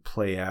kind of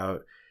play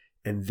out.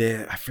 And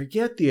then I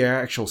forget the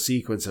actual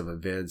sequence of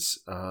events.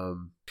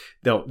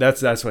 No,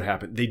 that's what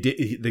happened.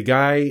 The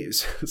guy,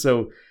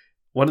 so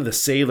one of the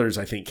sailors,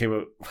 I think, came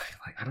up,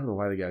 like, I don't know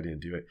why the guy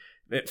didn't do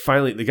it.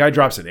 Finally, the guy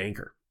drops an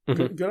anchor.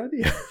 Mm-hmm. Good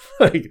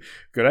idea.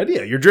 Good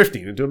idea. You're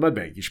drifting into a mud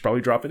bank. You should probably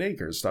drop an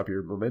anchor and stop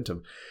your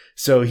momentum.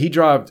 So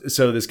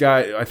this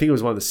guy, I think it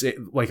was one of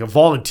like a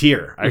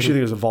volunteer. I actually think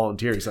it was a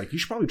volunteer. He's like, you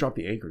should probably drop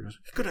the anchor. He goes,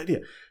 good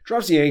idea.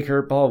 Drops the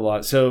anchor, blah, blah,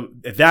 blah. So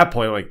at that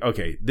point, I'm like,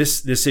 okay,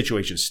 this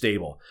situation is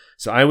stable.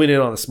 So I went in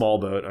on a small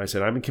boat. I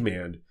said, I'm in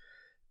command.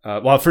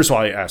 Well, first of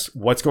all, I asked,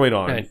 what's going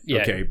on?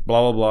 Yeah. Okay,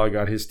 blah, blah, blah. I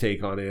got his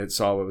take on it,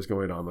 saw what was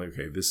going on. I'm like,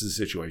 okay, this is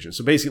the situation.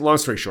 So basically, long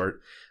story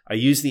short, I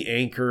used the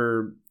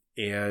anchor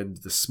and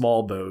the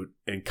small boat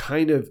and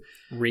kind of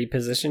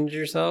repositioned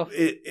yourself.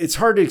 It's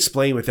hard to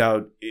explain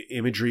without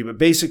imagery, but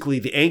basically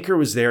the anchor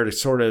was there to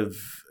sort of,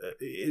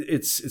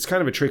 it's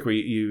kind of a trick where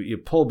you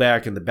pull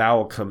back and the bow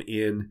will come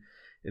in,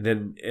 and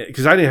then,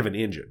 because I didn't have an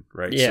engine,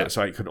 right? Yeah.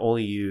 So I could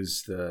only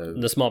use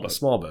the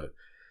small boat.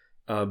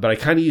 But I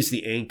kind of used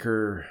the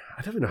anchor.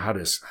 I don't even know how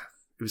to, it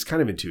was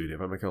kind of intuitive.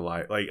 I'm not going to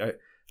lie. Like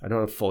I don't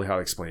know fully how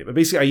to explain it, but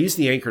basically I used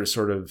the anchor to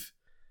sort of,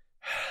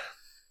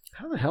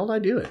 how the hell did I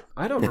do it?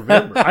 I don't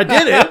remember. I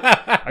did it.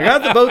 I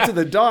got the boat to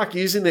the dock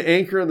using the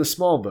anchor and the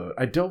small boat.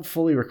 I don't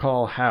fully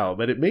recall how,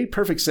 but it made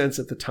perfect sense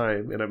at the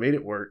time, and I made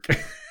it work.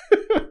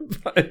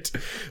 but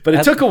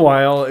it took a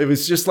while. It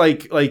was just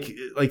like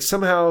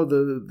somehow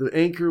the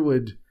anchor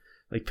would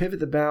like pivot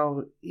the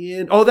bow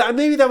in. Oh,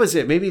 maybe that was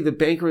it. Maybe the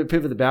anchor would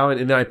pivot the bow in,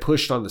 and then I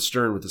pushed on the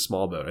stern with the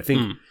small boat. I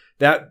think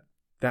that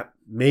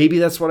maybe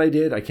that's what I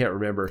did. I can't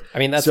remember. I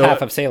mean, that's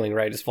half of sailing,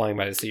 right? Just flying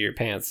by the seat of your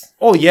pants.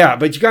 Oh yeah,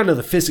 but you got to know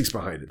the physics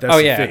behind it. That's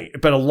the thing.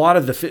 But a lot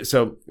of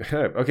so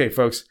okay,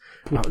 folks,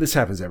 this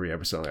happens every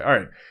episode. All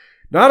right,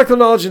 nautical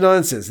knowledge and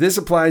nonsense. This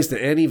applies to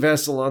any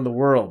vessel on the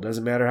world.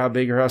 Doesn't matter how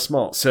big or how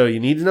small. So you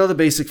need to know the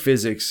basic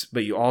physics,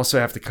 but you also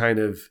have to kind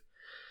of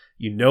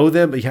know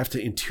them, but you have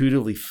to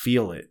intuitively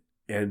feel it.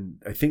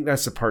 And I think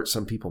that's the part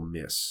some people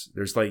miss.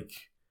 There's like.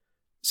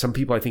 Some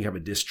people I think have a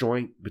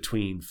disjoint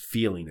between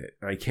feeling it.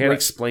 I can't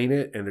explain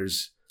it, and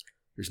there's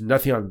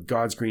nothing on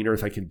God's green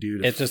earth I can do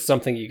to. It's just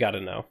something you got to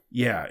know.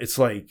 Yeah, it's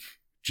like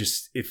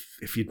just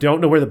if you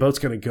don't know where the boat's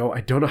going to go,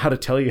 I don't know how to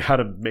tell you how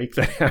to make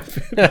that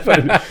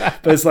happen.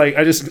 but it's like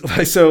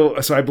so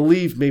I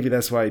believe maybe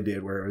that's what I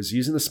did, where I was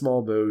using the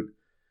small boat,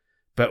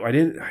 but I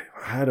didn't.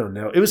 I don't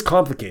know. It was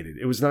complicated.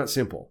 It was not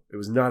simple. It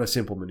was not a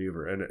simple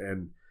maneuver,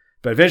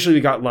 but eventually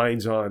we got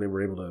lines on and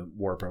were able to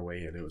warp our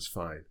way in. It was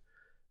fine.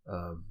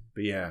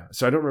 But yeah,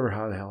 so I don't remember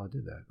how the hell I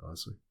did that,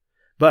 honestly.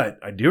 But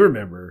I do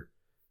remember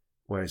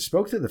when I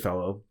spoke to the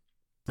fellow,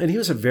 and he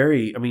was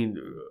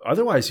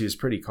otherwise he was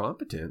pretty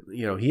competent.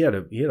 You know, he had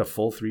a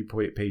full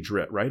 3-page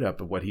write-up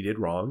of what he did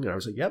wrong. And I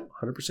was like, yep,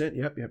 100%,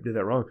 yep, did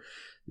that wrong.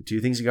 The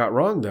two things he got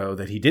wrong, though,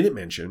 that he didn't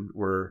mention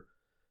were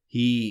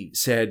he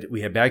said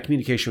we had bad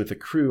communication with the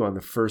crew on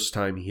the first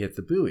time he hit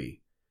the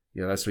buoy.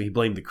 You know, that's why he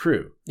blamed the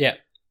crew. Yeah.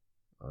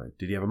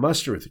 Did he have a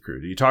muster with the crew?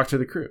 Did you talk to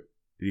the crew?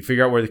 Did you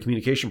figure out where the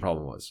communication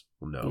problem was?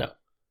 Well, no.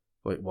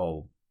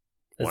 Well,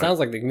 it sounds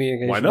like the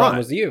communication problem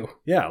was you.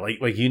 Yeah,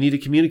 like you need to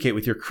communicate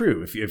with your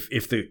crew.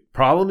 If the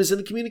problem is in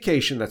the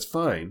communication, that's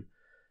fine.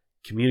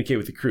 Communicate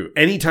with the crew.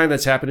 Anytime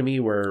that's happened to me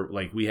where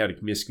like we had a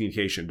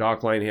miscommunication,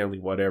 dock line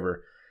handling,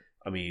 whatever.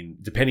 I mean,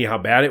 depending how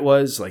bad it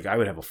was, like I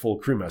would have a full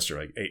crew muster,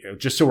 like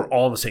just so we're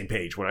all on the same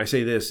page. When I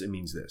say this, it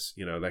means this,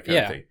 that kind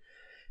of thing.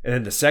 And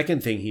then the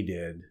second thing he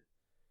did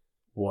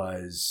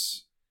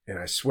was, and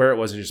I swear it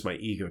wasn't just my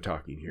ego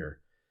talking here,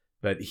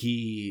 but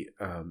he,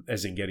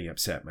 as in getting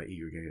upset, my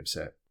ego getting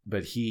upset.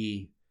 But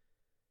he,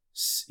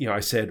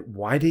 I said,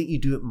 why didn't you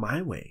do it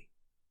my way?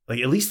 Like,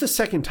 at least the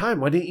second time,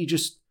 why didn't you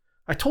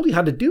I told you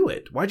how to do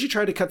it. Why'd you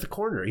try to cut the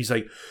corner? He's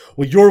like,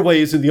 well, your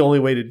way isn't the only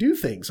way to do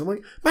things. I'm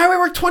like, my way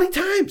worked 20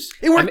 times.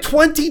 It worked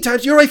 20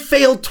 times. Your way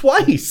failed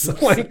twice.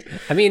 Like,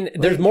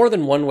 there's more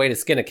than one way to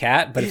skin a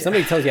cat, but if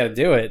somebody tells you how to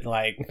do it,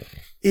 like...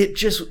 It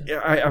just,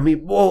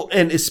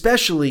 and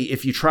especially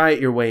if you try it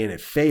your way and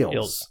it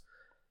fails.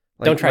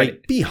 Don't try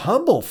it. Be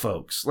humble,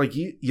 folks. Like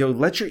you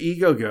let your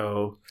ego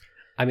go.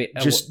 I mean,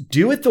 just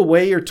do it the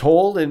way you're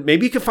told, and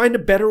maybe you can find a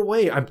better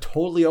way. I'm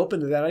totally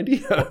open to that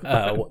idea.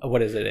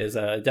 What is it? Is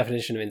a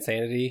definition of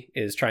insanity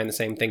is trying the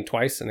same thing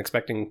twice and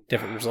expecting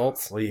different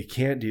results? Well, you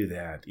can't do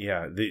that.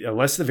 Yeah,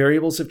 unless the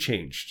variables have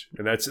changed,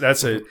 and that's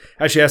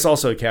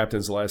also a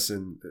captain's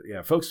lesson.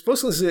 Yeah, folks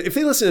listen. If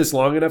they listen to this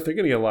long enough, they're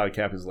going to get a lot of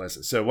captain's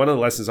lessons. So one of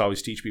the lessons I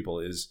always teach people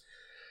is,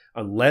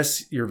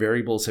 unless your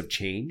variables have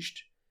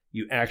changed,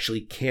 you actually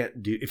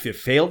can't do. If it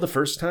failed the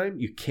first time,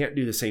 you can't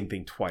do the same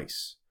thing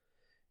twice.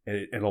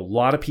 And a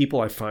lot of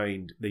people I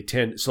find they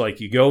tend, so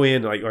like you go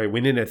in, like I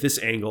went in at this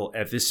angle,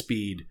 at this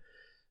speed,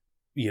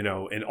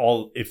 and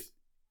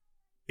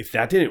if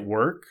that didn't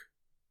work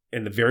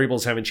and the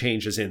variables haven't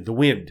changed, as in the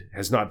wind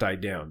has not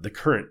died down, the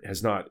current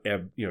has not,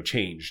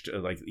 changed,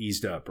 like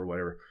eased up or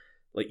whatever,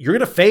 like you're going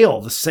to fail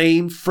the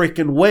same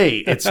freaking way.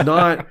 It's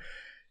not,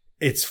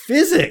 it's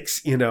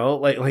physics,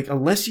 like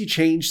unless you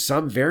change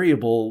some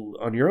variable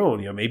on your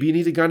own, maybe you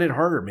need to gun it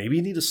harder. Maybe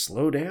you need to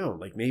slow down.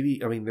 Like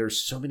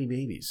there's so many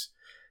maybes.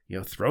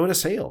 Throw in a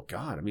sail.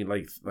 God,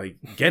 like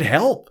get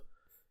help,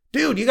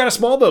 dude. You got a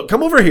small boat.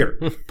 Come over here.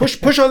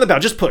 Push on the bow.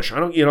 Just push. I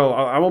don't.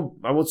 I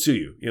won't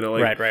sue you.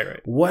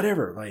 Right.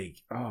 Whatever.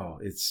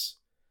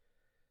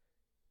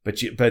 But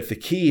the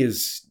key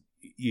is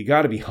you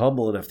got to be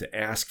humble enough to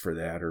ask for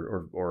that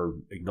or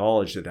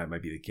acknowledge that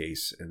might be the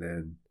case,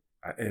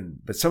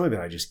 but some of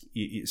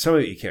it some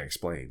of it you can't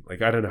explain.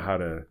 Like I don't know how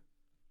to.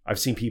 I've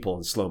seen people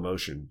in slow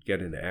motion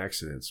get into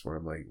accidents where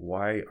I'm like,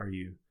 why are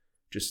you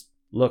just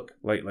look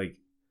like.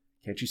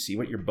 Can't you see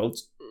what your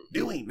boat's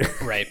doing?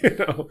 Right.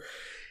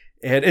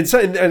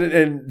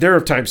 And there are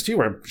times too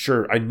where I'm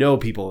sure I know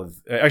people have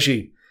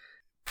actually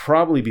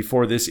probably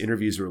before this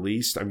interview is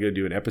released, I'm going to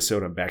do an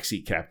episode on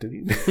backseat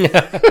captaining.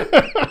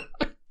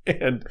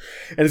 and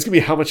it's gonna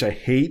be how much I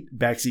hate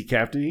backseat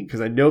captaining because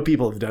I know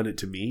people have done it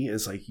to me.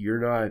 It's like,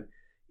 you're not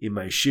in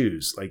my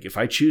shoes. Like if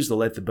I choose to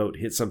let the boat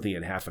hit something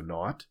at half a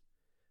knot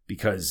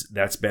because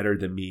that's better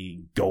than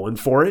me going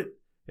for it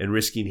and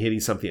risking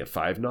hitting something at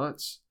 5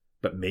 knots.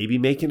 But maybe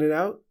making it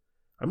out,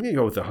 I'm going to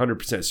go with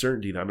 100%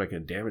 certainty that I'm not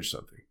going to damage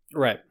something.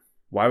 Right.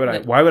 Why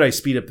would I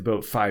speed up the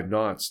boat 5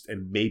 knots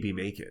and maybe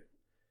make it?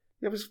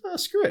 It was,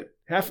 screw it.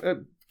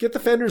 Get the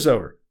fenders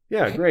over.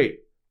 Yeah, great.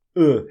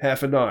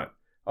 Half a knot.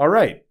 All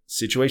right.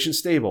 Situation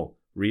stable.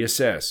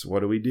 Reassess.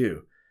 What do we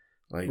do?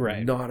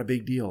 Right. Not a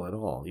big deal at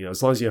all.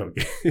 As long as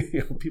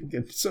people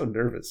get so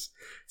nervous.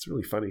 It's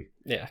really funny.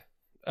 Yeah.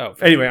 Oh,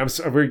 anyway, I'm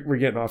sorry, we're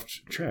getting off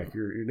track.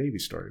 Your Navy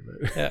story,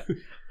 but yeah,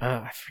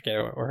 I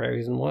forget where I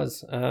even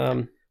was.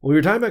 Well, we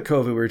were talking about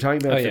COVID. We were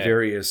talking about the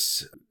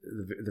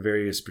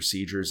various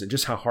procedures and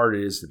just how hard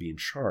it is to be in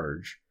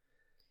charge.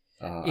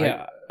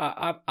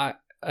 I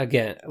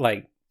again,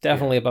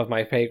 definitely above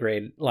my pay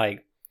grade.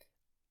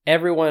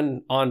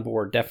 Everyone on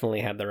board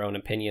definitely had their own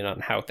opinion on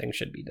how things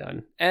should be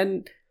done,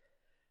 and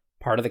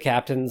part of the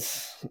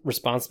captain's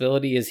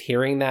responsibility is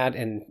hearing that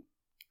and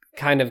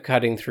kind of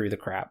cutting through the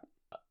crap.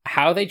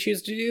 How they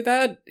choose to do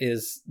that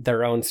is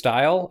their own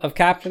style of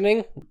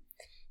captaining.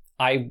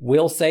 I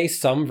will say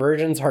some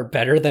versions are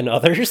better than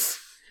others.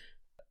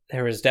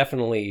 There is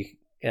definitely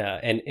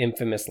an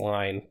infamous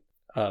line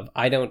of,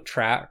 "I don't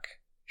track,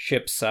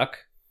 ships suck."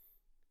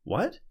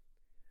 What?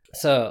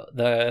 So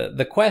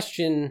the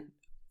question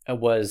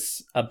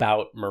was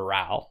about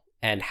morale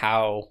and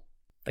how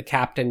the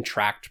captain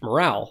tracked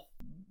morale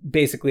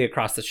basically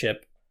across the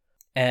ship.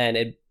 And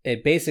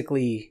it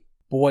basically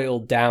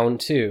boiled down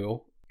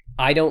to,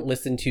 I don't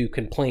listen to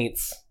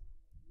complaints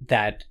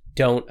that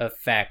don't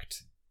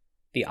affect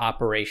the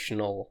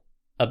operational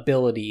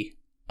ability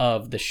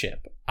of the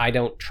ship. I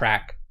don't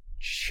track,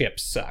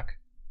 ships suck,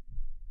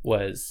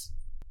 was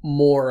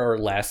more or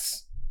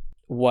less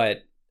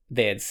what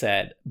they had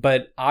said.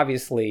 But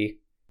obviously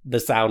the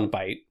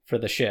soundbite for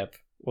the ship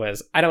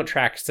was, I don't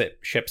track,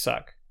 ships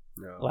suck.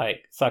 No.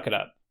 Suck it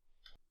up.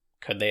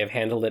 Could they have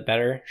handled it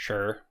better?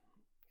 Sure.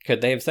 Could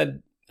they have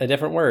said a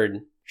different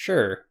word?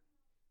 Sure.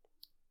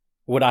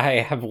 Would I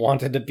have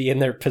wanted to be in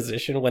their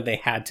position when they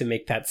had to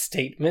make that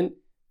statement?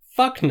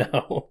 Fuck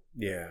no.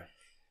 Yeah.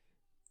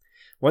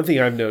 One thing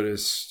I've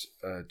noticed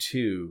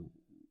too,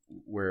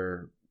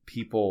 where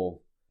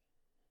people,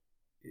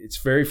 it's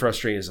very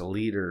frustrating as a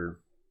leader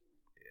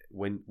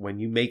when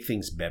you make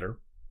things better,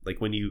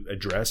 like when you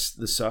address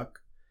the suck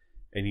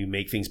and you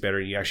make things better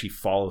and you actually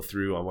follow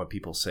through on what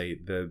people say,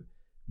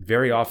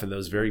 very often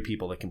those very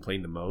people that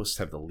complain the most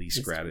have the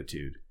least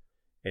gratitude.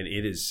 And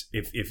it is,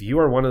 if you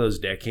are one of those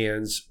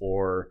deckhands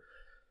or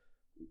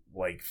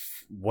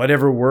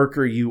whatever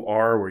worker you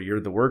are, where you're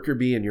the worker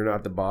bee and you're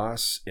not the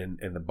boss, and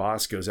the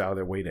boss goes out of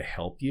their way to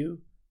help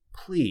you,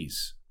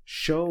 please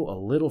show a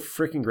little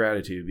freaking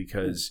gratitude,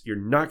 because you're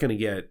not going to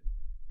get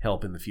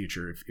help in the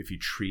future if you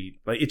treat,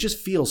 it just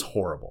feels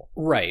horrible.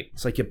 Right.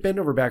 It's like you bend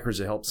over backwards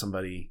to help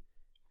somebody,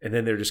 and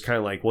then they're just kind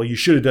of like, well, you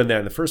should have done that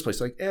in the first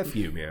place. F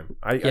you, man.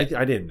 I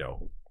didn't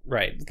know.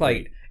 Right.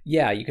 It's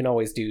you can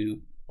always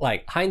do,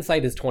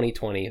 hindsight is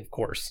 20/20, of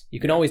course. You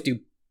can always do,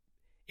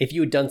 if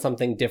you had done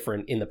something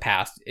different in the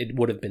past, it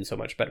would have been so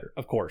much better,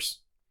 of course.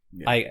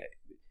 Yeah.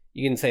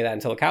 You can say that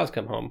until the cows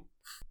come home.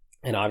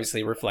 and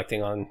obviously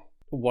reflecting on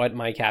what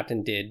my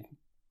captain did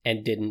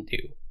and didn't do,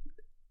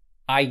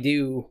 I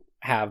do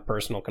have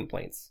personal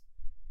complaints.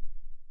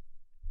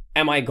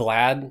 Am I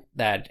glad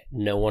that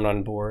no one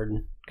on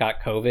board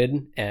got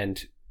COVID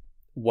and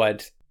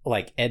what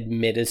like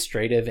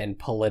administrative and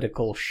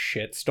political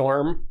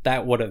shitstorm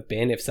that would have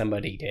been if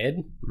somebody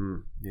did?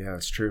 Yeah,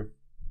 that's true.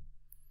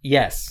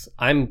 Yes,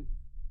 I'm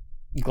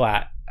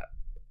glad.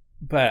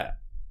 But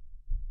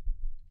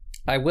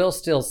I will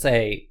still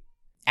say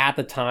at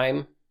the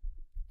time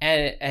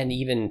and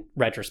even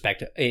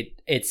retrospective,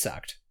 it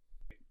sucked.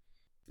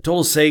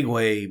 Total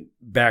segue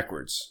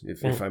backwards,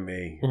 if I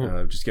may,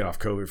 just get off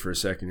COVID for a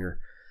second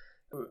here.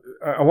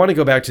 I want to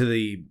go back to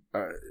the.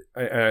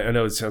 I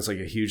know it sounds like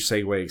a huge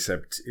segue,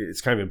 except it's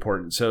kind of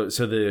important. So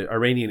the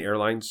Iranian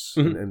Airlines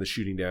and the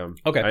shooting down.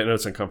 Okay, I know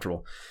it's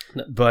uncomfortable,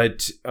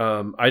 but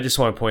I just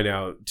want to point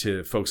out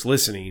to folks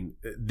listening,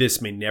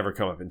 this may never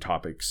come up in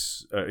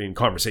topics in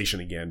conversation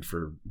again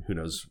for who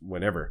knows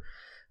whenever.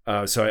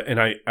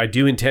 I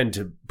do intend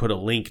to put a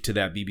link to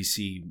that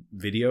BBC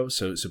video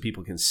so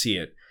people can see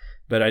it.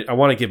 But I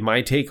want to give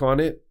my take on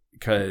it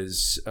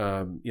because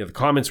the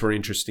comments were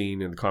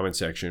interesting in the comment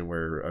section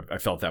where I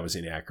felt that was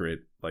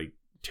inaccurate. Like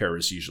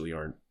terrorists usually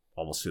aren't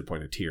almost to the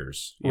point of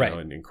tears, you know,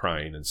 and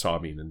crying and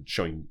sobbing and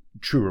showing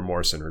true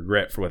remorse and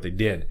regret for what they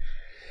did.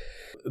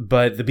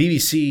 But the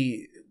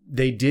BBC,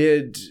 they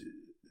did,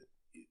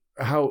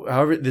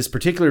 however, this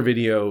particular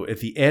video, at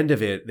the end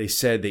of it, they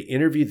said they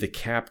interviewed the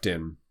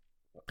captain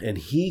and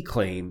he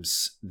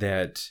claims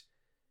that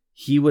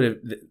he would have,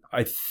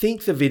 I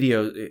think the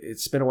video,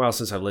 it's been a while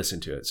since I've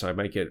listened to it, so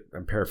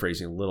I'm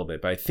paraphrasing a little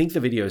bit, but I think the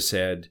video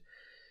said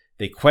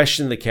they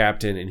questioned the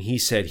captain and he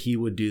said he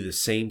would do the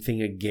same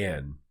thing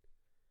again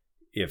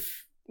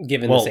if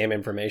given the same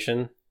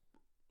information.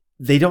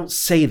 They don't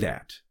say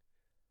that.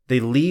 They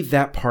leave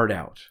that part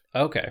out.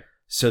 Okay.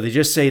 So they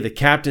just say the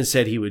captain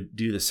said he would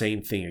do the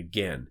same thing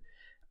again.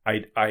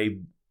 I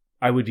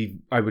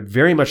would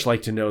very much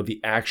like to know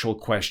the actual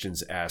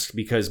questions asked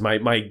because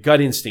my gut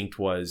instinct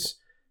was,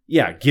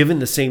 yeah, given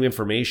the same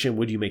information,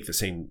 would you make the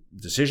same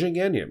decision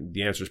again? Yeah,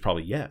 the answer is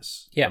probably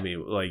yes. Yeah. I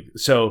mean,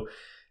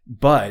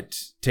 but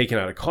taken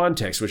out of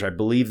context, which I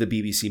believe the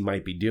BBC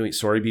might be doing.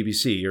 Sorry,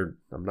 BBC,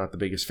 I'm not the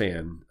biggest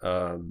fan.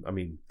 I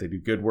mean, they do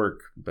good work,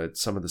 but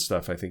some of the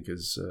stuff I think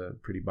is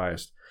pretty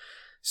biased.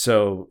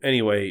 So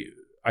anyway,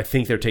 I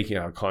think they're taking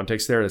out of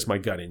context there. That's my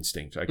gut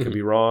instinct. I could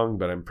be wrong,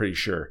 but I'm pretty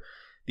sure.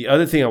 The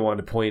other thing I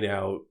wanted to point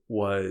out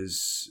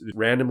was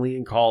randomly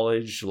in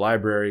college,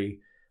 library,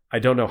 I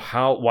don't know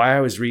why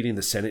I was reading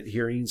the Senate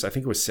hearings. I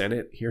think it was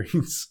Senate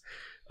hearings.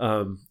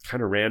 Kind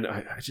of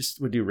random. I just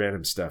would do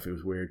random stuff. It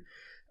was weird.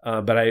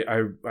 But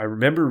I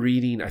remember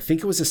reading, I think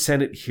it was a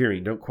Senate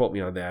hearing. Don't quote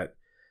me on that.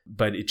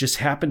 But it just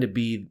happened to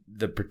be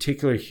the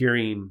particular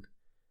hearing.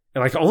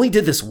 And I only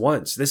did this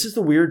once. This is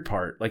the weird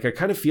part. Like I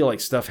kind of feel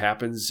like stuff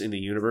happens in the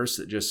universe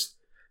that just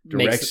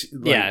directs.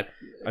 Yeah.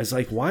 I was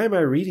like, why am I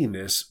reading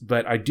this?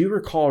 But I do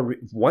recall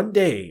one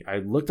day I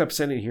looked up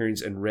Senate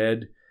hearings and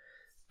read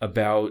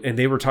about, and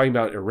they were talking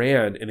about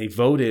Iran, and they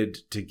voted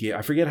to get,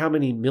 I forget how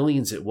many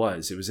millions it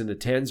was. It was in the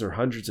tens or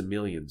hundreds of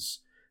millions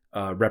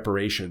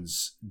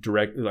reparations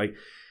directly. Like,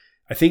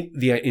 I think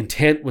the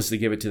intent was to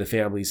give it to the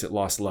families that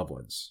lost loved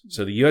ones.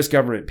 So the U.S.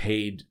 government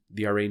paid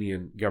the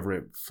Iranian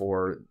government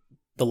for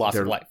the loss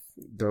of life.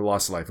 Their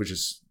loss of life, which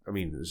is, I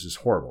mean, this is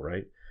horrible,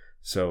 right?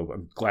 So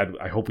I'm glad,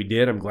 I hope we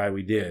did. I'm glad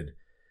we did.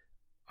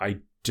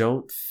 I'm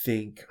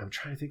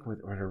trying to think what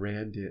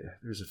Iran did.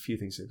 There's a few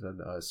things they've done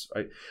to us.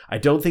 I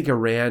don't think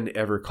Iran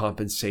ever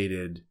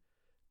compensated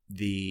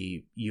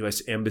the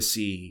U.S.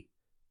 embassy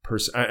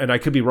person. And I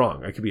could be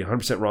wrong. I could be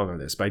 100% wrong on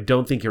this, but I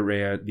don't think the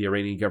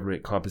Iranian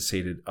government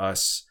compensated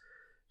us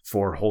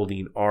for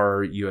holding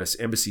our U.S.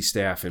 embassy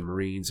staff and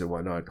Marines and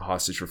whatnot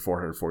hostage for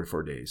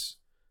 444 days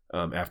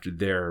after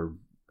their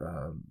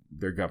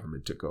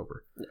government took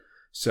over. Yeah.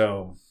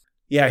 So,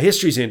 yeah,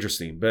 history's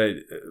interesting, but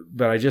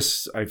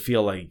I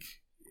feel like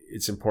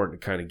it's important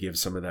to kind of give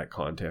some of that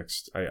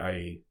context.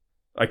 I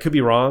could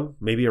be wrong.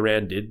 Maybe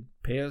Iran did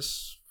pay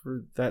us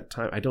for that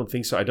time. I don't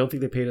think so. I don't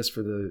think they paid us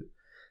for the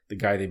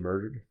guy they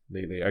murdered.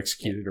 They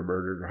executed or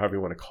murdered, or however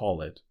you want to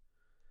call it.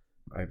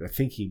 I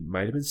think he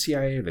might have been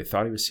CIA, or they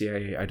thought he was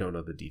CIA. I don't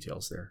know the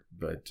details there,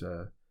 but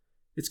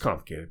it's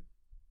complicated.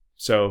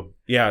 So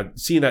yeah,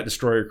 seeing that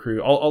destroyer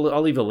crew,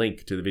 I'll leave a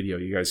link to the video.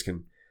 You guys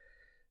can,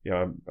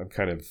 I'm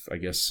kind of, I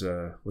guess,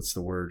 what's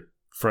the word?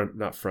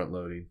 Not front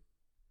loading.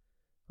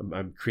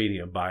 I'm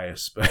creating a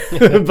bias, but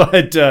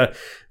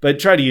but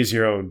try to use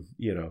your own,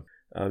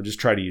 just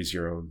try to use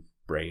your own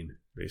brain,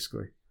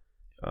 basically.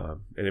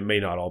 And it may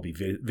not all be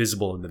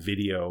visible in the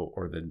video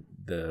or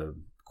the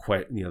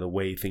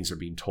way things are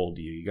being told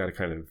to you. You got to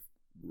kind of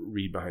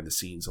read behind the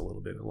scenes a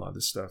little bit in a lot of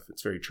this stuff.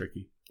 It's very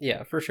tricky.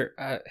 Yeah, for sure.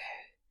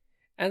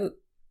 And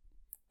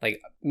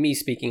like me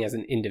speaking as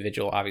an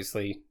individual,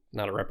 obviously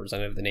not a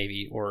representative of the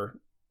Navy or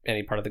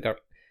any part of the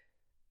government.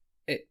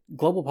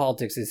 Global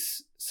politics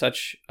is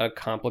such a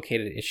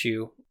complicated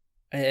issue.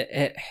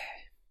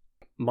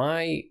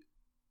 My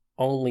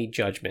only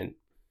judgment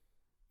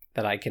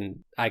that I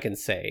can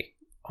say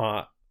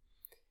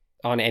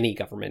on any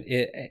government.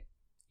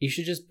 You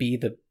should just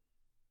be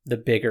the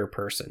bigger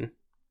person.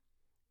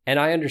 And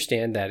I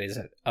understand that is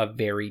a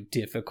very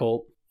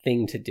difficult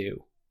thing to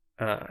do.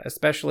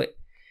 Especially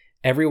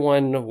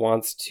everyone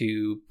wants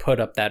to put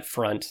up that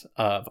front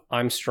of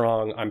I'm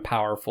strong, I'm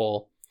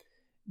powerful,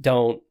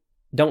 don't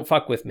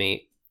fuck with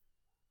me.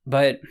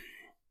 But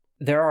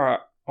there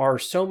are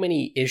so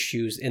many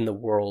issues in the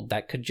world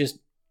that could just,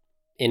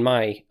 in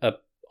my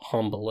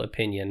humble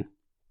opinion,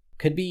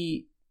 could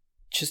be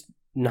just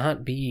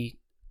not be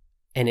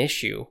an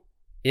issue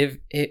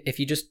if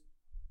you just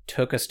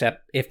took a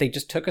step, if they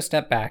just took a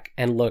step back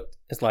and looked.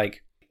 It's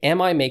like,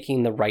 am I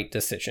making the right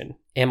decision?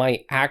 Am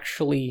I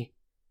actually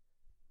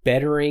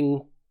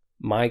bettering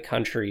my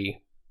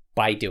country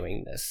by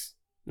doing this?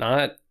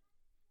 Not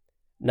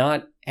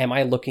am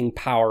I looking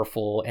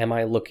powerful? Am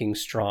I looking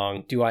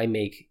strong? Do I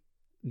make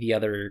the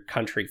other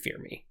country fear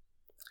me?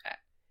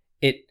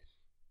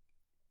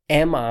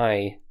 Am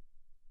I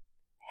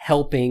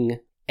helping?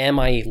 Am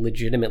I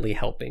legitimately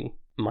helping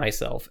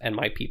myself and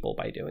my people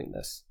by doing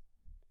this?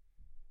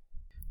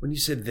 When you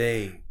said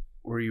they,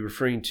 were you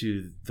referring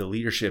to the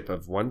leadership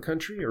of one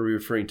country, or were you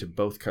referring to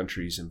both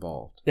countries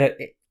involved?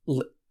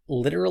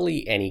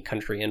 Literally any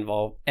country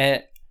involved.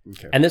 Okay.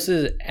 And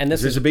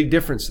there's a big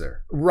difference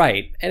there,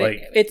 right? And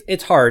like,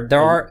 it's hard. There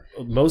are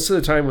most of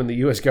the time when the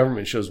U.S.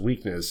 government shows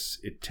weakness,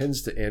 it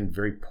tends to end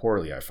very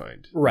poorly. I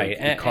find right.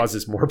 It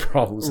causes more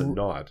problems than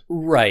not.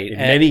 Right. In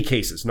many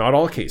cases, not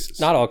all cases.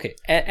 Not all cases.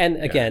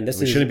 And again,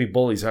 we shouldn't be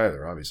bullies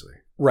either. Obviously.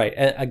 Right.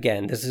 And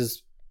again, this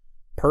is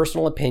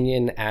personal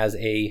opinion as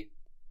a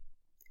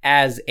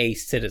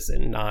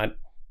citizen, not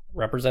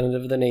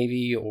representative of the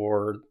Navy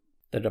or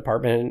the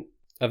Department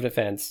of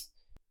Defense.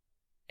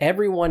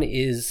 Everyone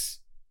is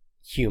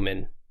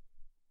human.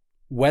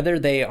 Whether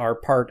they are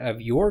part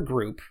of your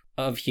group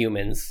of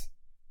humans,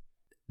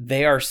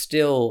 they are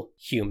still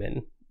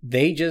human.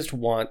 They just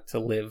want to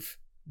live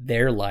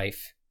their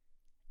life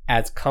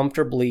as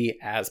comfortably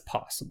as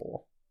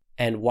possible.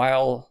 And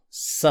while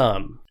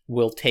some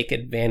will take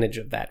advantage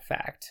of that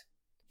fact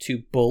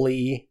to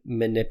bully,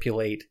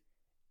 manipulate,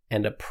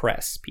 and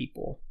oppress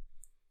people,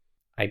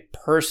 I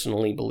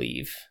personally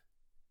believe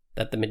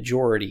that the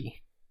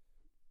majority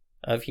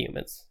of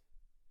humans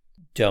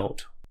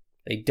don't.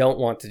 They don't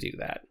want to do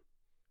that.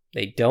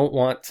 They don't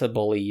want to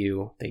bully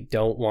you. They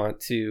don't want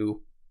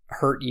to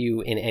hurt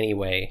you in any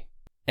way.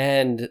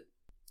 And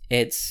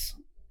it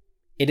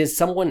is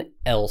someone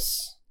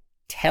else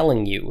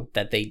telling you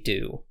that they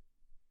do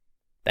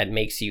that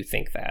makes you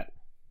think that.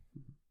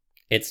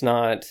 It's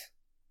not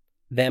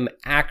them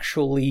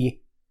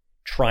actually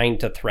trying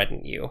to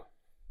threaten you.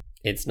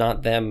 It's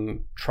not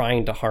them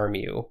trying to harm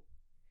you.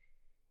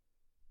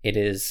 It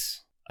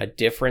is a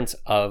difference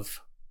of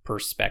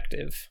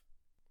perspective.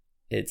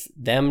 It's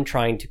them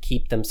trying to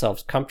keep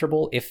themselves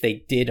comfortable if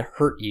they did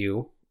hurt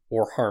you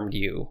or harmed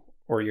you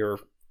or your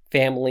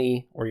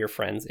family or your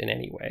friends in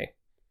any way.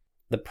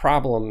 The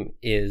problem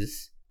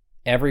is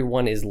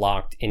everyone is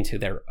locked into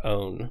their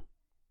own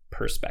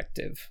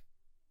perspective.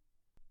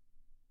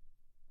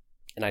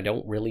 And I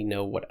don't really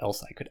know what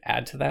else I could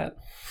add to that.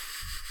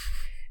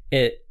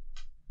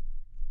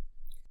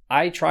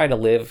 I try to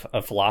live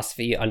a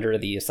philosophy under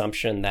the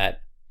assumption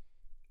that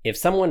if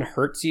someone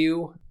hurts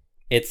you,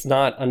 it's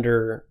not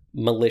under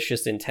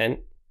malicious intent.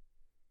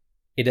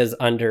 It is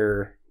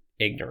under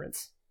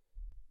ignorance.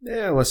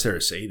 Yeah, unless they're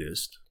a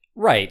sadist.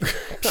 Right.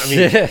 I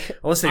mean,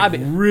 unless they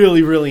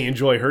really, really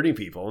enjoy hurting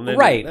people. And then,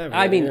 right.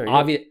 I mean,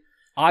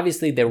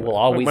 obviously there will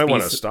always be... I might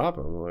want to stop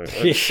them. Like,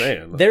 I'm just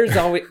saying. There's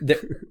always...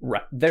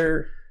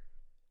 There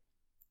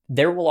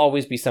will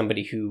always be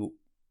somebody who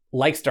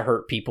likes to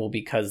hurt people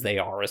because they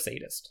are a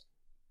sadist.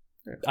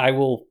 Yeah. I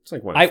will... It's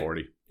like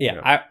 140.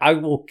 I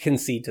will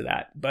concede to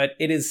that. But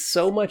it is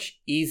so much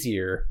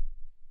easier,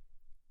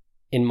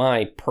 in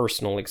my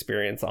personal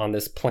experience on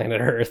this planet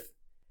Earth,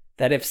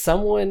 that if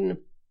someone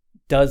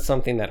does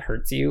something that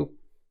hurts you,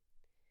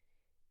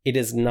 it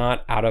is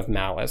not out of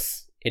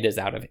malice. It is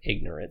out of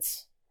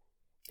ignorance.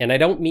 And I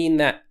don't mean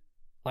that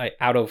like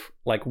out of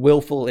like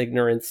willful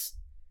ignorance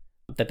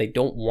that they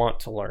don't want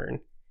to learn.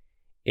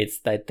 It's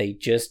that they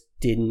just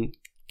didn't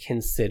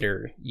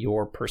consider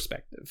your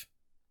perspective.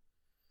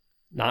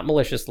 Not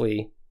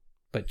maliciously,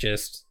 but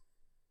just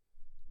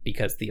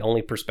because the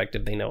only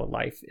perspective they know in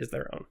life is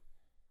their own.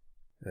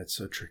 That's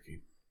so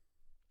tricky.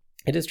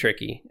 It is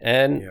tricky.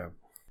 And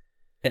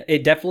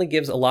it definitely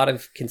gives a lot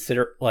of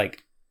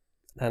it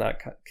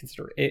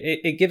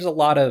gives a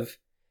lot of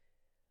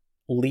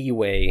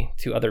leeway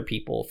to other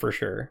people for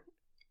sure.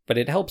 But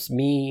it helps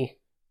me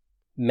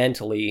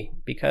mentally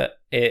because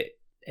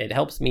it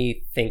helps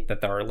me think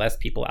that there are less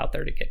people out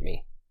there to get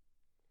me.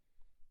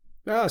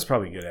 Well, that's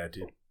probably a good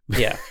attitude.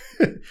 Yeah.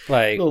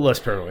 Like a little less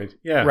paranoid.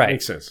 Yeah, right.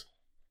 Makes sense.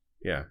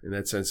 Yeah, in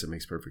that sense, it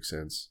makes perfect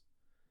sense.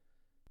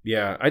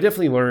 Yeah, I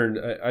definitely learned.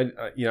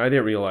 I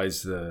didn't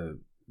realize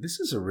this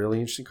is a really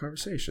interesting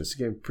conversation. It's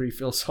again pretty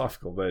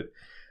philosophical, but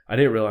I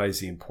didn't realize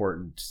the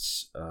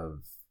importance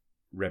of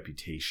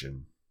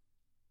reputation.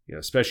 You know,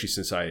 especially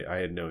since I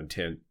had no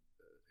intent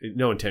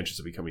no intentions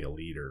of becoming a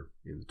leader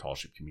in the tall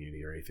ship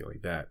community or anything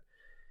like that.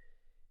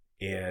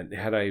 And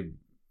had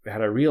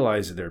I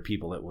realized that there are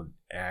people that would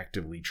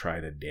actively try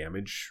to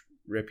damage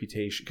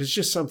reputation, because it's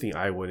just something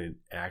I wouldn't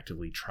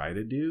actively try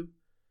to do,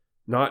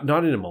 not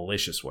in a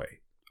malicious way.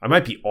 I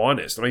might be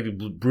honest. I might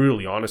be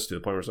brutally honest to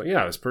the point where it's like,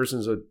 yeah, this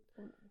person's a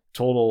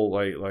total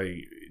like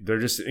they're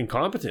just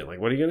incompetent. Like,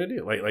 what are you gonna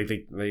do? Like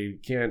they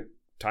can't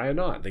tie a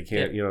knot. They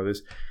can't. You know,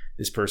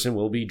 this person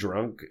will be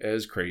drunk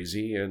as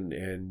crazy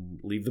and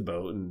leave the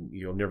boat, and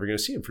you're never gonna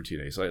see him for 2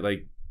 days.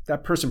 Like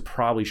that person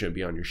probably shouldn't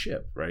be on your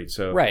ship, right?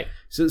 So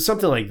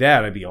something like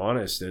that, I'd be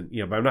honest, and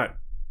but I'm not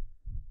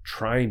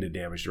trying to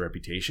damage the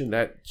reputation.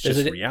 That's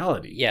just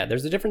reality. Yeah,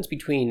 there's a difference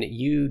between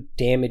you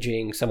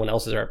damaging someone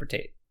else's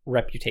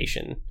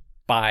reputation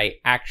by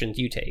actions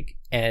you take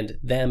and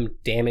them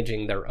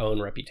damaging their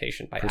own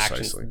reputation by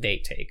actions they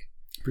take.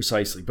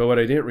 Precisely. But what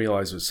I didn't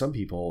realize was some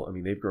people, I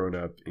mean, they've grown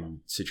up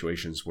in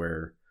situations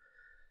where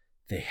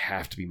they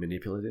have to be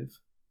manipulative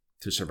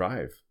to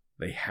survive.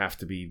 They have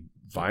to be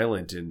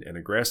violent and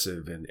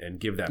aggressive and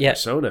give that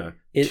persona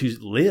to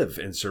live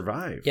and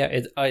survive. Yeah,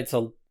 it's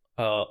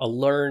a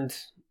learned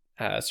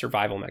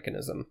survival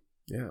mechanism.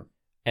 Yeah.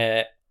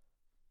 And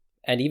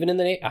even in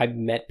the Navy, I've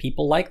met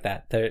people like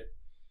that. That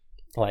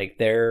like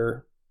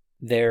their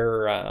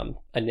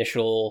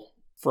initial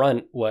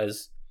front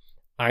was,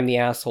 I'm the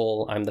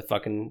asshole, I'm the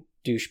fucking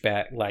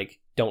douchebag, like,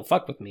 don't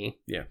fuck with me.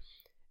 Yeah.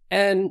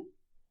 And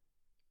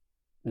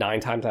 9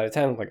 times out of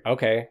 10, I'm like,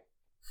 okay,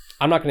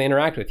 I'm not going to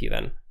interact with you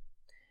then.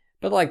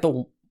 But like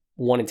the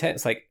 1 in 10,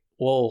 it's like,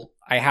 well,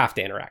 I have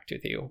to interact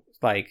with you.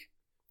 Like,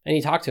 and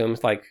you talk to him,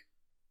 it's like,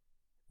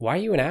 why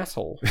are you an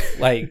asshole?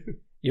 Like,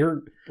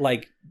 you're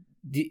like,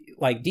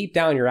 deep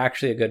down, you're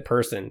actually a good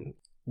person.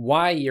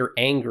 Why you're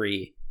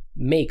angry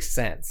makes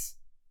sense.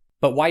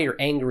 But why you're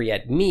angry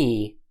at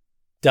me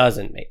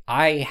doesn't make.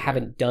 I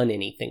haven't done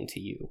anything to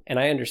you. And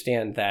I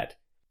understand that,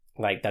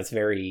 like, that's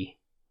very,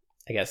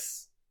 I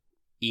guess,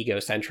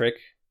 egocentric.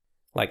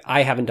 Like,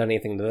 I haven't done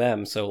anything to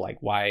them, so, like,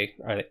 why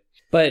are they?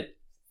 But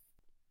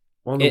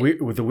well,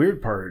 the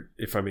weird part,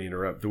 if I may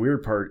interrupt, the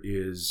weird part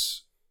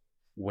is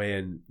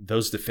when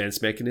those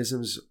defense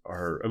mechanisms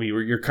are, I mean,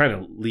 you're kind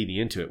of leading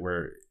into it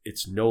where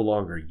it's no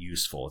longer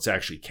useful. It's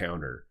actually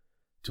counter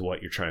to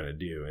what you're trying to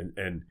do.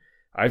 And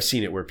I've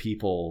seen it where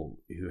people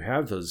who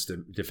have those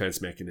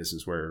defense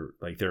mechanisms where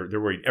like they're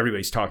worried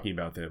everybody's talking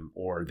about them,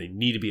 or they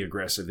need to be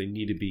aggressive. They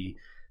need to be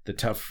the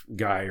tough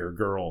guy or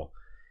girl,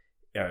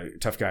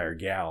 tough guy or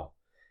gal,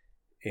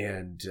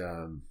 and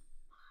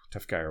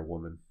tough guy or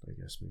woman, I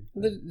guess.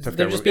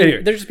 They're just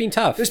being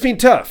tough. They're just being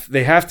tough.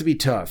 They have to be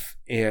tough.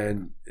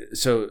 And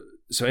so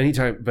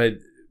anytime, but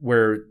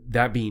where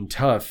that being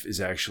tough is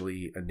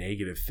actually a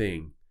negative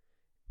thing.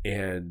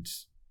 And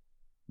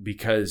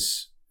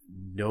because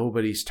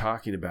nobody's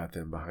talking about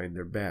them behind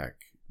their back,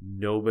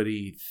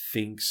 nobody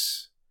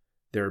thinks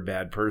they're a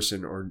bad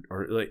person, or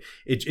like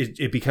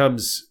it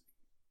becomes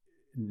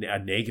a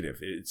negative.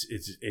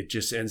 It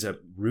just ends up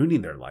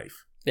ruining their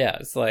life. Yeah,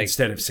 it's like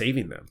instead of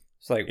saving them.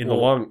 It's like in the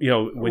long,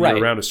 when you're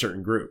around a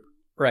certain group,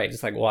 right?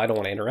 It's like, well, I don't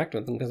want to interact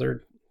with them because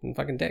they're a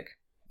fucking dick.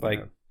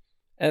 Like,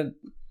 and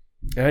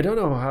I don't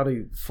know how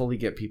to fully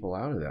get people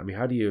out of that. I mean,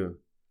 how do you?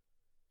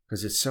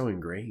 Because it's so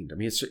ingrained. I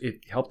mean,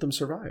 it helped them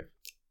survive.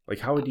 Like,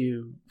 how would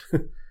you?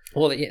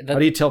 Well, how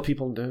do you tell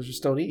people to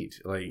just don't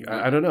eat? Like,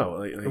 I don't know.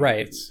 Like,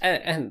 right,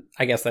 and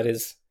I guess that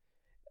is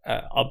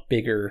a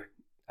bigger,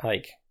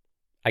 like,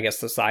 I guess,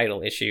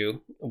 societal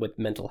issue with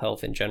mental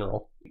health in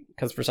general.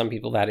 Because for some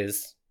people, that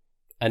is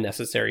a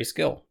necessary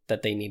skill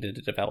that they needed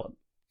to develop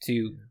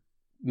to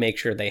make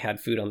sure they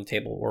had food on the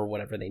table or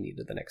whatever they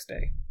needed the next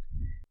day.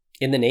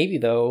 In the Navy,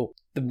 though,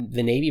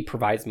 the Navy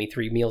provides me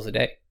 3 meals a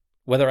day,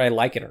 whether I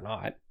like it or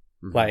not.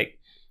 Mm-hmm. Like,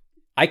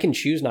 I can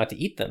choose not to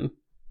eat them,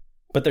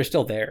 but they're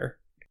still there.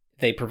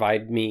 They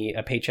provide me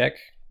a paycheck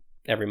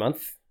every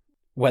month.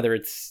 Whether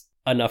it's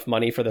enough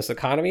money for this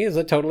economy is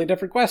a totally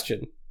different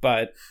question.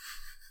 But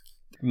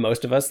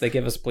most of us, they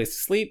give us a place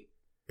to sleep.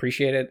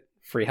 Appreciate it.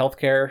 Free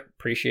healthcare.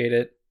 Appreciate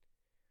it.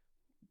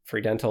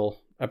 Free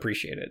dental.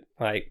 Appreciate it.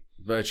 Like,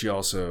 but you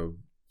also,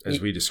 as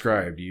we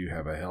described, you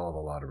have a hell of a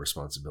lot of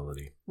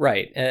responsibility.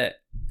 Right.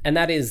 And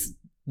that is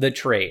the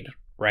trade,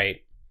 right?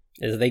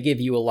 Is they give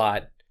you a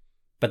lot,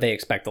 but they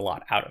expect a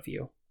lot out of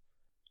you.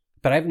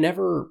 But I've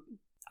never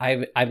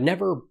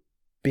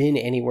been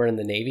anywhere in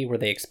the Navy where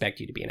they expect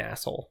you to be an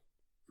asshole.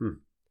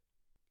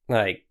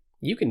 Like,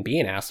 you can be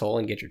an asshole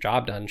and get your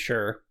job done,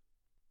 sure.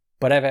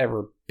 But I've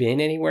ever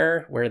been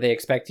anywhere where they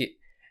expect you,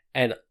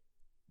 and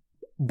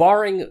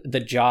barring the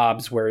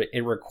jobs where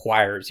it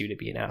requires you to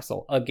be an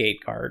asshole, a gate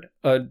guard,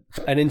 an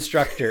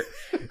instructor,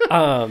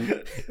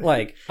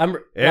 like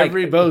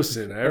every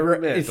boson I ever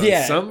met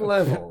on some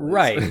level,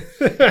 right?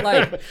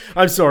 Like,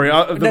 I'm sorry,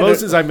 the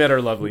bosuns I met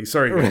are lovely.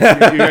 Sorry,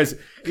 guys.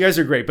 you guys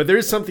are great, but there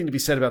is something to be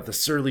said about the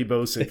surly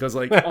bosun, because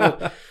like,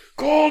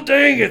 God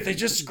dang it, they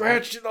just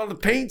scratched it on the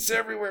paints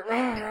everywhere.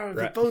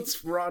 The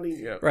boat's rotting.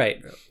 Yeah.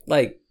 Right,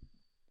 like,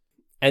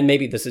 and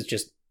maybe this is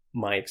just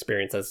my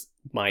experience as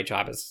my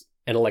job as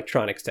an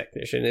electronics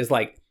technician, is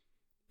like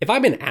If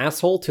I'm an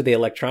asshole to the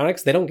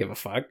electronics, they don't give a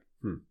fuck.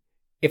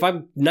 If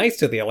I'm nice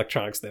to the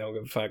electronics, they don't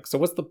give a fuck. So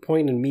what's the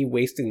point in me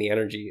wasting the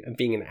energy of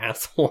being an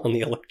asshole on the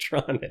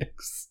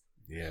electronics?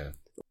 Yeah.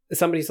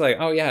 Somebody's like,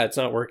 oh yeah, it's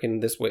not working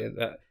this way.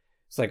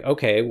 It's like,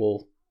 okay,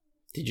 well,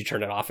 did you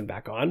turn it off and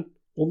back on?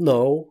 Well,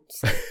 no.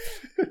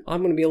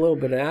 I'm going to be a little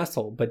bit of an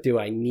asshole, but do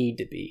I need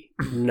to be?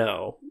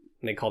 No.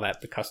 And they call that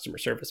the customer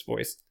service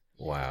voice.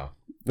 Wow.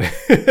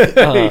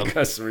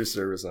 Customer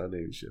service on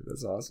Navy ship.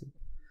 That's awesome.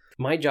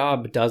 My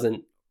job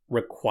doesn't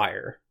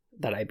require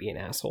that I be an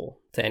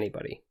asshole to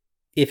anybody.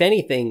 If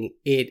anything,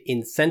 it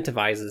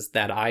incentivizes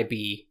that I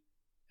be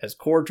as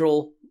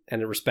cordial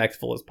and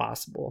respectful as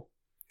possible.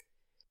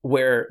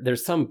 Where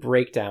there's some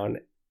breakdown,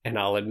 and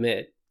I'll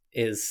admit,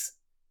 is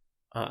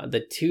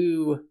the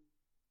two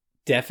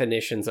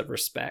definitions of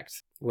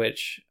respect,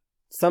 which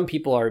some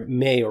people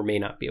may or may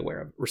not be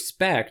aware of.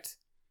 Respect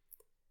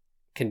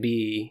can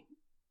be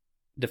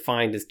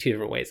defined as two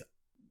different ways.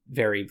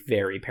 Very,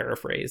 very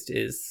paraphrased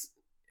is,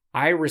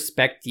 I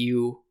respect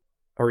you,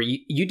 or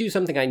you do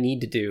something I need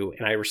to do,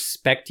 and I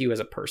respect you as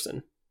a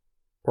person.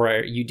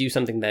 Or you do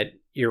something that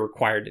you're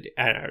required to do,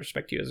 and I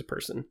respect you as a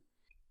person.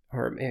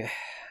 Or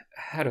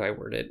how do I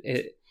word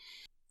it?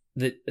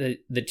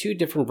 The two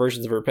different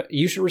versions of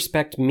you should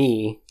respect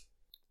me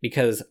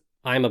because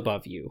I'm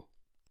above you.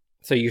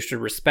 So you should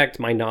respect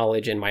my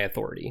knowledge and my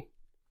authority.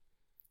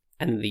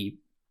 And the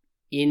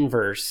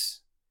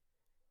inverse,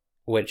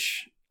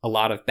 which a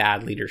lot of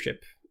bad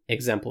leadership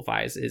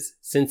exemplifies, is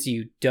since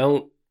you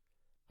don't,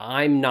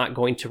 I'm not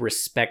going to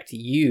respect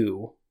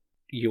you,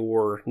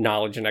 your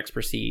knowledge and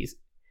expertise.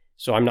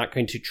 So I'm not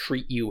going to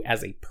treat you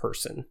as a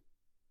person.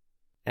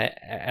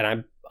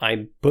 And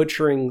I'm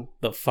butchering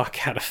the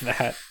fuck out of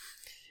that.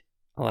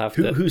 I'll have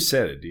to. Who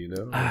said it? Do you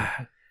know?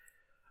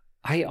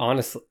 I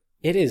honestly,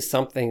 it is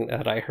something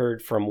that I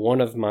heard from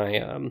one of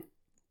my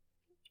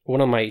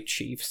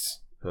chiefs,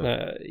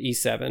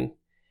 E7,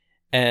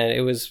 and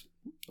it was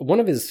one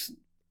of his,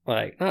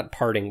 like, not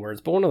parting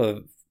words, but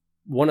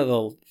one of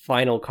the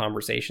final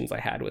conversations I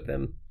had with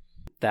him.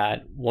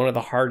 That one of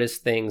the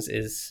hardest things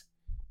is,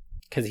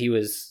 because he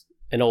was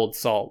an old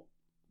salt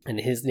in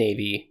his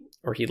Navy,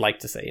 or he'd like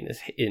to say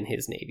in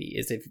his Navy,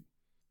 is if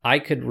I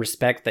could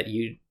respect that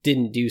you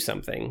didn't do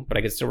something, but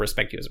I could still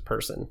respect you as a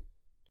person.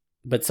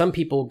 But some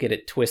people get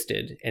it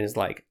twisted and is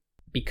like,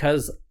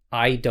 because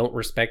I don't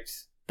respect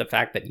the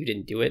fact that you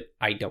didn't do it,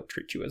 I don't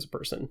treat you as a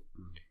person,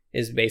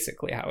 is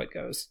basically how it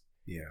goes.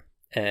 Yeah.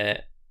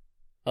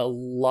 A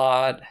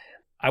lot,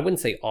 I wouldn't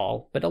say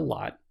all, but a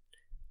lot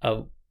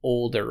of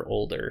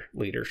older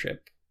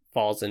leadership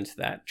falls into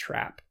that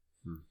trap.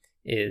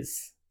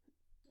 Is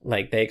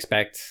like, they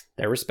expect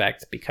their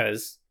respect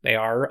because they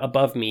are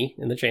above me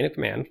in the chain of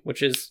command,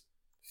 which is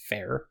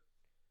fair.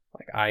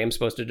 Like, I am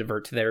supposed to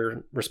divert to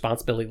their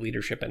responsibility,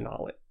 leadership, and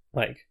knowledge.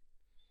 Like,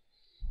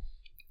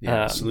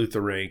 yeah, salute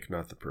the rank,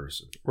 not the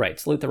person. Right,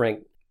 salute the rank.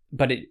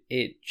 But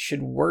it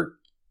should work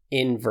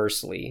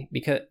inversely,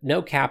 because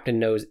no captain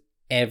knows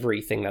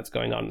everything that's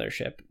going on in their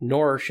ship,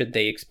 nor should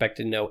they expect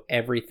to know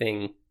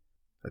everything.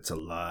 That's a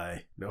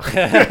lie. No.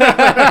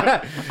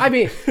 I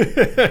mean,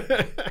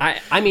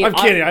 I'm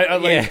kidding.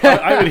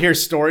 I would hear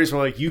stories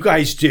where, like, you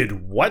guys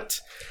did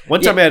what?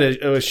 One time I had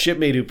a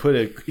shipmate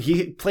who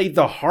he played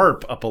the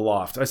harp up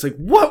aloft. I was like,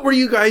 what were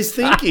you guys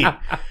thinking?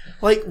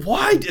 Like,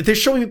 why? They're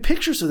showing me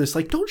pictures of this.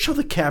 Like, don't show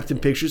the captain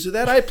pictures of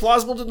that. I have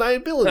plausible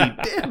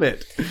deniability. Damn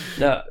it.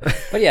 No,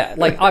 but yeah,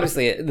 like,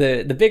 obviously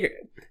the bigger,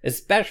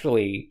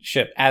 especially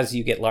ship, as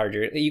you get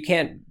larger, you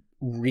can't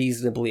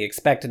reasonably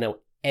expect to know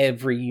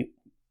every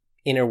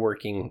inner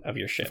working of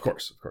your ship. Of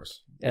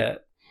course.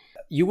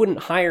 You wouldn't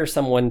hire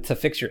someone to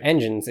fix your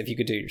engines if you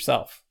could do it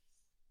yourself.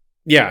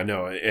 Yeah,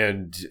 no,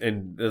 and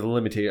the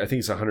limitation, I think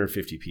it's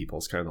 150 people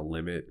is kind of the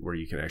limit where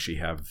you can actually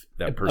have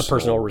that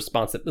personal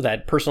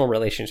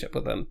relationship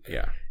with them.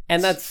 Yeah,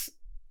 and it's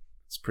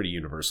pretty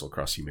universal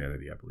across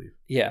humanity, I believe.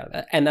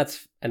 Yeah, and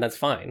that's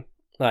fine.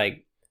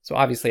 Like, so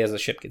obviously, as the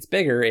ship gets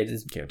bigger,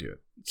 can't do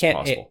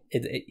it.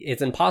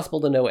 It's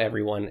impossible to know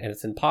everyone, and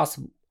it's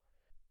impossible.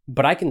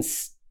 But I can,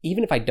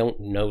 even if I don't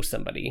know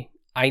somebody,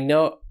 I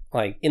know,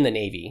 like, in the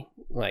Navy,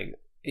 like,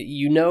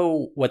 you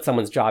know what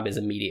someone's job is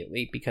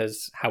immediately,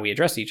 because how we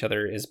address each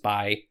other is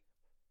by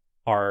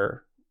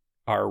our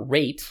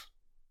rate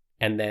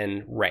and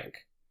then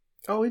rank.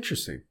 Oh,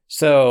 interesting.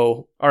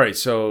 So, all right,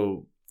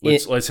 so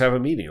let's have a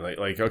meeting.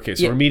 Like okay,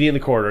 so we're meeting in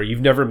the corridor.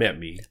 You've never met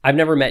me. I've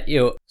never met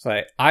you.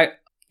 So I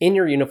in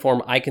your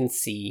uniform, I can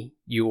see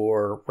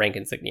your rank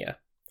insignia.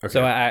 Okay.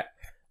 So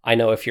I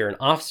know if you're an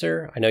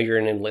officer. I know you're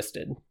an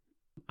enlisted.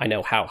 I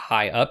know how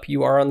high up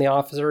you are on the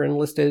officer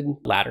enlisted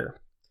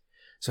ladder.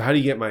 So how do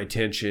you get my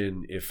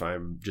attention if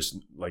I'm just,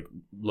 like,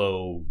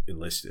 low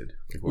enlisted?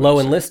 Like, low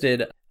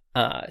enlisted.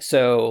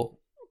 So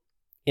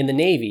in the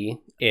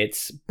Navy,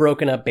 it's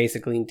broken up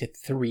basically into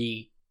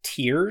 3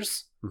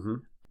 tiers. Mm-hmm.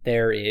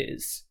 There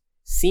is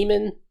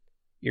seamen,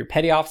 your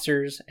petty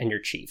officers, and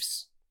your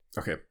chiefs.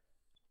 Okay.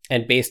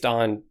 And based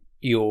on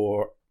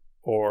your...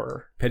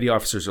 petty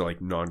officers are like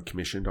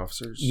non-commissioned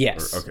officers?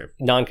 Yes. Okay.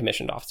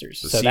 Non-commissioned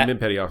officers. So seamen,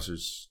 petty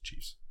officers,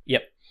 chiefs.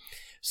 Yep.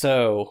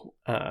 So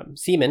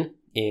seamen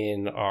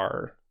in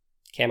our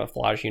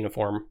camouflage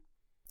uniform,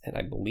 and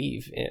I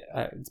believe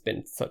it's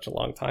been such a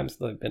long time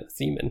since I've been a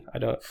seaman.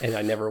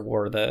 I never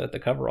wore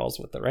the coveralls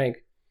with the rank.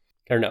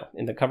 Or no,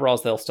 in the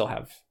coveralls they'll still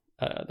have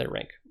their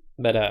rank,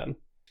 but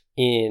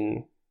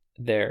in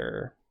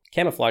their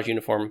camouflage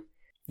uniform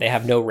they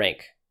have no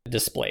rank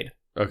displayed.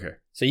 Okay.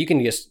 So you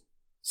can just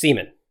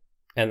seaman,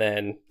 and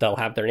then they'll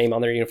have their name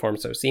on their uniform.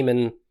 So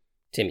seaman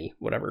Timmy,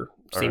 whatever,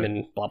 seaman,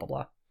 right. Blah blah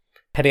blah.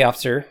 Petty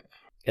officer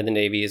in the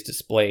Navy is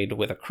displayed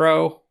with a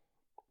crow,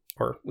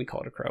 or we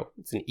call it a crow.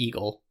 It's an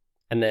eagle,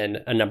 and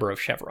then a number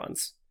of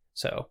chevrons.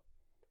 So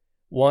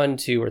 1,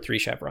 2, or 3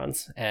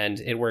 chevrons, and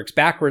it works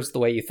backwards the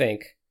way you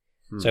think.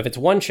 So if it's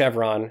 1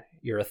 chevron,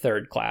 you're a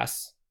 3rd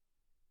class.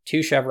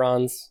 2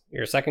 chevrons,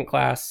 you're a 2nd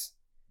class.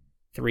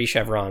 3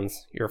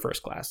 chevrons, you're a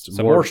 1st class.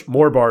 So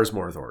more bars,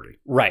 more authority.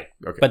 Right.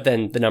 Okay. But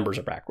then the numbers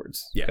are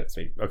backwards. Yeah.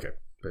 Okay.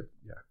 But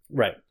yeah.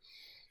 Right.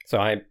 So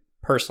I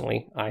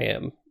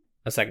am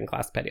a 2nd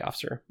class petty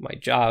officer. My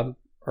job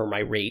or my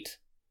rate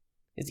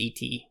is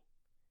ET.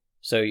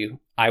 So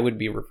I would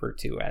be referred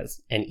to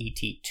as an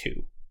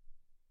ET2.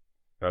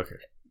 Okay.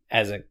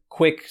 As a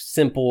quick,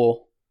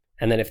 simple,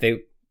 and then if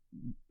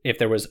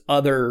there was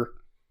other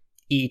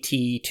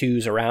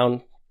ET2s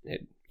around,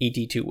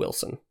 ET2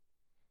 Wilson.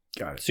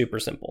 Got it. Super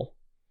simple.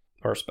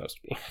 Or supposed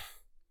to be.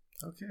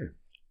 Okay.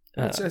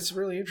 That's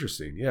really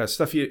interesting. Yeah,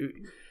 stuff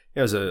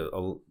as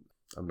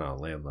I'm not a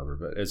landlubber,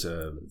 but as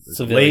a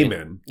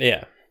layman,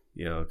 yeah,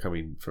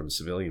 coming from the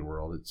civilian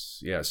world,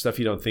 it's stuff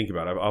you don't think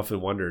about. I've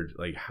often wondered,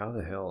 like, how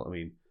the hell? I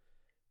mean,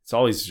 it's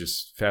always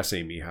just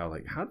fascinating me how do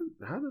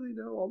they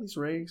know all these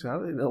ranks? How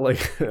do they know, like,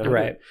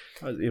 right?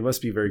 It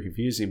must be very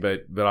confusing,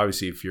 but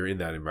obviously if you're in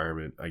that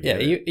environment, I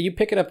get it. You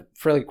pick it up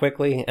fairly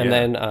quickly, and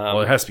then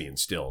it has to be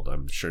instilled,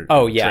 I'm sure.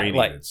 Oh yeah, training,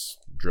 like it's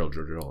drill,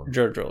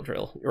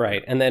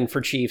 right? And then for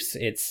chiefs,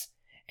 it's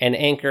an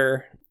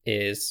anchor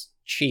is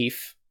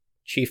chief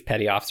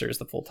petty officer is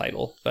the full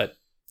title, but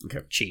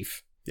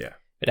chief. Yeah.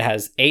 It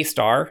has a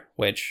star,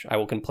 which I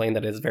will complain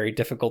that it is very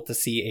difficult to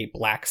see a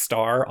black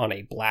star on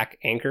a black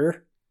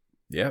anchor.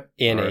 Yep.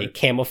 In a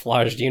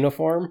camouflaged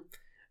uniform.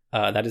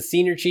 That is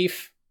senior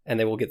chief, and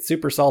they will get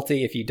super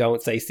salty if you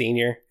don't say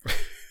senior.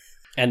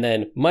 And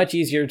then much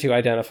easier to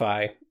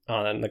identify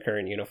on the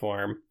current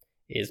uniform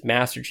is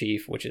master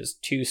chief, which is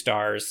 2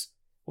 stars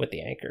with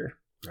the anchor.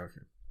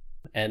 Okay.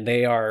 And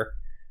they are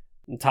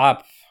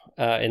top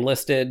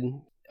enlisted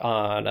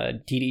on a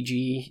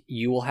DDG.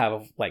 You will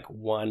have like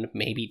 1,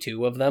 maybe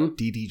 2 of them.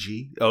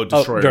 DDG? Oh,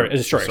 destroyer.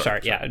 Destroyer.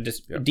 Sorry. Yeah.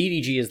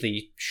 DDG is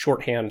the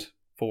shorthand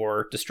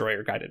for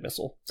destroyer guided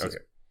missile. Okay.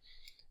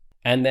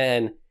 And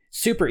then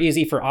super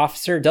easy for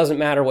officer. Doesn't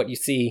matter what you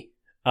see.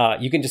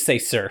 You can just say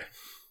sir.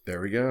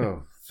 There we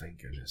go.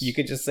 Thank goodness. You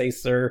could just say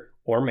sir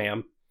or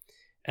ma'am.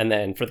 And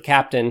then for the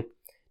captain,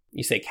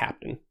 you say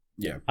captain.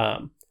 Yeah.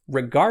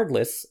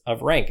 Regardless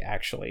of rank,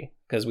 actually,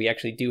 because we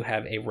actually do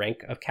have a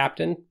rank of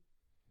captain,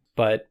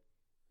 but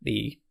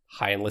the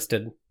highest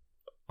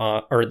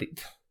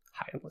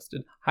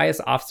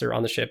officer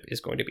on the ship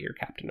is going to be your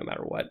captain no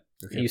matter what.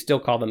 Okay. You still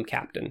call them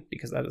captain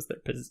because that is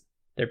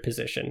their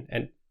position.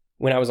 And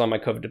when I was on my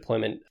COVID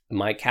deployment,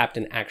 my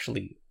captain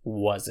actually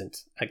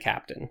wasn't a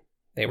captain.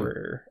 They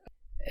were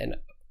an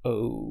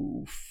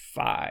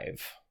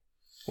 05,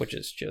 which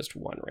is just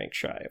 1 rank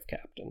shy of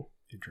captain.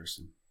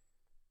 Interesting.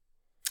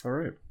 All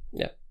right.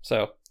 Yeah.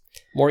 So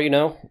more you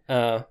know.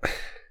 Well,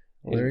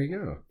 there you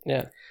go.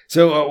 Yeah.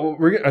 So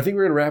I think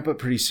we're going to wrap up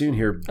pretty soon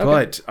here,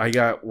 but I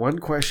got one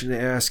question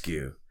to ask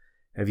you.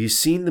 Have you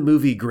seen the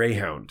movie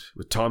Greyhound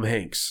with Tom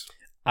Hanks?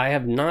 I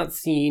have not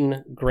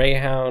seen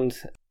Greyhound.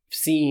 I've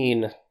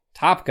seen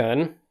Top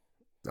Gun.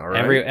 All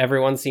right.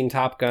 Everyone's seen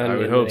Top Gun. I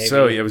would hope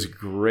so. Yeah, it was a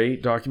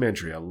great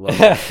documentary. I loved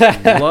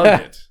it.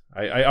 Loved it.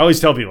 I always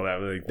tell people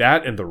that. Like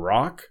that and The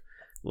Rock.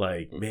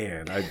 Like,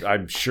 man,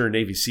 I'm sure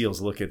Navy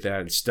SEALs look at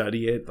that and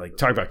study it. Like,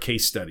 talk about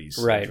case studies.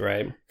 Right, like,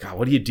 right. God,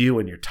 what do you do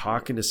when you're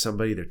talking to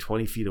somebody, they're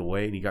 20 feet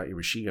away, and you got your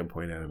machine gun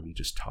pointed at them? You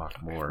just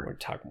talk more.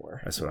 Talk more.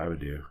 That's what I would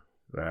do.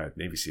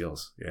 Navy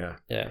SEALs. Yeah.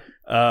 Yeah.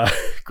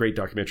 Great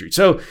documentary.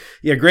 So,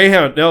 yeah,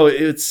 Greyhound. No,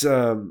 it's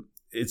man,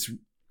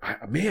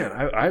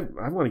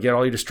 I want to get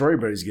all your destroyer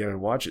buddies together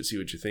and watch it, see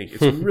what you think.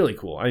 It's really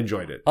cool. I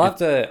enjoyed it.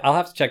 I'll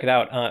have to check it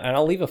out. And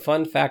I'll leave a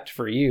fun fact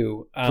for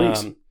you.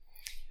 Please.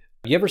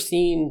 Have you ever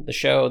seen the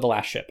show The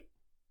Last Ship?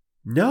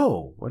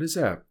 No. What is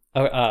that?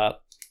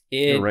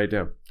 Write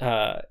down.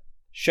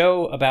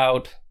 Show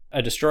about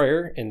a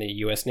destroyer in the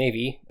U.S.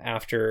 Navy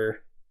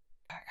after...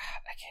 I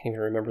can't even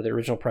remember the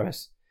original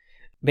premise.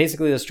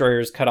 Basically, the destroyer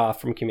is cut off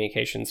from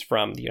communications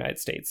from the United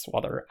States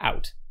while they're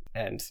out.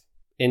 And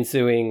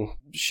ensuing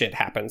shit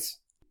happens.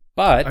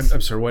 But...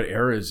 I'm sorry, what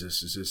era is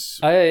this? Is this...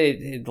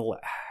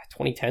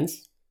 2010s.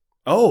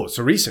 Oh,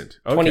 so recent.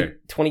 Okay.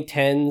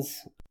 2010s.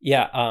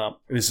 Yeah.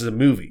 This is a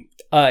movie.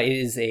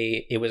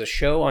 It was a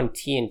show on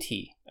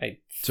TNT.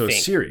 So a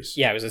series.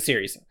 Yeah, it was a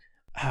series.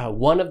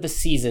 One of the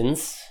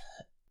seasons,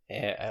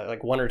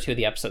 like 1 or 2 of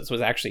the episodes,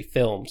 was actually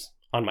filmed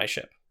on my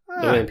ship,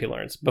 the William P.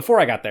 Lawrence, before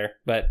I got there.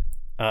 But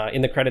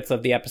In the credits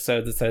of the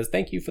episodes, it says,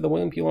 "Thank you for the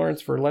William P.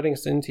 Lawrence for letting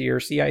us into your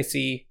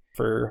CIC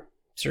for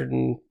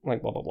certain,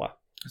 like, blah, blah, blah."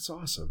 That's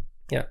awesome.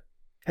 Yeah.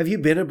 Have you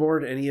been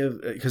aboard any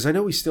of, because I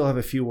know we still have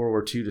a few World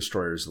War II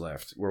destroyers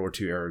left, World War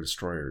II era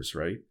destroyers,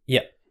 right?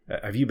 Yeah.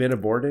 Have you been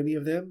aboard any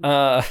of them?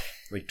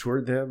 Like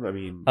toured them? I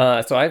mean,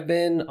 so I've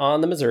been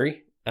on the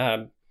Missouri.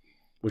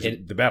 Which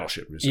is the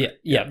battleship, Missouri.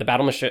 Yeah, the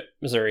battleship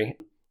Missouri.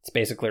 It's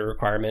basically a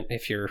requirement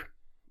if you're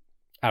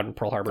out in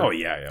Pearl Harbor. Oh,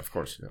 yeah, of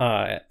course.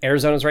 Yeah.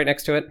 Arizona's right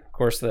next to it. Of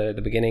course, the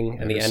beginning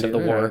and the end of the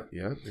war.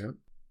 Yeah.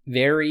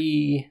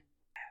 Very,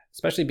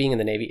 especially being in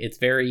the Navy, it's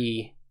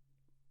very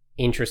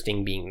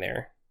interesting being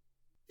there.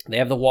 They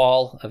have the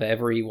wall of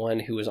everyone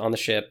who was on the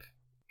ship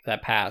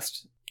that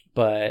passed.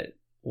 But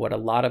what a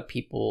lot of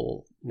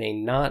people may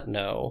not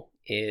know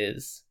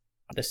is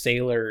the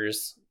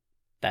sailors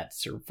that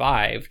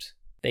survived,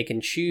 they can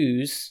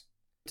choose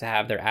to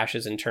have their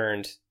ashes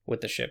interned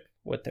with the ship,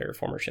 with their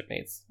former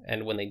shipmates.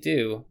 And when they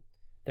do,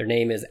 their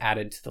name is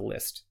added to the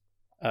list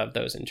of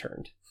those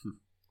interned.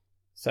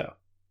 So,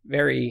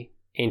 very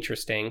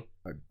interesting.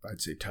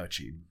 I'd say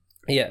touching.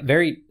 Yeah,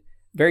 very,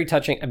 very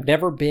touching. I've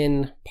never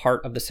been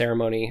part of the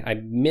ceremony. I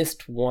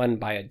missed one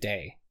by a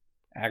day,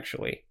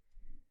 actually.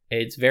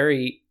 It's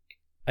very,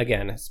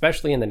 again,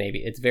 especially in the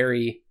Navy, it's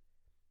very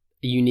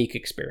unique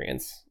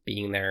experience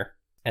being there.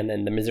 And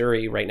then the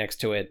Missouri right next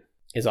to it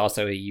is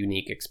also a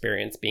unique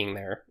experience being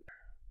there.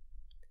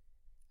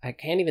 I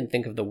can't even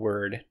think of the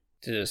word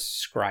to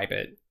describe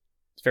it.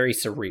 It's very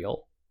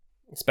surreal,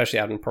 especially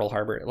out in Pearl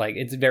Harbor. Like,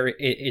 it's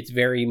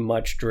very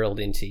much drilled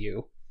into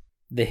you,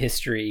 the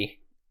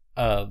history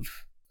of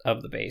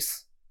the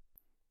base.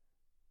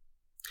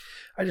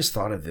 I just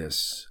thought of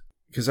this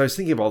because I was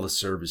thinking of all the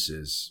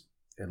services,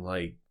 and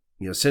like,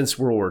 you know, since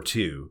World War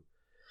II,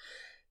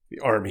 the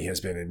Army has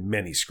been in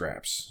many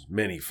scraps,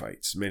 many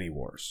fights, many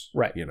wars.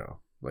 Right. You know,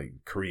 like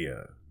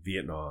Korea,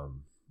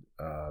 Vietnam,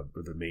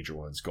 the major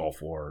ones,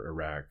 Gulf War,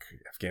 Iraq,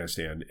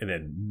 Afghanistan, and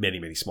then many,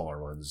 many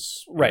smaller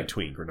ones right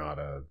between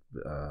Grenada.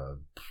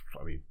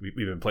 I mean, we've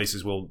been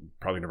places we'll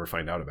probably never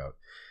find out about.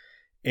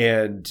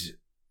 And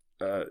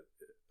sorry,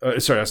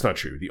 that's not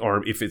true.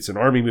 If it's an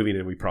Army movie,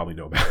 then we probably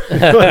know about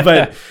it.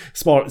 But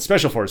small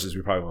special forces,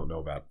 we probably won't know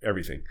about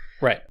everything.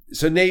 Right.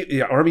 So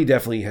Army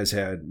definitely has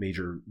had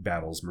major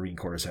battles. Marine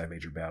Corps has had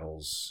major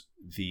battles.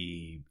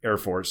 The Air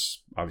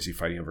Force, obviously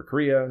fighting over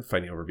Korea,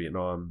 fighting over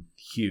Vietnam,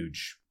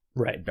 huge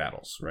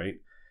battles, right?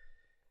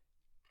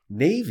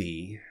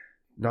 Navy,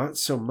 not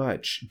so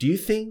much. Do you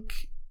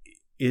think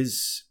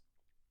is...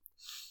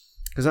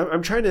 Because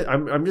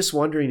I'm just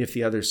wondering if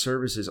the other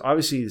services,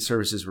 obviously the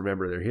services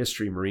remember their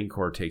history. Marine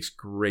Corps takes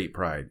great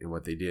pride in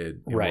what they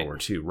did in World War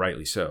II,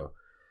 rightly so.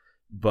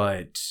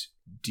 But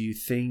do you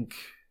think,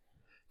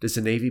 does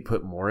the Navy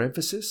put more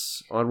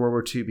emphasis on World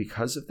War II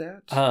because of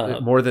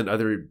that? More than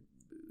other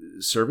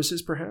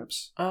services,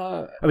 perhaps?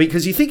 I mean,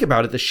 because you think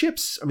about it, the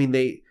ships, I mean,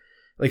 they,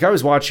 like I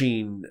was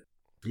watching,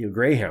 you know,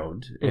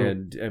 Greyhound,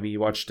 and I mean, you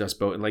watch Dust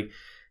Boat, and like,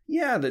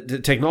 yeah, the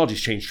technology's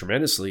changed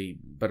tremendously,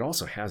 but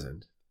also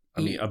hasn't. I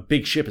mean, a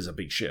big ship is a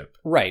big ship.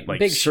 Right. Like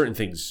big certain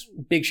things.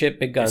 Big ship,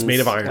 big guns. It's made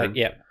of iron. Like,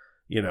 yeah.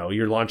 You know,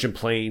 you're launching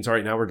planes. All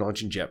right, now we're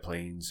launching jet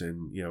planes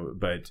and, you know,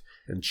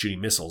 and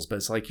shooting missiles. But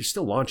it's like you're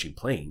still launching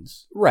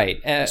planes. Right.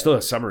 You still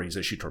have submarines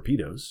that shoot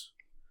torpedoes.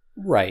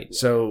 Right.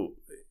 So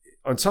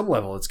on some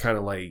level, it's kind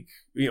of like,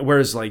 you know,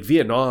 whereas like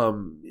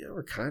Vietnam, you know,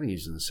 we're kind of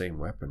using the same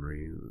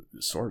weaponry,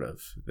 sort of.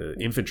 The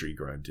infantry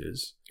grunt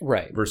is.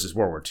 Right. Versus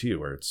World War II,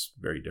 where it's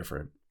very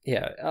different.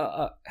 Yeah.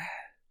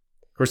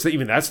 Of course,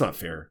 even that's not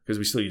fair because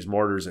we still use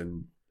mortars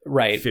and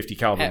 50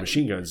 caliber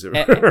machine guns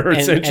that are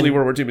essentially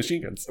World War II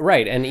machine guns.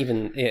 Right, and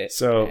even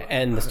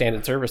and the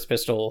standard service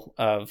pistol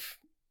of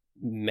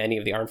many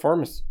of the armed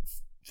forces,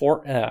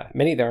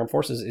 many of the armed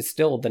forces is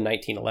still the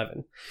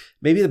 1911.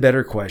 Maybe the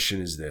better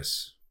question is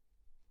this: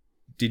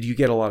 did you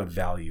get a lot of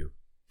value?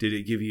 Did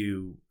it give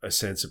you a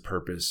sense of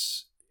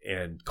purpose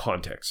and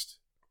context,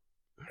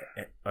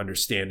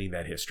 understanding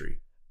that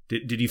history?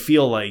 Did you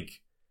feel like?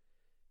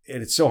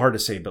 And it's so hard to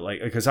say, but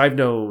like, because I've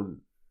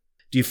known,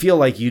 do you feel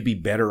like you'd be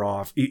better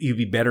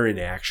in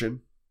action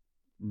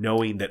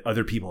knowing that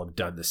other people have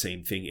done the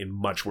same thing in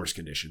much worse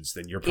conditions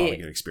than you're probably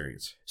going to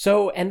experience?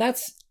 So, and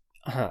that's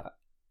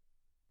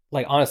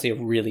like honestly a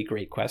really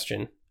great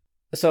question.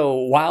 So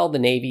while the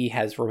Navy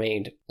has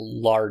remained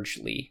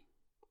largely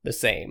the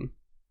same,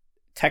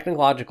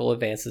 technological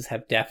advances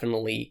have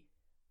definitely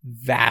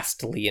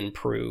vastly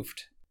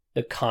improved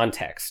the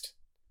context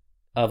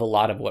of a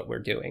lot of what we're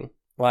doing.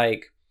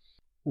 Like,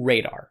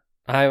 radar.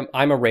 I'm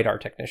a radar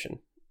technician.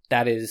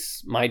 That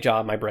is my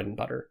job, my bread and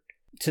butter.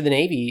 To the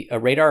Navy, a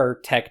radar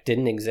tech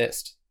didn't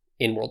exist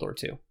in World War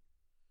II.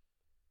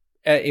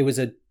 It was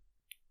at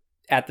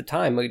the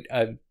time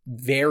a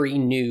very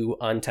new,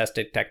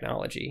 untested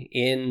technology.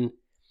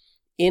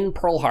 In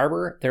Pearl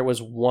Harbor, there was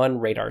one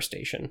radar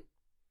station,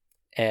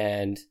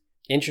 and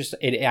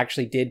it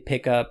actually did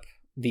pick up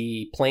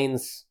the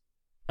planes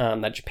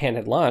that Japan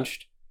had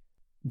launched,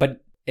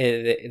 but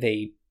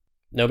everybody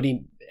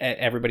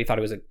thought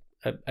it was a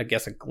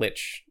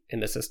glitch in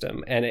the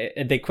system,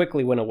 and they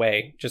quickly went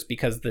away just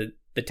because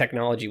the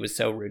technology was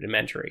so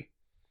rudimentary.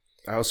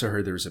 I also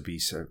heard there was a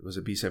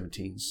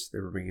B-17s they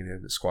were bringing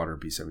in, a squadron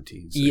of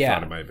B-17s. Yeah. I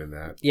thought it might have been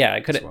that. Yeah,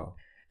 it could have. Well.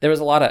 There was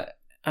a lot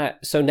of...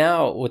 so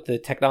now with the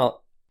technology,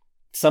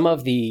 some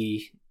of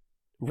the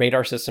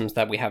radar systems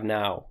that we have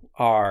now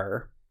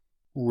are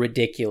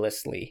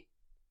ridiculously,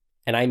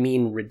 and I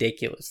mean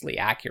ridiculously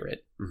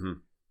accurate. Mm-hmm.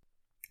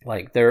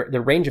 Like their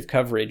range of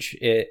coverage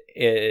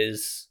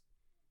is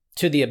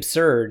to the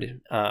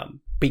absurd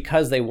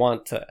because they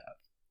want to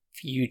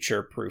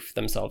future-proof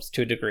themselves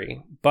to a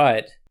degree.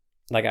 But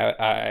like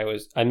I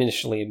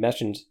initially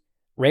mentioned,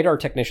 radar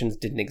technicians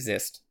didn't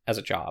exist as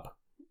a job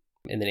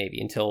in the Navy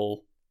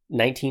until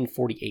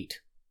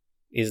 1948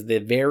 is the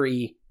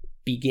very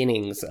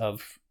beginnings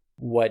of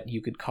what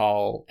you could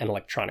call an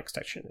electronics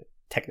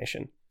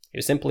technician. It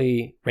was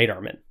simply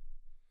radarmen.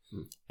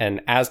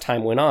 And as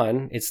time went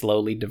on, it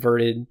slowly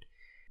diverted,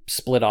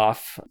 split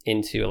off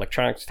into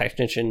electronics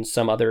technician.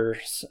 Some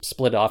others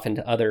split off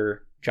into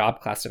other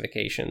job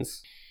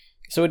classifications.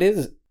 So it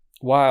is,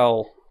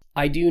 while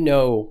I do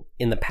know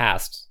in the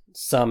past,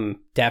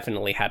 some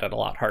definitely had it a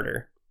lot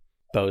harder.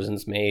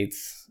 Bosun's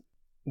mates,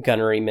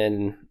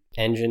 gunnerymen,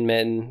 engine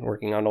men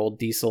working on old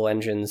diesel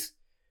engines.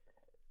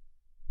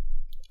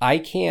 I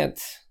can't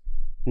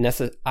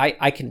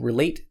I can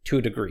relate to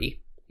a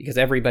degree because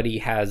everybody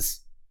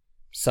has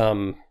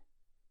some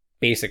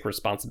basic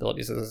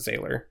responsibilities as a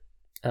sailor,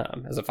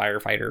 as a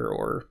firefighter,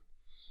 or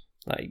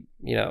like,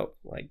 you know,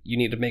 like you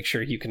need to make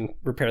sure you can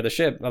repair the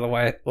ship.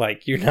 Otherwise,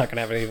 like, you're not going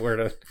to have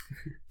anywhere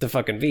to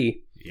fucking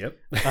be. Yep.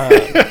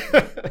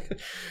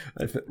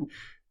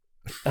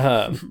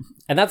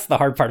 And that's the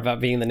hard part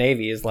about being in the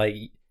Navy is like,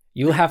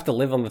 you have to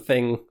live on the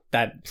thing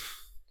that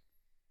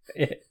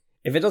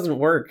if it doesn't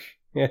work,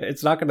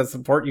 it's not going to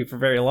support you for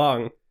very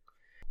long.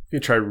 You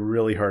try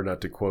really hard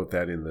not to quote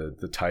that in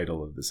the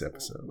title of this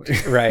episode.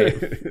 Right.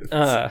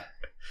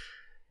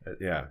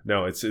 Yeah.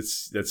 No,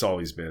 it's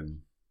always been,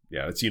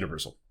 yeah, it's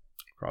universal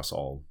across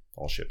all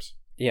ships.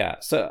 Yeah.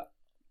 So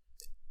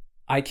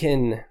I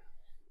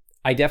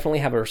definitely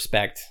have a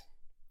respect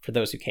for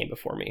those who came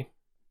before me.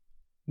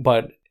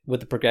 But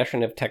with the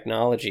progression of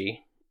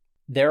technology,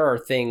 there are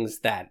things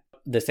that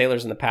the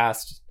sailors in the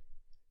past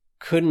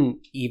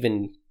couldn't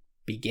even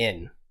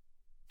begin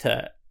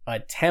to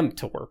attempt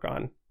to work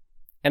on.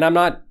 And I'm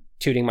not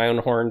tooting my own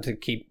horn to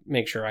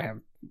make sure I have,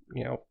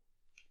 you know,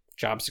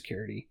 job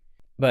security.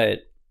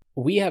 But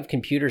we have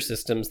computer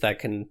systems that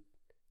can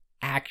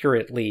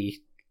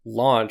accurately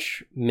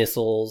launch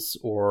missiles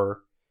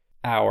or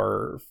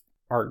our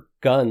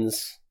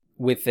guns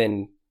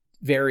within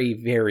very,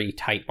 very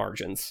tight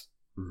margins,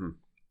 mm-hmm.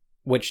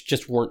 which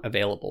just weren't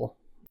available.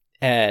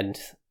 And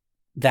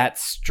that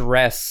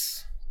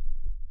stress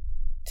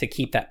to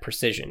keep that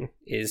precision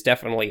is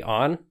definitely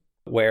on,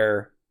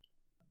 where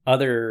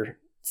other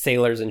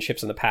sailors and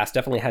ships in the past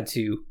definitely had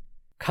to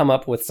come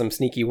up with some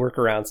sneaky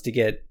workarounds to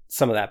get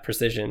some of that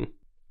precision.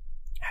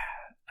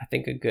 I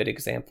think a good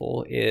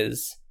example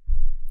is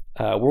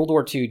World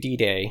War II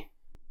D-Day.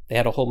 They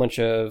had a whole bunch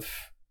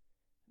of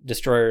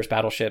destroyers,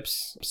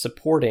 battleships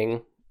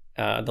supporting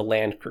the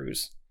land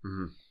crews.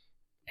 Mm-hmm.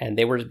 And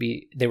they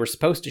were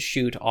supposed to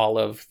shoot all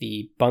of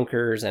the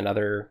bunkers and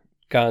other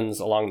guns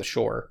along the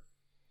shore.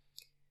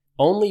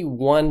 Only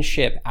one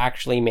ship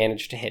actually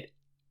managed to hit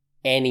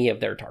any of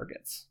their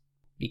targets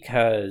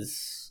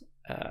because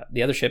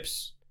the other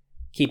ships,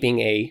 keeping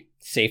a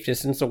safe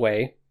distance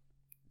away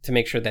to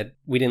make sure that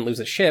we didn't lose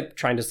a ship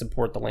trying to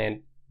support the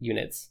land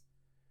units.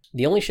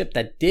 The only ship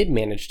that did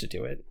manage to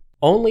do it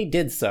only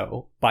did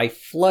so by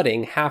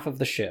flooding half of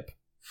the ship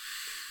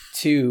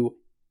to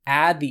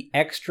add the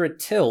extra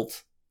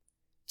tilt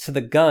to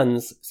the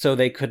guns so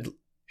they could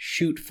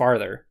shoot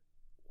farther.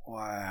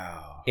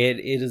 Wow. It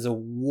is a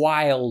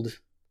wild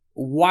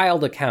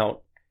account.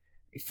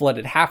 He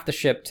flooded half the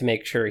ship to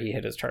make sure he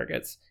hit his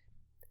targets.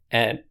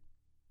 And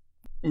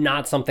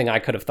not something I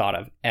could have thought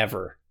of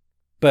ever.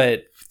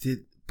 But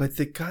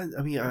the gun,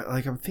 I mean,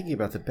 I'm thinking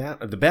about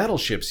the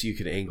battleships, you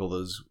could angle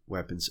those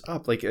weapons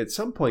up. Like at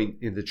some point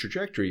in the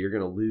trajectory, you're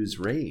going to lose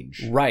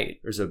range.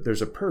 Right.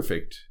 There's a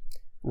perfect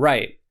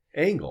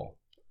angle.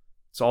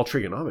 It's all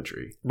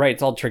trigonometry. Right,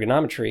 it's all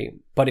trigonometry.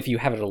 But if you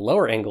have it at a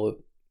lower angle,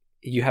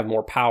 you have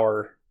more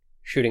power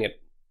shooting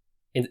it.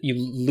 You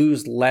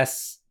lose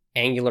less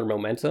angular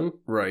momentum.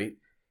 Right.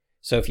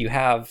 So if you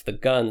have the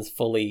guns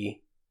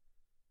fully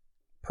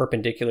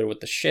perpendicular with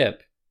the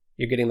ship,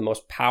 you're getting the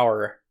most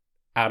power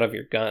out of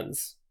your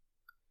guns.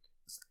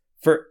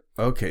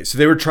 Okay, so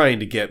they were trying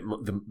to get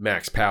the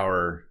max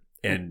power,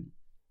 and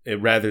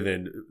rather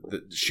than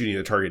shooting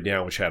the target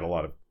down, which had a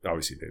lot of,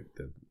 obviously,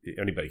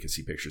 anybody can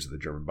see pictures of the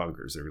German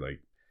bunkers. They were like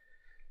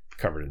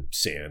covered in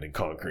sand and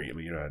concrete. I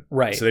mean, you're not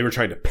right. So they were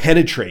trying to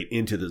penetrate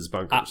into those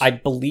bunkers. I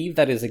believe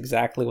that is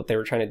exactly what they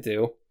were trying to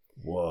do.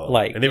 Whoa!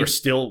 Like, and they were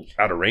still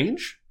out of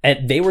range.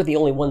 And they were the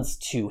only ones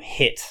to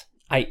hit.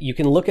 You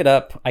can look it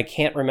up. I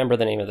can't remember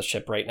the name of the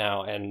ship right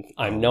now, and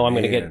I'm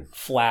going to get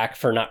flack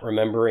for not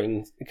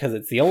remembering because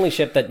it's the only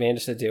ship that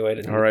managed to do it.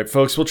 And, all right,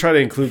 folks, we'll try to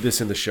include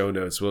this in the show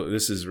notes. Well,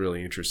 this is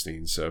really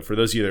interesting. So for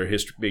those of you that are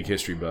big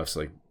history buffs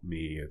like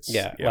me,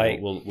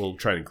 we'll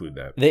try to include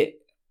that.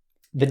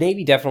 The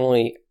Navy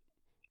definitely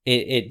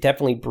it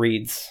definitely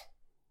breeds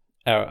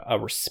a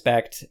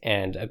respect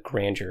and a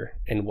grandeur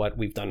in what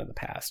we've done in the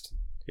past.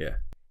 Yeah,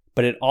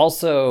 but it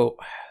also,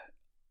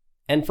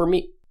 and for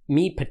me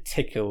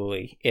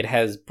particularly, it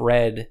has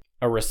bred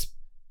a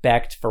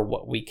respect for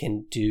what we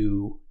can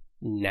do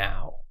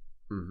now.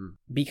 Mm-hmm.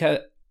 Because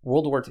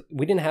World War II,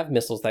 we didn't have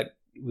missiles that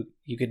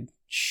you could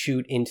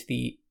shoot into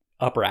the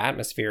upper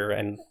atmosphere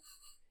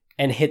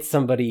and hit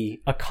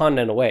somebody a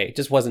continent away. It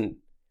just wasn't.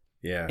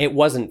 Yeah, it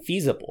wasn't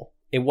feasible.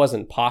 It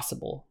wasn't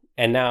possible.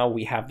 And now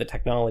we have the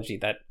technology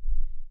that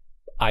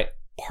I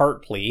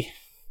partly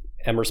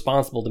am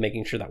responsible to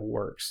making sure that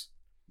works.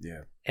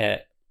 Yeah.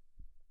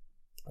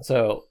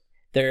 So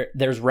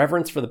there's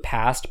reverence for the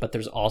past, but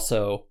there's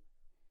also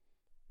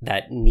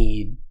that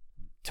need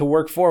to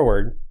work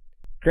forward.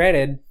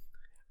 Granted,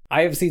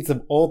 I have seen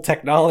some old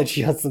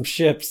technology on some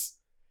ships.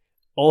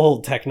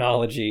 Old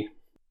technology.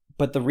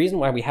 But the reason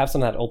why we have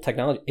some of that old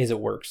technology is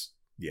it works.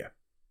 Yeah.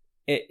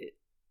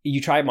 You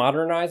try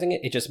modernizing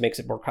it, it just makes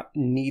it more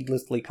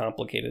needlessly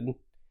complicated.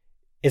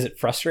 Is it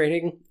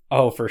frustrating?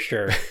 Oh, for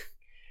sure.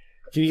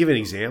 Can you give an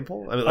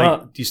example? I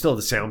mean, do you still have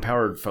the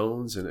sound-powered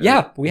phones?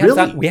 Yeah, we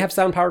have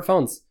sound-powered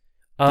phones.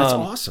 That's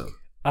awesome.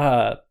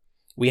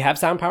 We have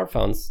sound-powered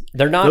phones.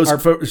 They're not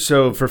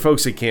so for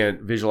folks that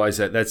can't visualize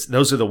that,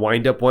 those are the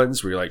wind-up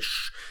ones where you're like,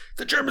 shh,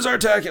 the Germans are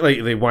attacking.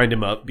 Like they wind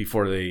them up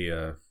before they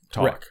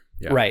talk. Right.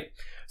 Yeah. Right.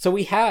 So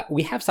we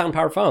have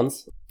sound-powered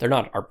phones. They're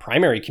not our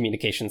primary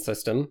communication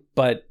system,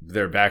 but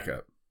they're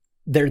backup.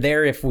 They're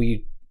there if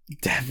we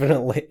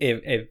definitely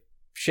if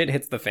shit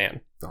hits the fan.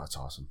 Oh, that's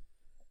awesome.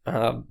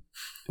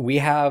 We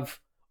have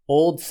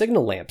old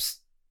signal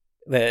lamps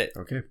that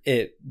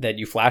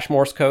you flash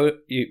Morse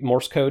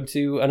code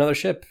to another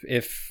ship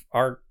if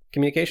our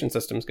communication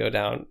systems go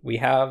down. We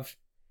have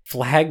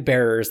flag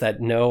bearers that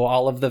know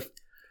all of the.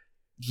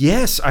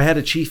 Yes, I had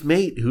a chief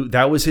mate who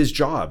that was his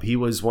job. He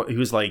was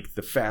like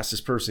the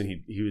fastest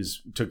person. He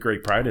took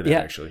great pride in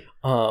that. Actually,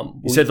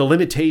 he said the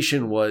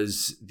limitation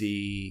was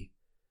the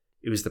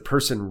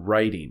person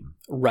writing.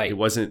 Right. It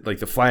wasn't like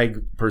the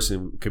flag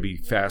person could be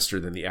faster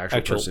than the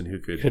actual person who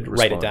could respond,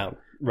 write it down.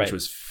 Right. Which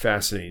was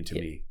fascinating to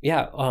me.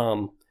 Yeah.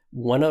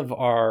 One of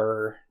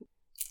our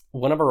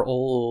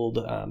old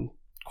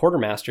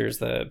quartermasters,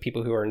 the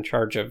people who are in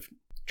charge of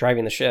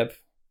driving the ship,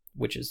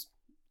 which is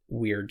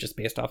weird just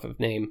based off of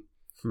name.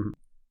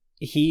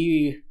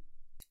 He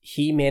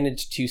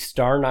managed to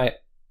starlight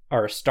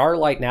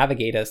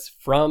navigate us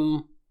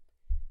from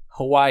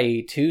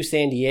Hawaii to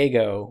San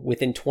Diego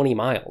within 20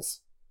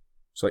 miles.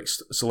 So like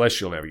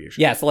celestial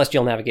navigation. Yeah,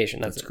 celestial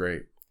navigation. That's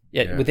great.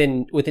 Yeah,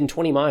 within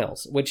 20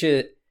 miles, which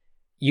is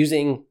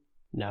using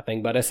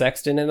nothing but a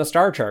sextant and a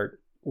star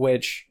chart,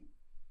 which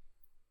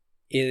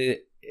is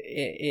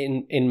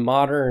in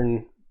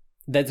modern,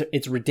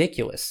 it's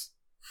ridiculous.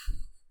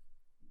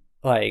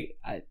 Like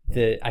I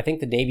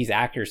think the Navy's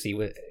accuracy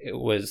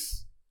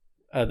was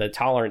the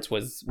tolerance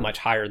was much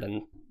higher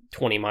than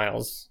 20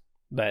 miles,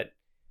 but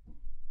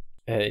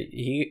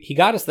he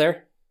got us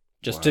there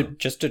just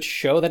to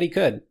show that he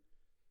could.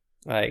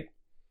 Like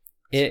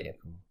it.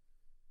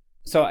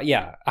 So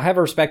yeah, I have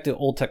a respect to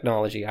old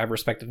technology. I have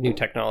respect of new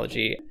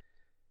technology.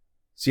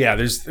 So yeah,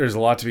 there's a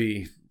lot to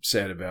be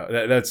said about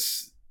that.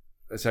 That's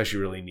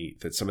actually really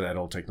neat that some of that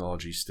old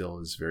technology still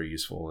is very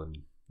useful, and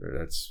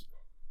that's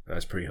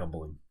pretty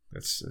humbling.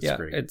 That's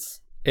great.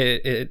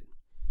 It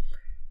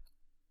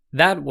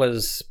that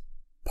was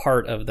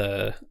part of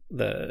the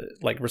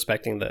like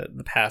respecting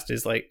the past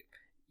is like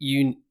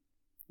you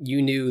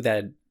knew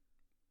that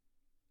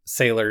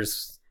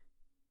sailors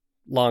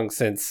long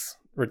since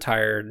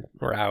retired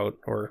or out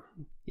or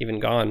even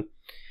gone,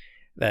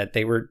 that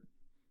they were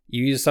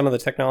used some of the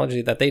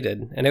technology that they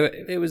did, and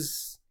it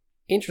was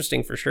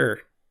interesting for sure.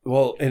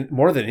 Well, and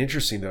more than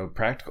interesting though,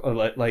 practical,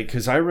 like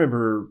because I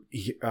remember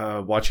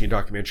watching a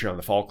documentary on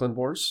the Falkland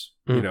Wars.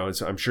 Mm-hmm. You know,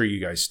 I'm sure you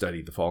guys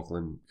studied the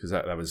Falkland because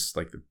that was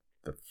like the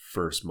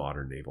first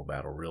modern naval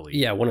battle, really.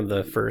 Yeah, one of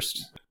the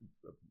first.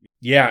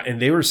 Yeah,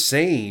 and they were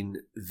saying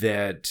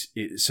that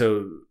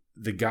so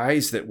the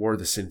guys that wore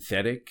the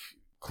synthetic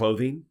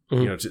clothing,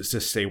 mm-hmm. you know, to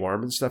stay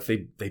warm and stuff,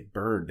 they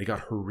burned. They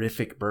got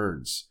horrific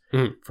burns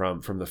mm-hmm.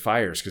 from the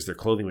fires because their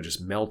clothing would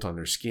just melt on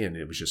their skin.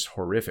 It was just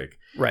horrific.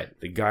 Right.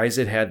 The guys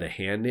that had the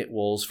hand knit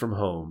wools from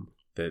home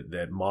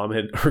that mom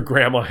had or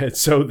grandma had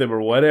sewed them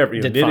or whatever,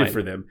 knitted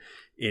for them,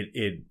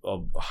 it a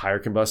higher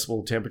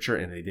combustible temperature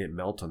and they didn't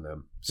melt on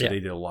them, so they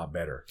did a lot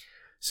better.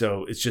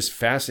 So it's just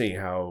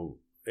fascinating how.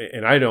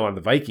 And I know on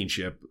the Viking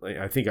ship,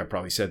 I think I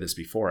probably said this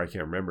before, I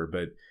can't remember,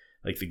 but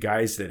like the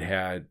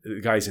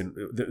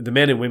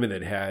men and women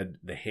that had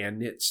the hand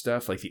knit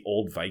stuff, like the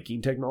old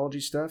Viking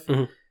technology stuff,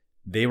 mm-hmm.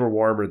 they were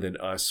warmer than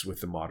us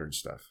with the modern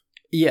stuff.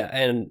 Yeah,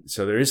 and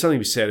So there is something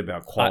to be said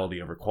about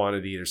quality over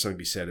quantity. There's something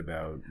to be said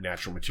about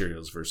natural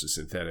materials versus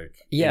synthetic.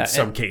 Yeah, in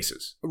some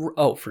cases.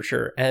 Oh, for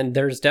sure. And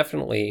there's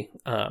definitely,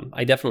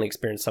 I definitely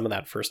experienced some of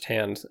that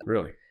firsthand.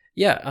 Really?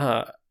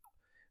 Yeah.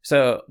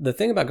 So the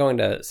thing about going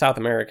to South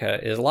America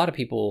is a lot of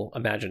people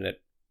imagine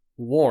it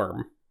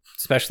warm,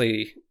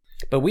 especially,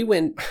 but we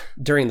went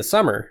during the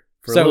summer.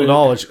 For a little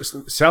knowledge,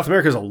 South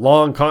America is a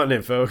long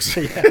continent, folks.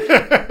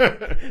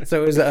 Yeah.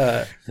 So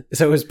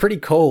it was pretty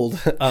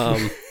cold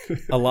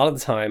a lot of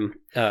the time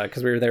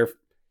because we were there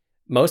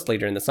mostly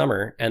during the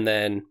summer, and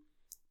then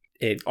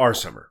Our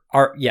summer.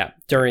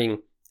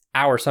 During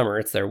our summer,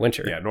 it's their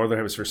winter. Yeah, Northern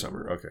Hemisphere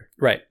summer. Okay.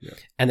 Right. Yeah.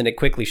 And then it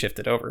quickly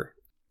shifted over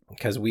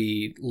because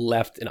we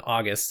left in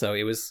August. So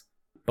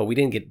but we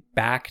didn't get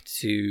back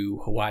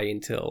to Hawaii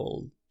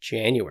until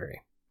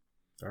January.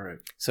 All right.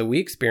 So we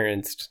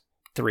experienced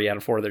 3 out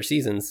of 4 of their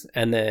seasons.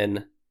 And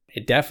then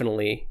it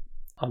definitely,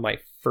 on my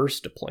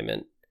first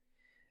deployment,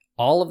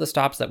 all of the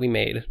stops that we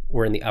made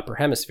were in the upper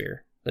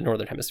hemisphere, the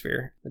Northern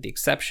Hemisphere, with the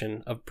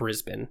exception of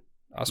Brisbane,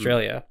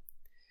 Australia.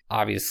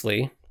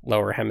 Obviously,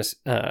 lower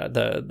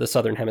the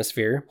Southern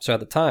Hemisphere. So at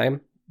the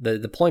time, the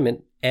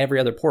deployment, every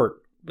other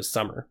port was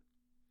summer.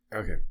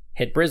 Okay.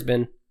 Hit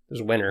Brisbane,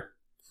 there's winter.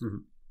 Mm-hmm.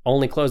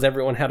 Only clothes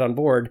everyone had on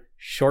board,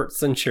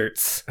 shorts and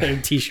shirts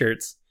and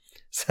t-shirts.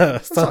 So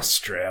it's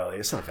Australia.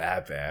 It's not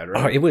that bad,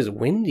 right? Oh, it was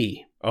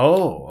windy.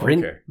 Oh,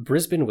 okay.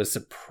 Brisbane was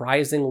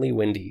surprisingly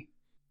windy.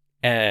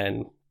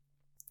 And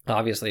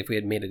obviously, if we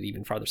had made it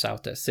even farther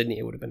south to Sydney,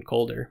 it would have been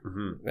colder.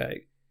 Mm-hmm.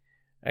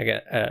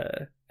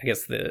 I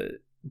guess the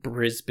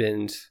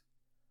Brisbane's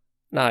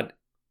not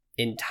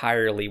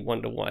entirely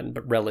 1-to-1,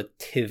 but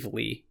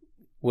relatively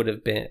would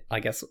have been,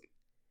 I guess,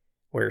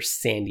 where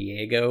San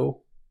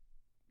Diego,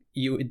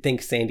 you would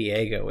think San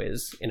Diego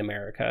is in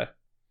America,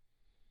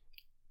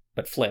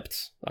 but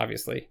flipped,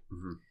 obviously.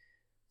 Mm-hmm.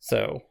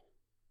 So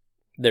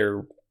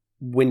their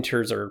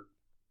winters are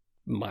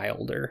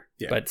milder,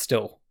 but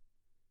still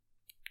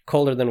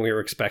colder than we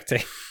were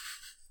expecting.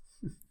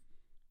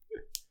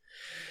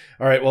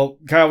 All right. Well,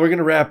 Kyle, we're going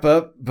to wrap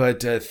up,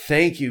 but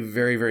thank you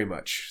very, very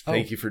much.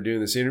 Thank you for doing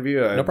this interview.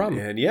 No problem.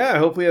 And yeah, I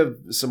hope we have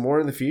some more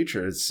in the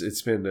future.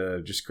 It's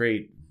been just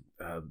great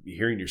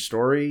hearing your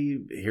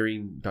story,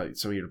 hearing about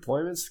some of your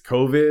deployments,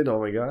 COVID. Oh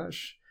my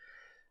gosh.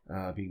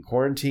 Being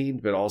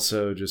quarantined, but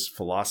also just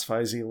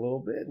philosophizing a little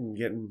bit and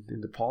getting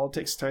into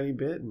politics a tiny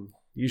bit. And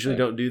usually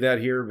don't do that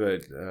here,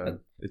 but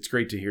it's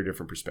great to hear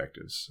different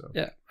perspectives. So.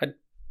 Yeah, I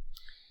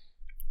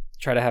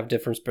try to have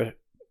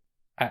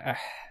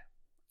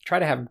try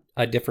to have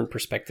a different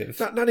perspective.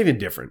 Not even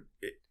different.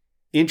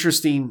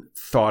 Interesting,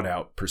 thought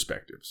out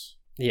perspectives.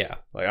 Yeah.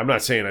 Like, I'm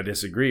not saying I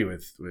disagree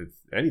with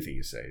anything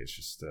you say. It's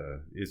just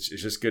it's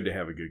just good to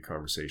have a good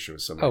conversation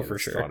with somebody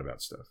who's thought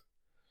about stuff.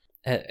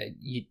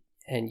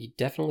 And you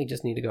definitely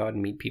just need to go out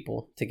and meet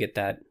people to get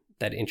that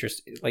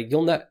interest. Like,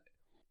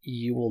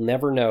 you will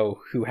never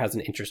know who has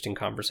an interesting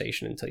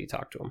conversation until you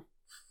talk to them.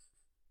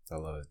 I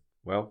love it.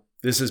 Well,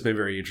 this has been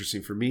very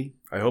interesting for me.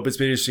 I hope it's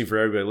been interesting for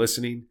everybody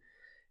listening.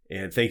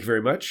 And thank you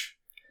very much.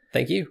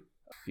 Thank you.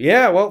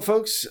 Yeah, well,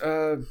 folks,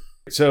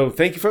 so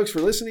thank you, folks,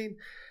 for listening.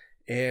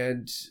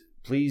 And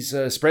please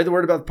spread the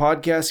word about the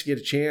podcast if you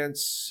get a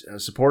chance.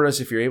 Support us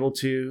if you're able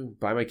to.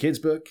 Buy my kids'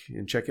 book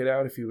and check it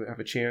out if you have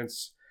a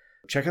chance.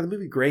 Check out the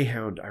movie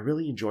Greyhound. I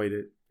really enjoyed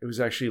it. It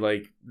was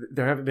actually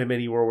there haven't been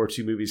many World War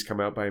II movies come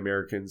out by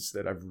Americans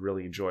that I've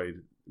really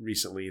enjoyed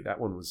recently. That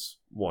one was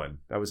one.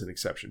 That was an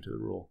exception to the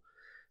rule.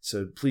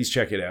 So please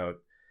check it out.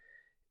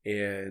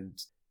 And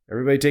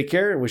everybody take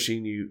care, and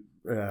wishing you,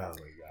 oh my God.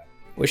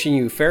 Wishing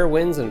you fair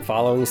winds and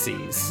following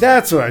seas.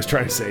 That's what I was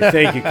trying to say.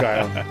 Thank you,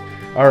 Kyle.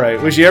 All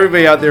right. Wishing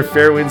everybody out there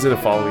fair winds and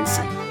a following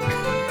sea.